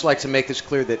 I would just like to make this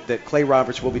clear that Clay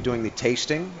Roberts will be doing the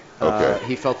tasting. Okay.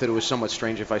 He felt that it was somewhat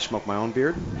strange if I smoked my own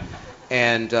beard,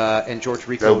 and George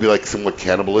Rico. That would be like somewhat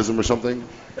cannibalism or something.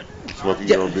 Smoking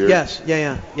your own beard. Yes,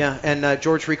 yeah. And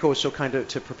George Rico was so kind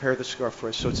to prepare the cigar for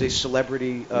us. So it's a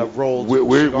celebrity rolled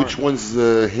cigar. Which one's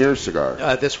the hair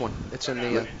cigar? This one. It's in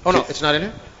the. Oh no, it's not in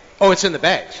it. Oh, it's in the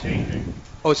bags.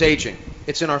 Oh, it's aging.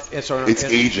 It's It's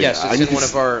aging. Yes, it's in one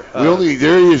of our. There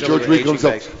he is. George Rico comes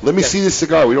up. bags. Let me see this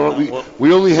cigar. We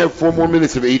only have 4 more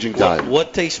minutes of aging time.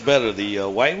 What tastes better, the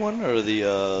white one or the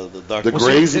dark? The one?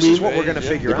 grays. This is what we're going to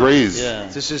figure out. The grays. Yeah.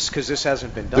 This is because this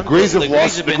hasn't been done. The grays have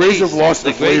lost. The grays have lost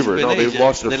their flavor. No, they've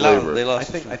lost their flavor. I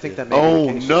think that. May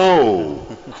be the case.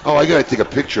 No! Oh, I gotta take a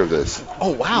picture of this.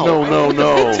 Oh wow!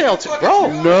 No! Pigtail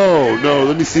bro. No!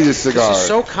 Let me see this cigar. This is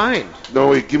so kind. No,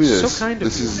 wait, give me this. So kind of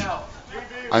this you. is.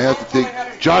 I have to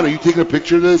take. John, are you taking a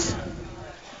picture of this?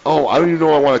 Oh, I don't even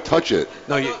know I want to touch it.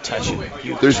 No, you touch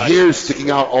it. There's hairs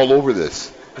sticking out all over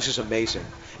this. This is amazing.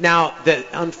 Now,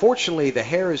 unfortunately, the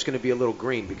hair is going to be a little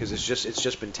green because it's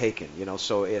just been taken,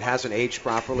 so it hasn't aged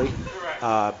properly.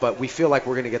 But we feel like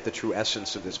we're going to get the true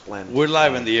essence of this blend. We're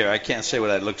live in the air. I can't say what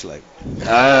that looks like.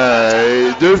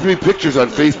 There's going to be pictures on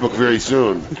Facebook very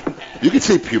soon. You can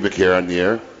say pubic hair on the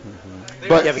air.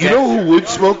 But you know who would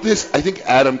smoke this? I think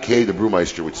Adam K., the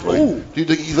brewmeister, would smoke it. Dude,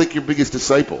 he's like your biggest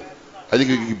disciple. I think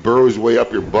if he could burrow his way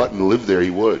up your butt and live there, he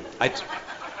would.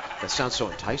 That sounds so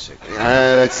enticing.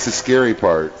 That's the scary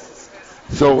part.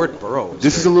 So the word burrow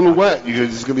this is a little wet.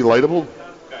 This is going to be lightable?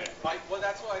 Okay. Well,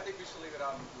 that's why I think we should leave it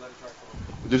on and let it dry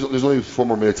for There's only 4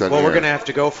 more minutes on the air. Well, we're going to have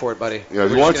to go for it, buddy. Yeah,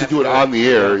 if he wants to do it on the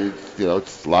air,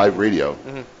 it's live radio.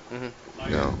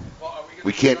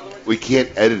 We can't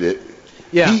edit it.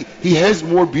 Yeah. He has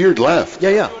more beard left.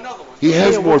 Yeah. He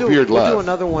has more beard left. We'll do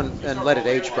another one and let it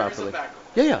age properly.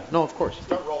 Yeah. No, of course.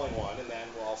 Start rolling one, and then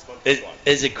we'll all smoke this one.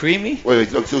 Is it creamy? Wait.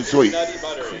 So wait. Nutty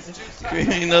butter.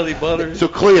 Creamy nutty butter. So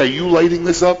Clay, are you lighting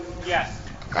this up? Yes.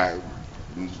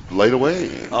 Light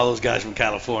away. All those guys from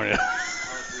California.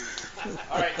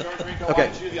 All right, George Rico, why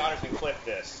don't you do the honors and clip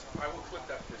this? I will clip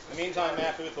that first. In the meantime,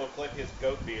 Matt Booth will clip his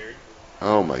goat beard.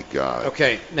 Oh my God.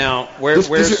 Okay, now where can I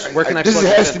plug this this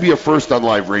has in? to be a first on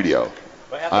live radio.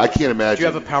 I can't imagine. Do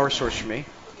you have a power source for me?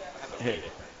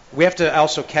 We have to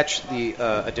also catch the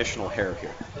additional hair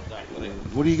here.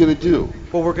 What are you going to do?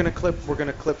 Well, we're going to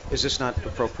clip. Is this not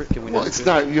appropriate? Can we? Well, it's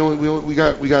not. We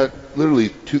got literally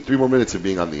 2-3 more minutes of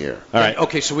being on the air. All right.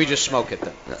 Okay, so we just smoke it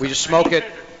then. Yeah. We just smoke it.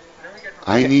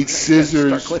 I need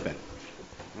scissors. Start clipping.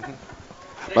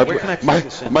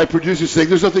 My producer's saying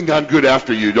there's nothing gone good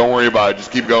after you. Don't worry about it.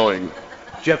 Just keep going.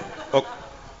 Jeff. Oh.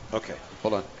 Okay.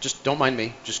 Hold on. Just don't mind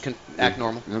me. Just act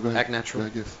normal. No, go ahead. Act natural.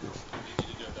 Yes.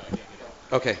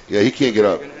 Okay. Yeah, he can't get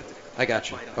up. I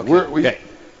got you. Okay.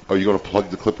 Are you going to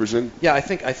plug the clippers in? Yeah, I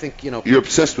think You're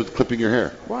obsessed with clipping your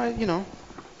hair. Why, Do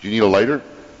you need a lighter?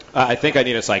 I think I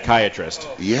need a psychiatrist.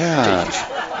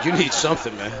 Yeah. You need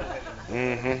something, man.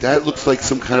 Mm-hmm. That looks like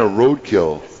some kind of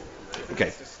roadkill.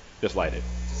 Okay, just light it.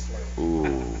 Ooh.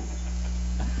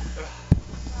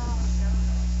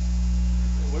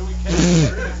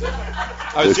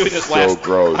 I was doing this last.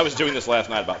 Gross. I was doing this last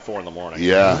night about 4 a.m.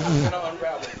 Yeah.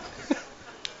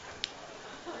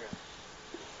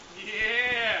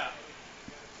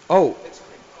 Oh,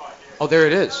 there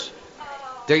it is.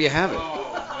 There you have it.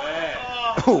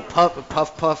 Oh,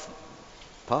 puff.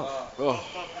 Oh.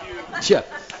 Yeah.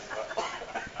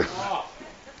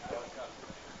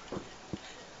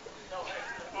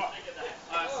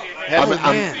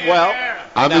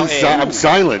 I'm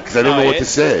silent because I don't know what to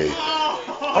say.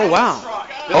 Oh wow.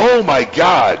 Oh my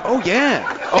God. Oh yeah.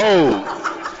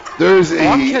 Oh, there's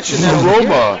I'm catching that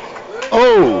aroma.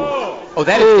 Oh,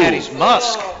 that is Daddy's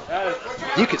musk.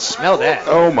 You can smell that.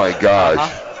 Oh my gosh.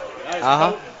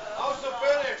 Uh-huh.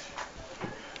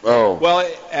 Oh. Well,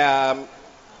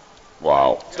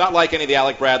 wow. It's not like any of the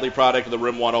Alec Bradley product or the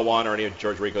Room 101 or any of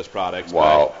George Rico's products.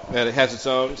 Wow. But it has its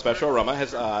own special aroma. It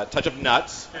has a touch of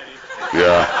nuts.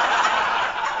 Yeah.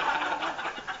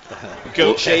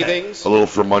 Goat shavings. A little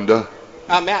Fremunda.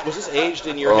 Matt, was this aged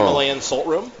in your Himalayan salt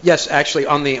room? Yes, actually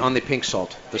on the pink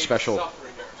salt, the special.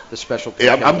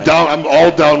 Yeah, I'm down. I'm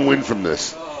all downwind from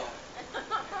this.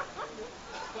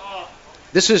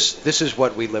 This is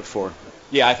what we live for.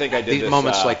 Yeah, I think I did these this,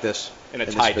 moments like this in a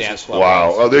Thai dance club.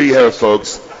 Wow. Oh, there you have it,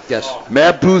 folks. Yes.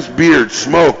 Matt Booth beard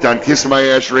smoked on Kiss My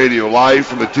Ash Radio live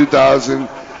from the 2000.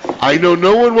 I know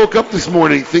no one woke up this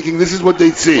morning thinking this is what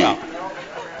they'd see. Wow.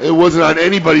 It wasn't on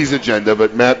anybody's agenda,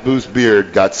 but Matt Booth's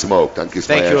beard got smoked on Kiss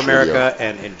My Ash Radio. Thank you, America,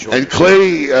 and enjoy. And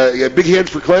Clay, big hands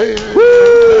for Clay.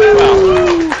 Woo!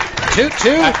 Well, Toot.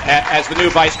 As the new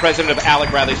vice president of Alec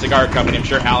Bradley Cigar Company, I'm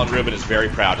sure Alan Rubin is very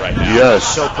proud right now.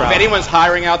 Yes. So proud. If anyone's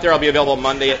hiring out there, I'll be available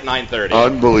Monday at 9:30.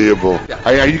 Unbelievable. Yeah.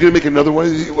 Are you going to make another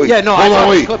one? Wait, yeah, no,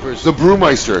 wait. Clippers. The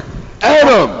Brewmeister.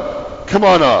 Adam, come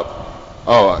on up.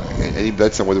 Oh, any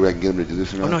bets on whether I can get him to do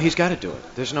this or not? Oh, no, he's got to do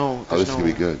it. There's no... this is going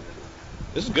to be good.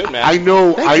 This is good, man. I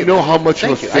know how much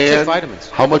of a fan, I take vitamins.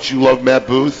 How much you love Matt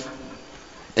Booth,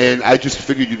 and I just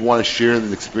figured you'd want to share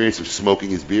the experience of smoking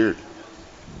his beard.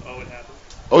 Oh, it happens.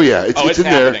 Oh, yeah. It's in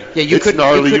happening. there. Yeah, you it's could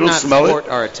gnarly. you don't not smell thwart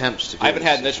it. our attempts to do I haven't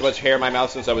this. had this much hair in my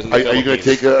mouth since I was in the Are you going to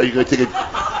Philippines. take a...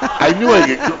 I knew I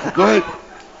could. Go ahead.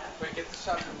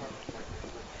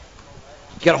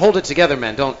 You got to hold it together,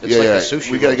 man. Don't. It's Yeah, like yeah. the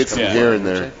sushi. We gotta rolls get some coming hair out. in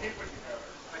there.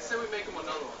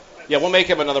 Yeah, we'll make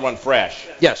him another one fresh.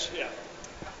 Yes. Yeah.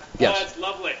 Yes. Oh, that's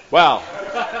lovely. Wow.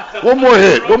 One more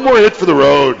hit for the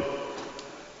road.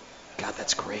 God,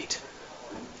 that's great.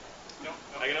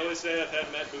 I can only say I've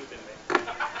had Matt Booth in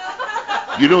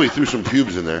me. You know he threw some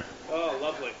pubes in there. Oh,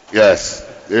 lovely. Yes.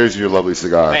 There's your lovely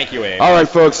cigar. Thank you, Abe. All right,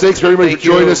 folks. Thanks very much for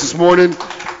joining us this morning.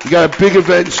 We got a big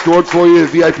event stored for you.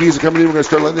 The VIPs are coming in. We're going to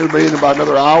start letting everybody in about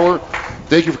another hour.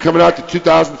 Thank you for coming out to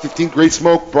 2015 Great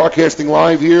Smoke, broadcasting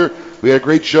live here. We had a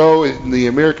great show in the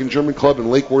American German Club in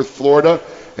Lake Worth, Florida.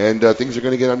 And things are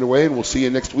going to get underway, and we'll see you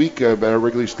next week at our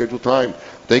regularly scheduled time.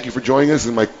 Thank you for joining us.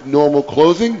 In my normal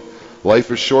closing,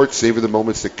 life is short. Savor the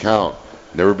moments that count.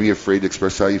 Never be afraid to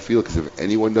express how you feel, because if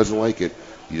anyone doesn't like it,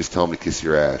 you just tell them to kiss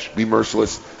your ash. Be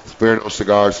merciless. Spare no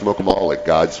cigars. Smoke them all. Let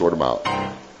God sort them out.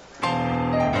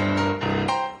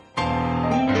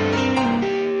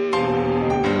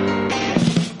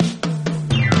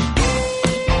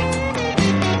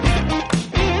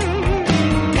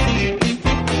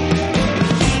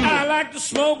 I like to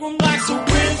smoke them like Sir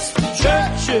Winston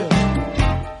Churchill,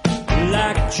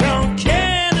 like John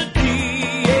Kennedy,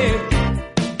 yeah.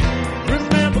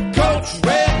 Remember Coach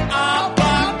Red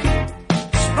Auerbach,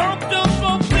 smoked up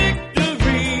for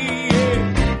victory,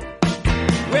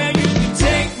 yeah. Well, you can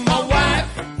take my wife,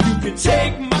 you can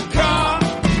take my car,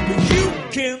 but you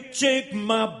can't take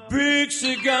my big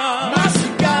cigar. My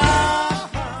cigar.